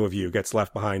shadow of you gets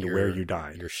left behind where you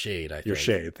died. Your shade, I think. Your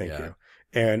shade, thank you.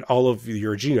 And all of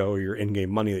your Geo, your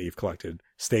in-game money that you've collected,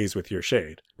 stays with your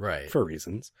shade. Right. For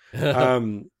reasons.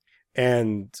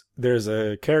 And there's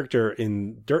a character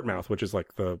in Dirtmouth, which is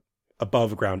like the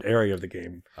above ground area of the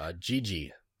game.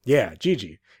 Gigi. Yeah,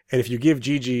 Gigi. And if you give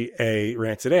Gigi a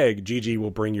rancid egg, Gigi will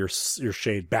bring your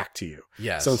shade back to you.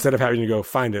 Yes. So instead of having to go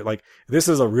find it, like this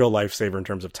is a real lifesaver in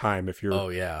terms of time. If you're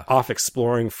off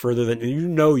exploring further than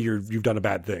you've done a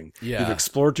bad thing. Yeah. You've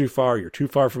explored too far. You're too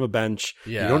far from a bench.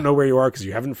 Yeah. You don't know where you are because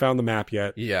you haven't found the map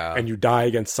yet. Yeah. And you die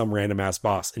against some random ass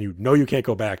boss, and you know you can't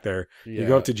go back there. Yeah. You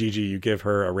go up to Gigi, you give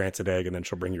her a rancid egg, and then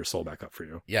she'll bring your soul back up for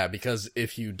you. Yeah, because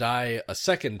if you die a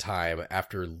second time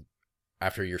after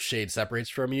your shade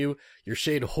separates from you, your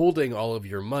shade holding all of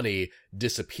your money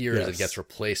disappears and gets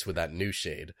replaced with that new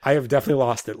shade. I have definitely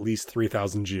lost at least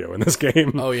 3,000 Geo in this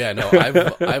game. Oh yeah, no,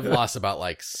 I've lost about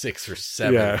like 6,000 or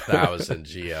 7,000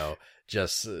 Geo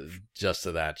just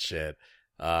to that shit.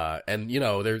 And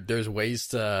there's ways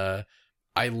to.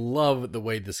 I love the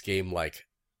way this game like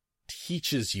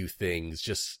teaches you things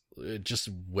just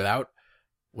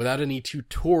without any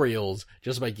tutorials,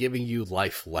 just by giving you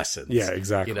life lessons. Yeah,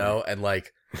 exactly. And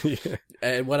like,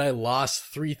 and when I lost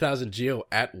 3,000 Geo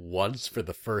at once for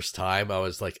the first time, I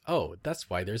was like, oh, that's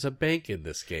why there's a bank in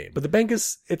this game. But the bank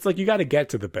it's like, you got to get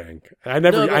to the bank. I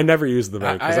never used the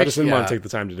bank because I just didn't want to take the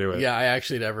time to do it. Yeah, I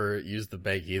actually never used the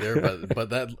bank either,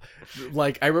 but that,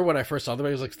 like, I remember when I first saw the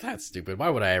bank, I was like, that's stupid. Why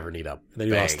would I ever need a bank? Then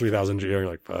you lost 3,000 Geo and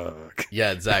you're like, fuck.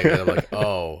 Yeah, exactly. And I'm like,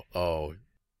 oh.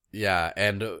 Yeah,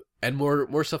 and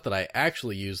more stuff that I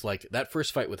actually use, like that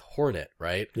first fight with Hornet,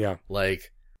 right? Yeah.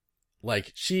 Like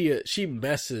she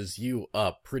messes you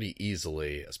up pretty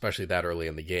easily, especially that early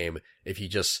in the game. If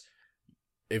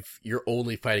you're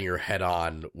only fighting her head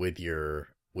on with your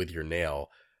nail,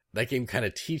 that game kind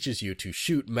of teaches you to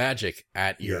shoot magic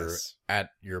at your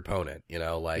opponent,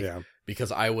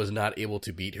 because I was not able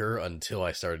to beat her until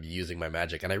I started using my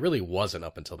magic, and I really wasn't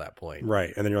up until that point.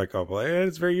 Right. And then you're like, oh, well,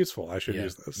 it's very useful. I should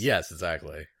use this. Yes,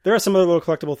 exactly. There are some other little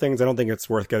collectible things. I don't think it's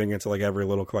worth getting into like every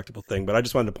little collectible thing, but I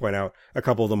just wanted to point out a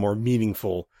couple of the more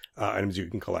meaningful items you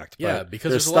can collect. Yeah, but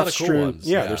because there's a lot of cool ones.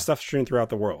 Yeah, there's stuff strewn throughout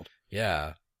the world.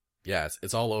 Yeah. Yeah,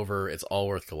 it's all over. It's all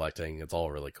worth collecting. It's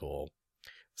all really cool.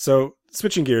 So,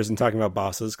 switching gears and talking about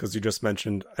bosses, because you just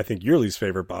mentioned, I think, your least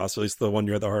favorite boss, or at least the one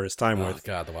you had the hardest time with. Oh,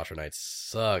 God, the Watcher Knights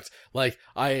sucked. Like,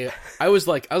 I was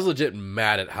legit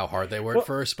mad at how hard they were at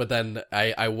first, but then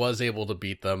I was able to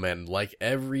beat them, and like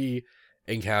every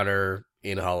encounter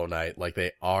in Hollow Knight, like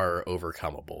they are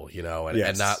overcomable, you know, and, Yes.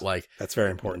 and not like That's very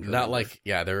important. to not remember. like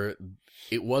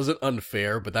it wasn't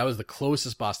unfair, but that was the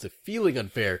closest boss to feeling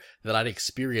unfair that I'd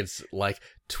experienced like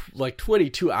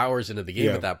 22 hours into the game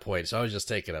Yeah. at that point. So I was just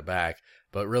taken aback.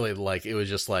 But really, like, it was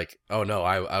just like, oh no,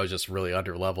 I was just really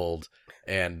underleveled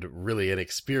and really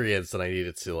inexperienced, and I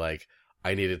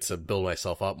needed to build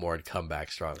myself up more and come back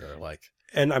stronger. Like,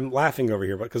 And I'm laughing over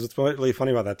here, but because what's really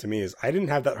funny about that to me is I didn't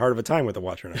have that hard of a time with the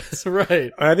Watcher Knights.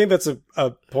 right. And I think that's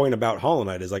a point about Hollow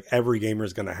Knight is like every gamer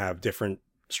is going to have different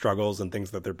struggles and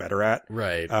things that they're better at.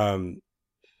 Right.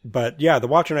 But yeah, the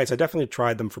Watcher Knights, I definitely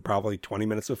tried them for probably 20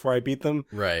 minutes before I beat them.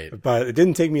 Right. But it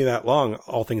didn't take me that long,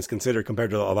 all things considered,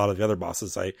 compared to a lot of the other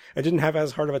bosses. I didn't have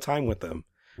as hard of a time with them.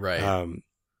 Right.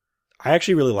 I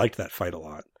actually really liked that fight a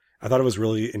lot. I thought it was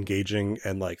really engaging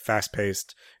and like fast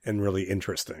paced and really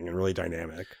interesting and really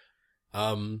dynamic.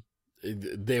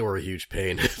 They were a huge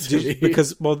pain to me.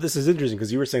 Because, well, this is interesting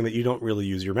because you were saying that you don't really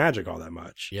use your magic all that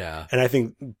much. Yeah. And I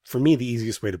think for me, the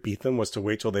easiest way to beat them was to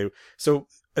wait till so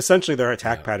essentially their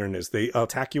attack Yeah. pattern is they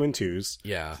attack you in twos.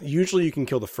 Yeah. Usually you can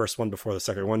kill the first one before the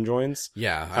second one joins.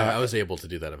 Yeah. I was able to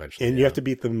do that eventually. And you have to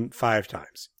beat them 5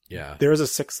 times. Yeah. There is a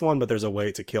 6th one, but there's a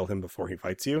way to kill him before he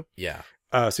fights you. Yeah.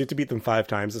 So you have to beat them 5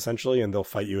 times essentially, and they'll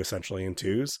fight you essentially in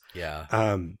twos. Yeah.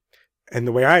 And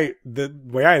the way I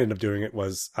ended up doing it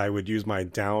was I would use my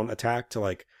down attack to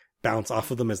like bounce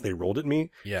off of them as they rolled at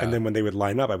me. Yeah. And then when they would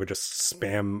line up, I would just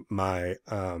spam my,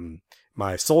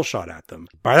 my soul shot at them.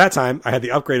 By that time, I had the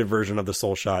upgraded version of the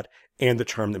soul shot and the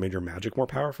charm that made your magic more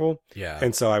powerful. Yeah.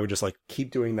 And so I would just like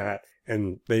keep doing that.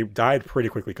 And they died pretty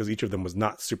quickly because each of them was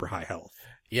not super high health.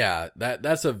 Yeah,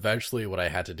 that's eventually what I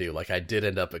had to do. Like, I did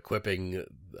end up equipping.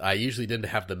 I usually didn't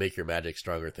have the make your magic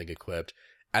stronger thing equipped.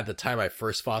 At the time I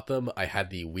first fought them, I had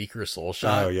the weaker soul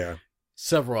shot. Oh, yeah.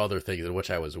 Several other things in which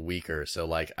I was weaker. So,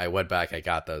 like, I went back, I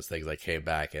got those things, I came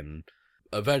back, and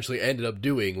eventually ended up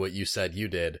doing what you said you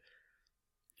did,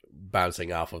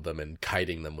 bouncing off of them and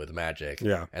kiting them with magic.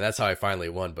 Yeah. And that's how I finally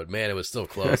won. But man, it was still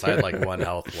close. I had like 1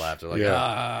 health left. I was like,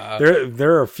 Yeah.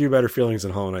 There are a few better feelings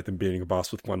in Hollow Knight than beating a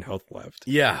boss with 1 health left.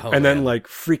 Yeah. Oh, and then man. like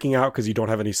freaking out because you don't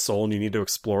have any soul and you need to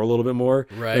explore a little bit more.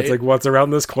 Right. It's like, what's around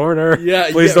this corner?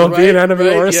 Yeah. Please yeah, don't be an right, enemy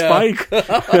right, or a yeah. spike.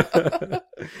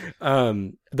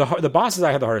 The bosses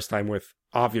I had the hardest time with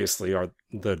obviously are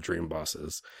the dream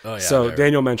bosses. Oh, yeah. So they're-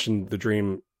 Daniel mentioned the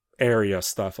dream area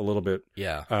stuff a little bit.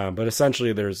 Yeah. But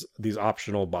essentially there's these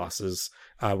optional bosses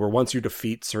where once you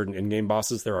defeat certain in-game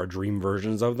bosses, there are dream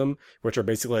versions of them, which are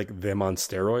basically like them on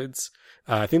steroids.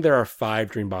 I think there are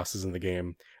 5 dream bosses in the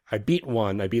game. I beat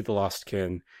one, I beat the Lost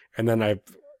Kin, and then I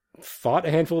fought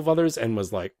a handful of others and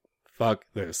was like, fuck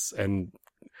this, and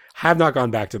have not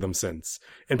gone back to them since.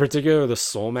 In particular, the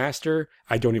Soul Master,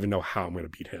 I don't even know how I'm going to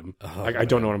beat him. Oh, I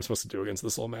don't know what I'm supposed to do against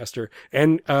the Soul Master.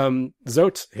 And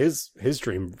Zote, his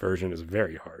dream version is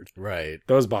very hard. Right.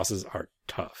 Those bosses are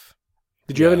tough.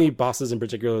 Did you have Yeah. any bosses in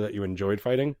particular that you enjoyed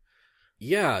fighting?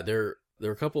 Yeah, there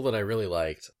were a couple that I really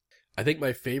liked. I think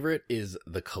my favorite is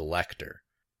the Collector.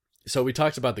 So we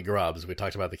talked about the grubs. We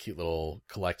talked about the cute little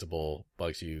collectible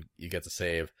bugs you get to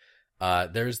save.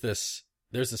 There's this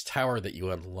tower that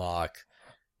you unlock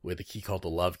with a key called the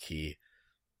Love Key.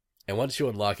 And once you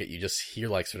unlock it, you just hear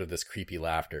like sort of this creepy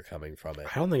laughter coming from it.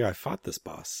 I don't think I fought this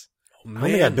boss. Oh, I don't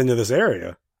think I've been to this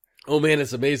area. Oh man,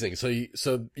 it's amazing.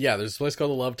 So yeah, there's a place called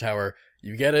the Love Tower.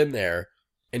 You get in there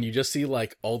and you just see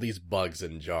like all these bugs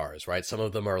in jars, right? Some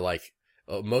of them are like,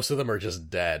 most of them are just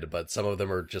dead, but some of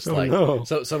them are just Oh, like, no.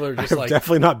 so some are just I've like,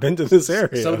 definitely not been to this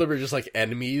area. some of them are just like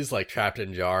enemies, like trapped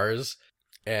in jars.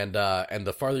 And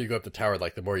the farther you go up the tower,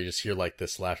 like the more you just hear like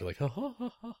this laughter, like,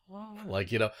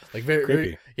 like, you know, like very, Creepy.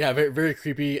 very, yeah, very, very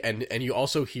creepy. And you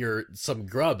also hear some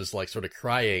grubs like sort of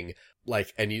crying,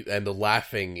 like, and the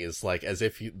laughing is like as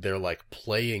if they're like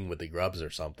playing with the grubs or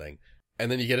something.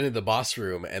 And then you get into the boss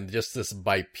room and just this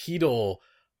bipedal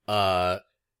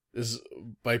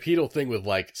thing with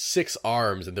like 6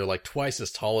 arms, and they're like twice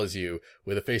as tall as you,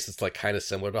 with a face that's like kind of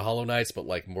similar to Hollow Knight's, but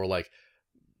like more like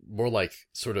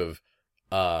sort of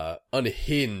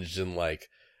unhinged and like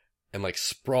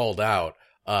sprawled out,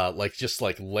 like just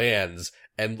like lands,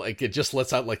 and like it just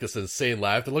lets out like this insane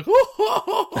laugh. They're like,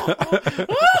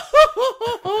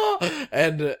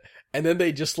 and then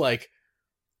they just like,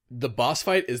 the boss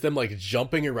fight is them like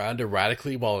jumping around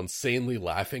erratically while insanely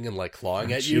laughing and like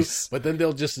clawing at you, jeez. but then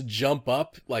they'll just jump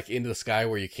up like into the sky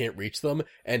where you can't reach them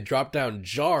and drop down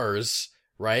jars,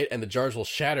 right? And the jars will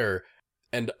shatter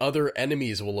and other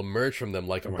enemies will emerge from them,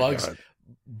 like Oh my bugs God.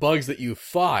 bugs that you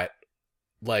fought,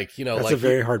 like, you know, That's like a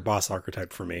very hard boss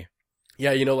archetype for me.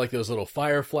 Yeah, you know, like those little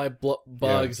firefly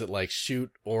bugs that like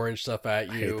shoot orange stuff at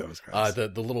you. I hate those guys. The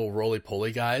little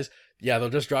roly-poly guys. Yeah, they'll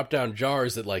just drop down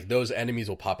jars that like those enemies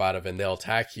will pop out of, and they'll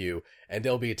attack you, and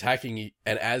they'll be attacking you.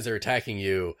 And as they're attacking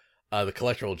you, the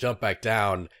collector will jump back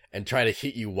down and try to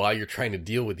hit you while you're trying to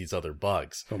deal with these other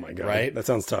bugs. Oh my god. Right? That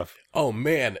sounds tough. Oh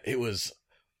man,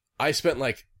 I spent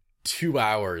like 2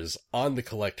 hours on the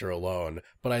collector alone,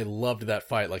 but I loved that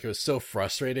fight. Like, it was so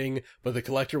frustrating, but the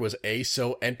collector was A,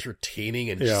 so entertaining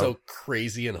and so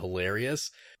crazy and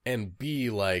hilarious, and B,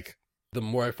 like, the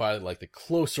more I fought it, like, the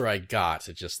closer I got,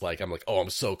 it just like, I'm like, oh, I'm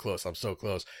so close.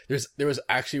 There was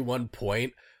actually one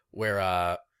point where,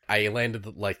 I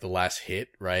landed like the last hit,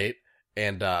 right?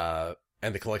 And the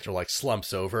collector like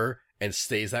slumps over and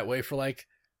stays that way for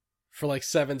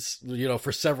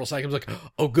several seconds. Like,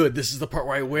 oh good, this is the part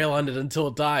where I wail on it until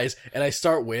it dies, and I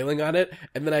start wailing on it,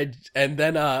 and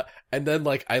then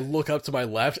like I look up to my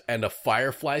left and a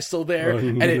firefly's still there,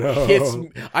 and it hits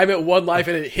me. I'm at 1 life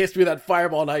and it hits me with that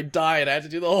fireball and I die, and I have to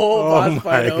do the whole boss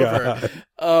fight over.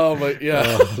 Oh my, yeah.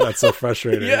 Oh, that's so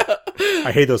frustrating. Yeah.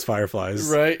 I hate those fireflies.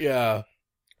 Right, yeah.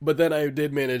 But then I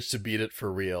did manage to beat it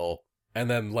for real. And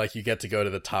then like you get to go to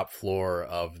the top floor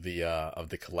of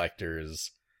the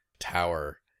collector's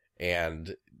tower,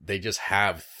 and they just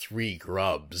have 3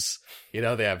 grubs. You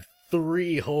know, they have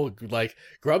 3 whole, like,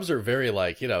 grubs are very,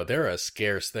 like, you know, they're a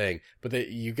scarce thing, but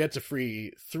you get to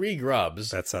free 3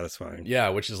 grubs. That's satisfying. Yeah,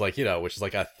 which is like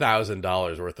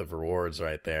 $1,000 worth of rewards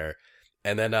right there.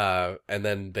 And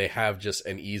then they have just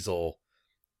an easel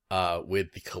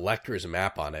with the collector's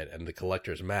map on it, and the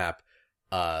collector's map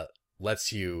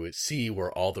lets you see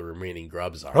where all the remaining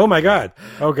grubs are. Oh my god.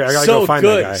 Okay, I gotta go find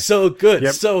that guy. So good.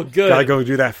 Yep. So good. Gotta go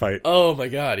do that fight. Oh my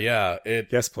god, yeah.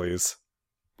 Yes, please.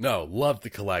 No, loved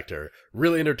the collector.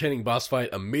 Really entertaining boss fight.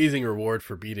 Amazing reward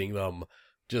for beating them.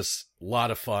 Just a lot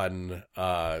of fun.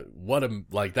 That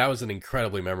was an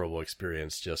incredibly memorable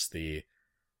experience. Just the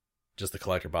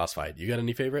collector boss fight. You got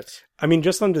any favorites? I mean,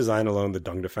 just on design alone, the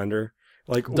Dung Defender.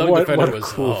 Like, Dung what Defender a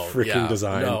cool freaking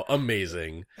design. No,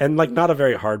 amazing. And like, not a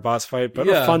very hard boss fight, but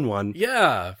a fun one.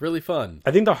 Yeah, really fun.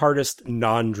 I think the hardest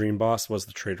non-dream boss was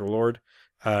the Trader Lord.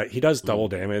 He does double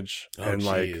damage. And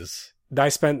like, I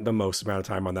spent the most amount of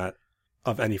time on that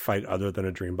of any fight other than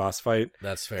a dream boss fight.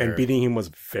 That's fair. And beating him was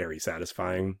very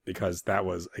satisfying because that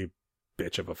was a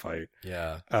bitch of a fight.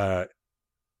 Yeah.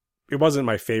 It wasn't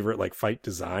my favorite like fight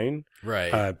design.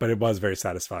 Right. But it was very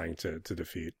satisfying to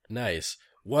defeat. Nice.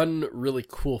 One really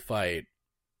cool fight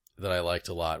that I liked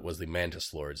a lot was the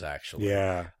Mantis Lords, actually.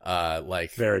 Yeah.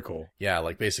 Like, very cool. Yeah,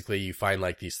 like basically you find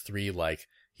like these 3 like,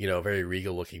 you know, very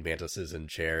regal looking mantises in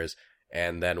chairs,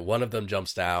 and then one of them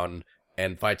jumps down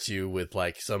and fights you with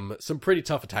like some pretty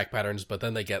tough attack patterns, but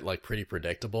then they get like pretty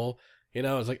predictable. You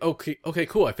know, it's like, okay,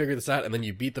 cool, I figured this out, and then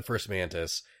you beat the first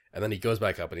mantis, and then he goes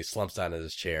back up and he slumps down in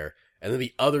his chair. And then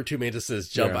the other 2 mantises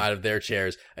jump out of their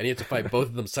chairs, and you have to fight both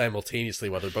of them simultaneously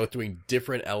while they're both doing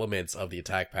different elements of the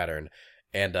attack pattern.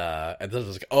 And then it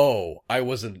was like, oh, I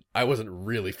wasn't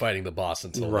really fighting the boss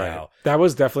until now. That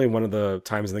was definitely one of the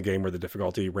times in the game where the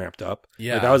difficulty ramped up.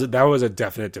 Yeah, like, that was a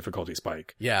definite difficulty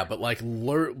spike. Yeah, but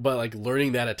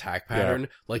learning that attack pattern,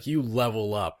 like you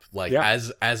level up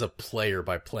as a player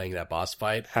by playing that boss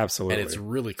fight. Absolutely, and it's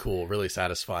really cool, really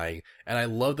satisfying. And I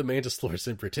love the Mantis Lords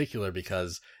in particular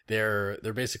because they're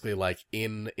basically like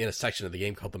in a section of the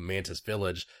game called the Mantis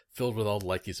Village, filled with all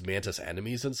like these mantis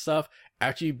enemies and stuff.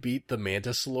 After you beat the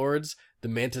Mantis Lords, the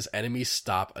mantis enemies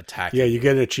stop attacking. Yeah, you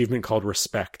get an achievement called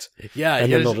Respect. Yeah,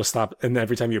 and then they'll just stop. And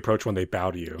every time you approach one, they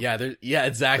bow to you. Yeah,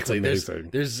 exactly. There's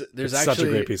it's actually such a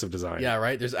great piece of design. Yeah,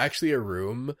 right. There's actually a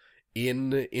room in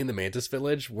the Mantis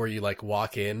Village where you like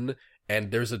walk in,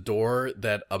 and there's a door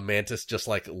that a mantis just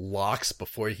like locks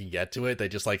before you can get to it. They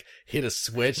just like hit a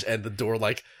switch, and the door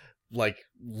like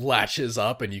latches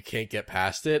up and you can't get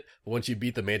past it. But once you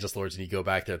beat the Mantis Lords and you go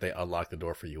back there, they unlock the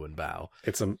door for you and bow.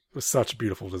 It's such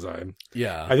beautiful design.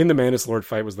 Yeah. I think the Mantis Lord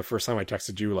fight was the first time I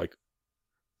texted you like,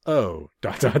 oh, ...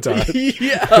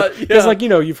 yeah. Because like, you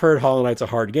know, you've heard Hollow Knight's a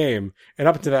hard game, and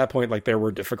up to that point, like there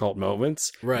were difficult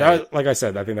moments. Right. Like I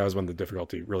said, I think that was when the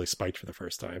difficulty really spiked for the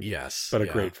first time. Yes. But a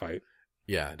great fight.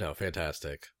 Yeah, no,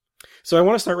 fantastic. So I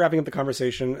want to start wrapping up the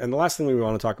conversation, and the last thing we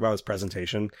want to talk about is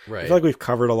presentation. Right. I feel like we've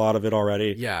covered a lot of it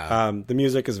already. Yeah. The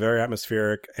music is very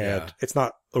atmospheric, and it's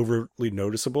not overly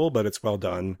noticeable, but it's well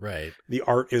done. Right. The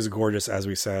art is gorgeous, as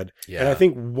we said. Yeah. And I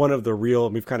think one of the real,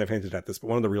 we've kind of hinted at this, but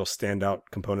one of the real standout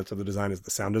components of the design is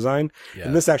the sound design. Yeah.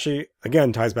 And this actually,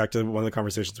 again, ties back to one of the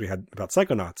conversations we had about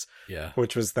Psychonauts. Yeah.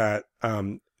 Which was that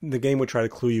the game would try to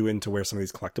clue you into where some of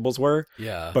these collectibles were,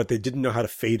 Yeah. but they didn't know how to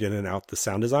fade in and out the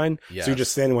sound design. Yes. So you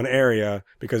just stand in one area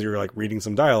because you're like reading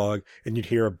some dialogue and you'd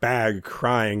hear a bag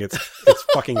crying its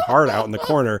fucking heart out in the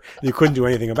corner. And you couldn't do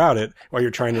anything about it while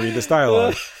you're trying to read this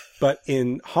dialogue. But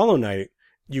in Hollow Knight,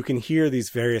 you can hear these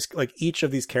various, like each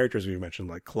of these characters we've mentioned,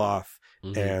 like Cloth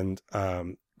and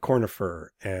Cornifer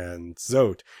and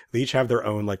Zote, they each have their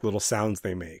own like little sounds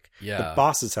they make. Yeah. The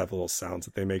bosses have little sounds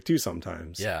that they make too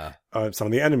sometimes. Yeah. Some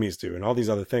of the enemies do, and all these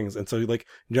other things. And so like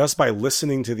just by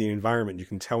listening to the environment, you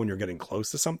can tell when you're getting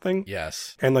close to something.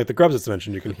 Yes. And like the grubs that's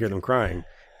mentioned, you can hear them crying.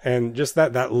 And just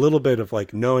that little bit of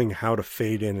like knowing how to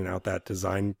fade in and out that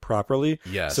design properly.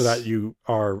 Yes. So that you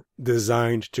are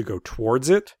designed to go towards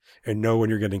it and know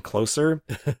when you're getting closer.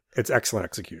 It's excellent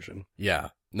execution. Yeah.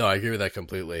 No, I agree with that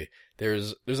completely.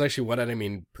 There's actually one enemy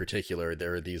in particular.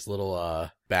 There are these little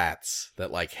bats that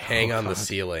like hang on the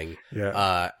ceiling.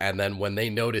 Yeah. And then when they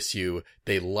notice you,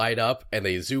 they light up and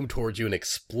they zoom towards you and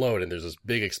explode. And there's this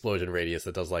big explosion radius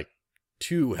that does like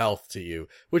 2 health to you,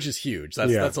 which is huge.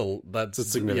 That's a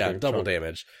significant double chunk.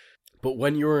 Damage. But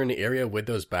when you're in an area with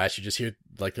those bats, you just hear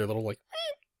like their little like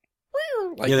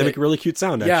yeah, they make a really cute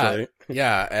sound actually.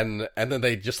 Yeah, and then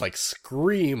they just like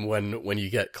scream when you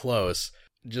get close.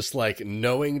 Just like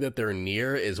knowing that they're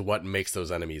near is what makes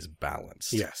those enemies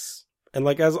balanced. Yes. And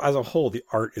like as a whole, the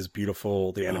art is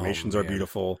beautiful, the animations are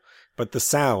beautiful, but the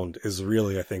sound is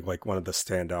really, I think, like one of the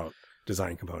standout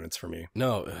design components for me.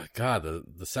 No, God,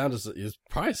 the sound is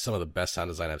probably some of the best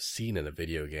sound design I've seen in a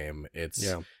video game. It's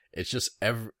just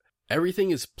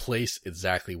everything is placed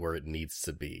exactly where it needs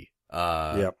to be.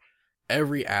 Yep.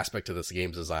 Every aspect of this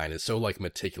game's design is so like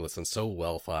meticulous and so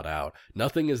well thought out.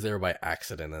 Nothing is there by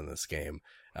accident in this game.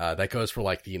 That goes for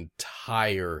like the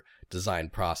entire design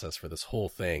process for this whole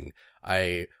thing.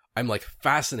 I'm like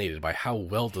fascinated by how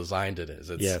well designed it is.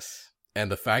 Yes.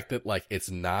 And the fact that like it's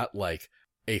not like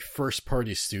a first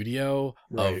party studio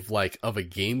of a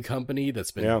game company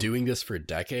that's been doing this for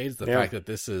decades. The fact that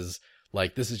this is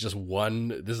just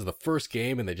this is the first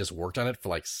game and they just worked on it for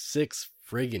like 6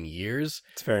 friggin' years.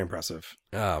 It's very impressive.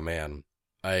 Oh man.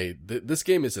 This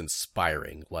game is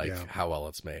inspiring, how well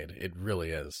it's made. It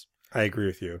really is. I agree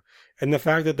with you. And the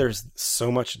fact that there's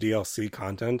so much DLC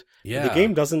content. Yeah. The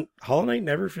game Hollow Knight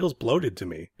never feels bloated to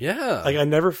me. Yeah. Like I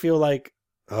never feel like,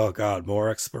 oh God, more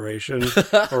exploration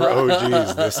or oh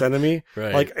geez, this enemy.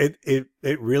 Right. Like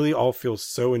it really all feels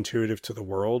so intuitive to the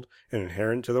world and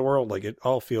inherent to the world. Like it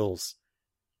all feels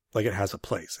like it has a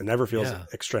place. It never feels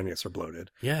extraneous or bloated.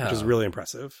 Yeah. Which is really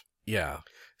impressive. Yeah.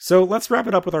 So let's wrap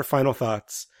it up with our final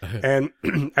thoughts. And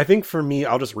I think for me,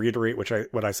 I'll just reiterate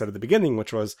what I said at the beginning,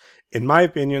 which was, in my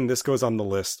opinion, this goes on the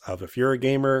list of if you're a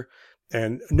gamer,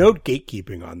 and no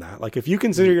gatekeeping on that. Like if you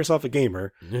consider yourself a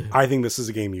gamer, I think this is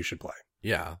a game you should play.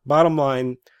 Yeah. Bottom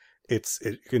line, it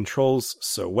controls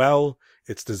so well.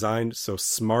 It's designed so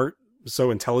smart,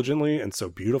 so intelligently, and so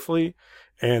beautifully.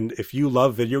 And if you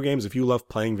love video games, if you love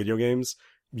playing video games,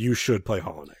 you should play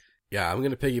Hollow Knight. Yeah, I'm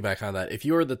going to piggyback on that. If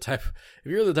you're the type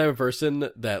of person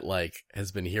that like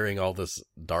has been hearing all this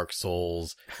Dark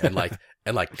Souls and like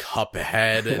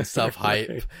Cuphead and stuff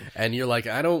hype, and you're like,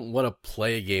 I don't want to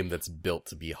play a game that's built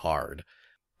to be hard.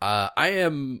 I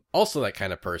am also that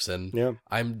kind of person. Yeah.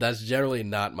 That's generally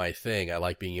not my thing. I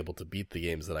like being able to beat the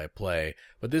games that I play,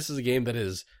 but this is a game that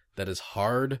is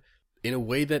hard in a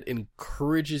way that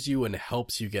encourages you and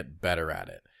helps you get better at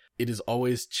it. It is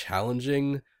always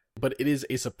challenging, but it is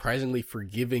a surprisingly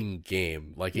forgiving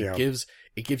game. Like it gives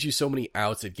you so many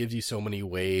outs. It gives you so many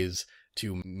ways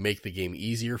to make the game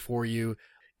easier for you.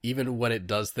 Even when it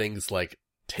does things like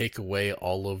take away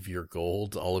all of your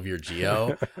gold, all of your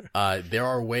geo, there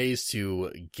are ways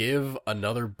to give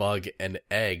another bug an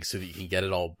egg so that you can get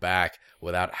it all back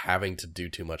without having to do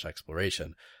too much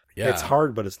exploration. Yeah. It's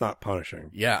hard, but it's not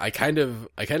punishing. Yeah, I kind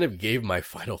of gave my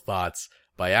final thoughts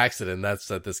by accident. That's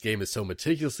that this game is so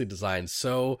meticulously designed,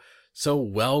 so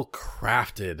well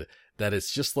crafted that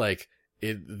it's just like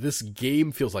this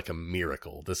game feels like a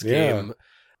miracle. This game,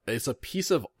 it's a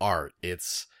piece of art.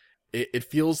 It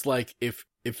feels like if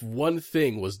one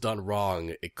thing was done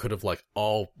wrong, it could have like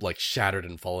all like shattered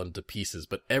and fallen to pieces,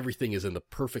 but everything is in the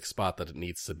perfect spot that it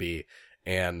needs to be.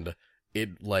 And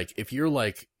it like if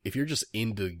you're just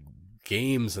into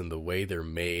games and the way they're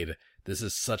made, this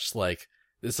is such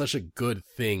a good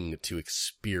thing to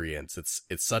experience.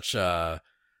 It's such a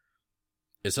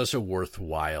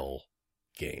worthwhile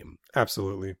game.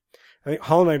 Absolutely. I think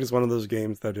Hollow Knight is one of those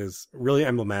games that is really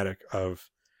emblematic of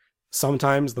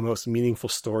sometimes the most meaningful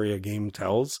story a game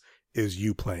tells is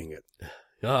you playing it.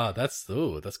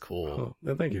 That's cool. Oh,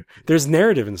 no, thank you. There's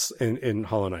narrative in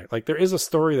Hollow Knight. Like there is a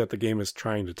story that the game is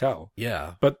trying to tell,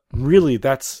 Yeah. but really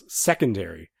that's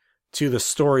secondary to the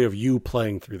story of you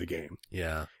playing through the game.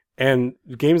 Yeah. And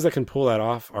games that can pull that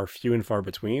off are few and far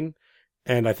between.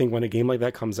 And I think when a game like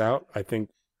that comes out, I think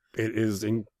it is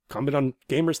incumbent on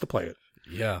gamers to play it.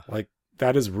 Yeah. Like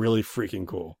that is really freaking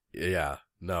cool. Yeah.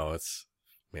 No, it's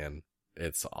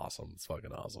awesome. It's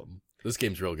fucking awesome. This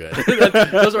game's real good.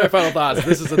 Those are my final thoughts.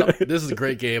 This is a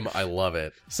great game. I love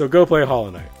it. So go play Hollow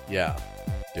Knight. Yeah.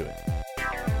 Do it.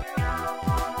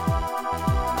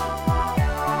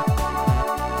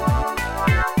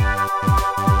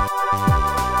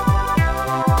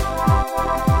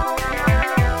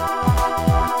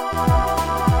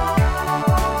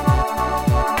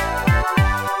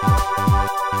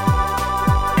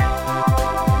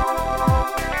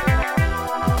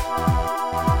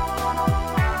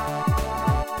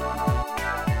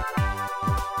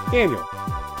 Daniel,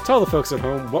 tell the folks at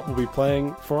home what we'll be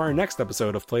playing for our next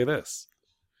episode of Play This.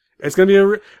 It's going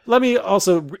to be let me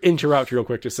also interrupt real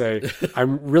quick to say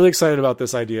I'm really excited about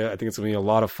this idea. I think it's going to be a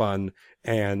lot of fun,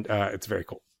 and it's very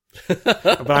cool.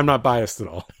 But I'm not biased at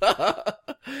all.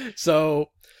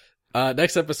 So,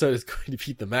 next episode is going to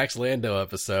be the Max Lando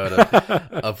episode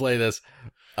of Play This.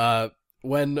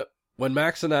 When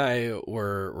Max and I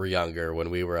were younger, when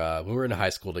we were in high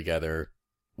school together,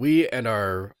 we and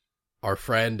our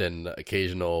friend and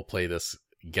occasional Play This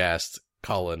guest,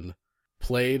 Colin,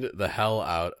 played the hell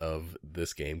out of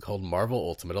this game called Marvel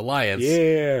Ultimate Alliance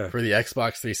for the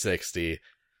Xbox 360.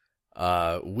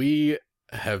 We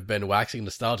have been waxing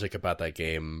nostalgic about that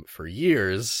game for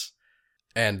years,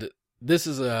 and this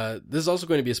is also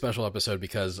going to be a special episode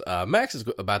because Max is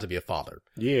about to be a father.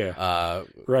 Yeah.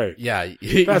 Right. Yeah.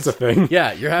 That's a thing.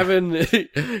 Yeah,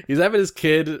 he's having his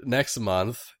kid next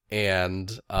month,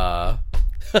 and that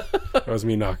was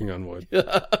me knocking on wood.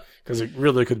 Because it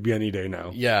really could be any day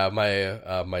now. Yeah,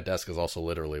 my desk is also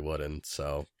literally wooden,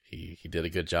 so he did a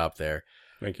good job there.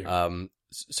 Thank you.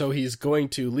 So he's going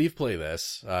to leave Play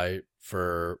This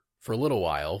for a little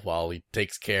while he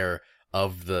takes care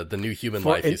of the new human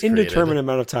life he's created. For an indeterminate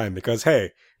amount of time, because hey,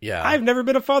 yeah, I've never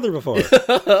been a father before.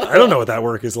 I don't know what that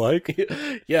work is like.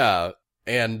 Yeah.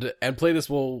 And Play This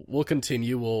will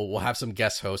continue. We'll have some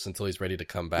guest hosts until he's ready to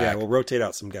come back. Yeah, we'll rotate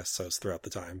out some guest hosts throughout the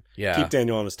time. Yeah. Keep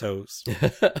Daniel on his toes.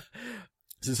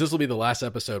 Since this will be the last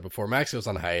episode before Max goes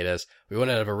on hiatus, we want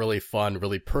to have a really fun,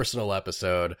 really personal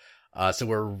episode. So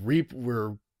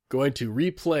we're going to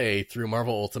replay through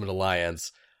Marvel Ultimate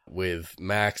Alliance with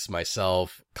Max,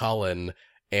 myself, Colin,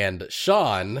 and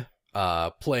Sean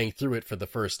playing through it for the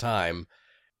first time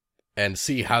and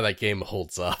see how that game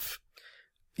holds up.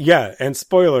 Yeah, and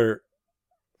spoiler,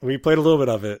 we played a little bit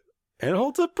of it, and it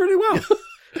holds up pretty well.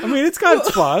 I mean, it's got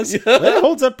its flaws, but it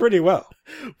holds up pretty well.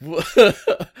 In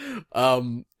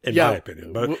my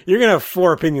opinion. But you're going to have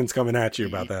 4 opinions coming at you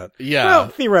about that. Yeah. Well,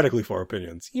 theoretically 4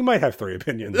 opinions. You might have 3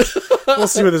 opinions. We'll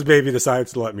see what this baby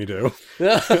decides to let me do.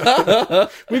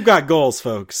 We've got goals,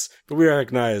 folks, but we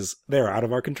recognize they're out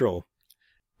of our control.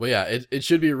 Well, yeah, it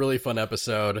should be a really fun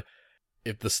episode.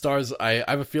 If the stars, I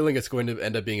have a feeling it's going to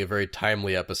end up being a very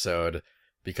timely episode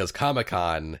because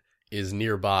Comic-Con is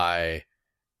nearby.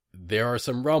 There are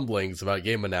some rumblings about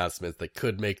game announcements that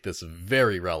could make this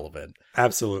very relevant.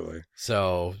 Absolutely.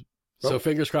 So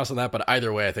fingers crossed on that, but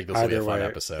either way, I think this will be a fun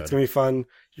episode. It's going to be fun.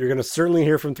 You're going to certainly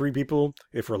hear from 3 people.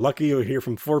 If we're lucky, you'll hear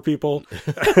from 4 people.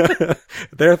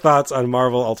 Their thoughts on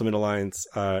Marvel Ultimate Alliance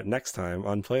next time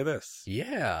on Play This.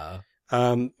 Yeah.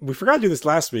 We forgot to do this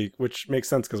last week, which makes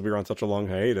sense because we were on such a long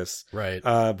hiatus. Right.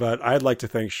 But I'd like to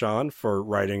thank Sean for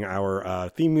writing our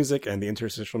theme music and the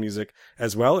interstitial music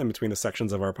as well in between the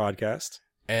sections of our podcast.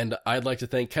 And I'd like to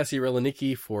thank Kessie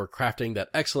Relinicki for crafting that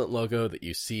excellent logo that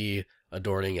you see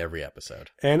adorning every episode.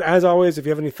 And as always, if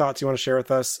you have any thoughts you want to share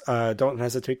with us, don't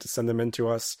hesitate to send them in to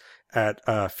us at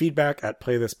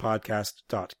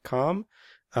feedback@playthispodcast.com.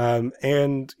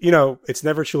 And, it's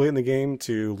never too late in the game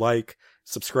to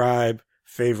subscribe,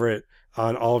 favorite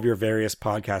on all of your various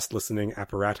podcast listening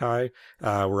apparati.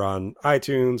 We're on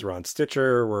iTunes, we're on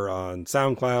Stitcher, we're on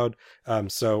SoundCloud.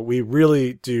 So we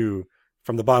really do,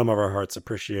 from the bottom of our hearts,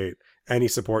 appreciate any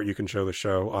support you can show the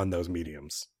show on those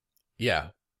mediums. Yeah,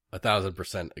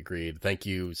 1,000% agreed. Thank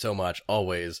you so much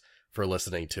always for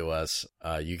listening to us.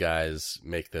 You guys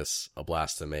make this a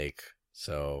blast to make.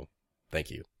 So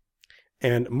thank you.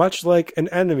 And much like an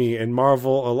enemy in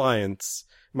Marvel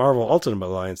Ultimate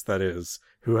Alliance, that is,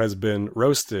 who has been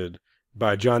roasted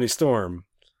by Johnny Storm,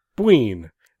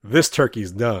 Bween, this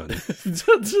turkey's done.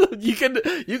 You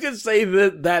can say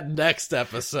that next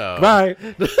episode. Bye.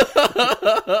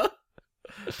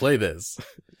 Play this.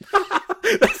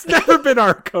 That's never been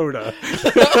our coda.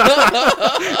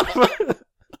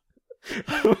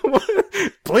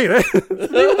 Play that. It's the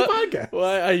name of the podcast. Well,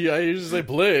 I usually say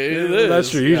play Yeah, this. that's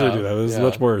true. You usually do that. It was Yeah.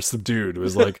 much more subdued. It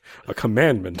was like a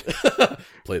commandment.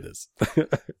 Play this.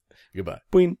 Goodbye.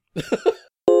 Boing.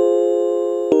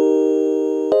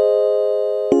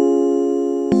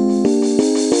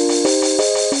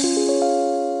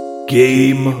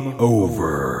 Game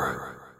over.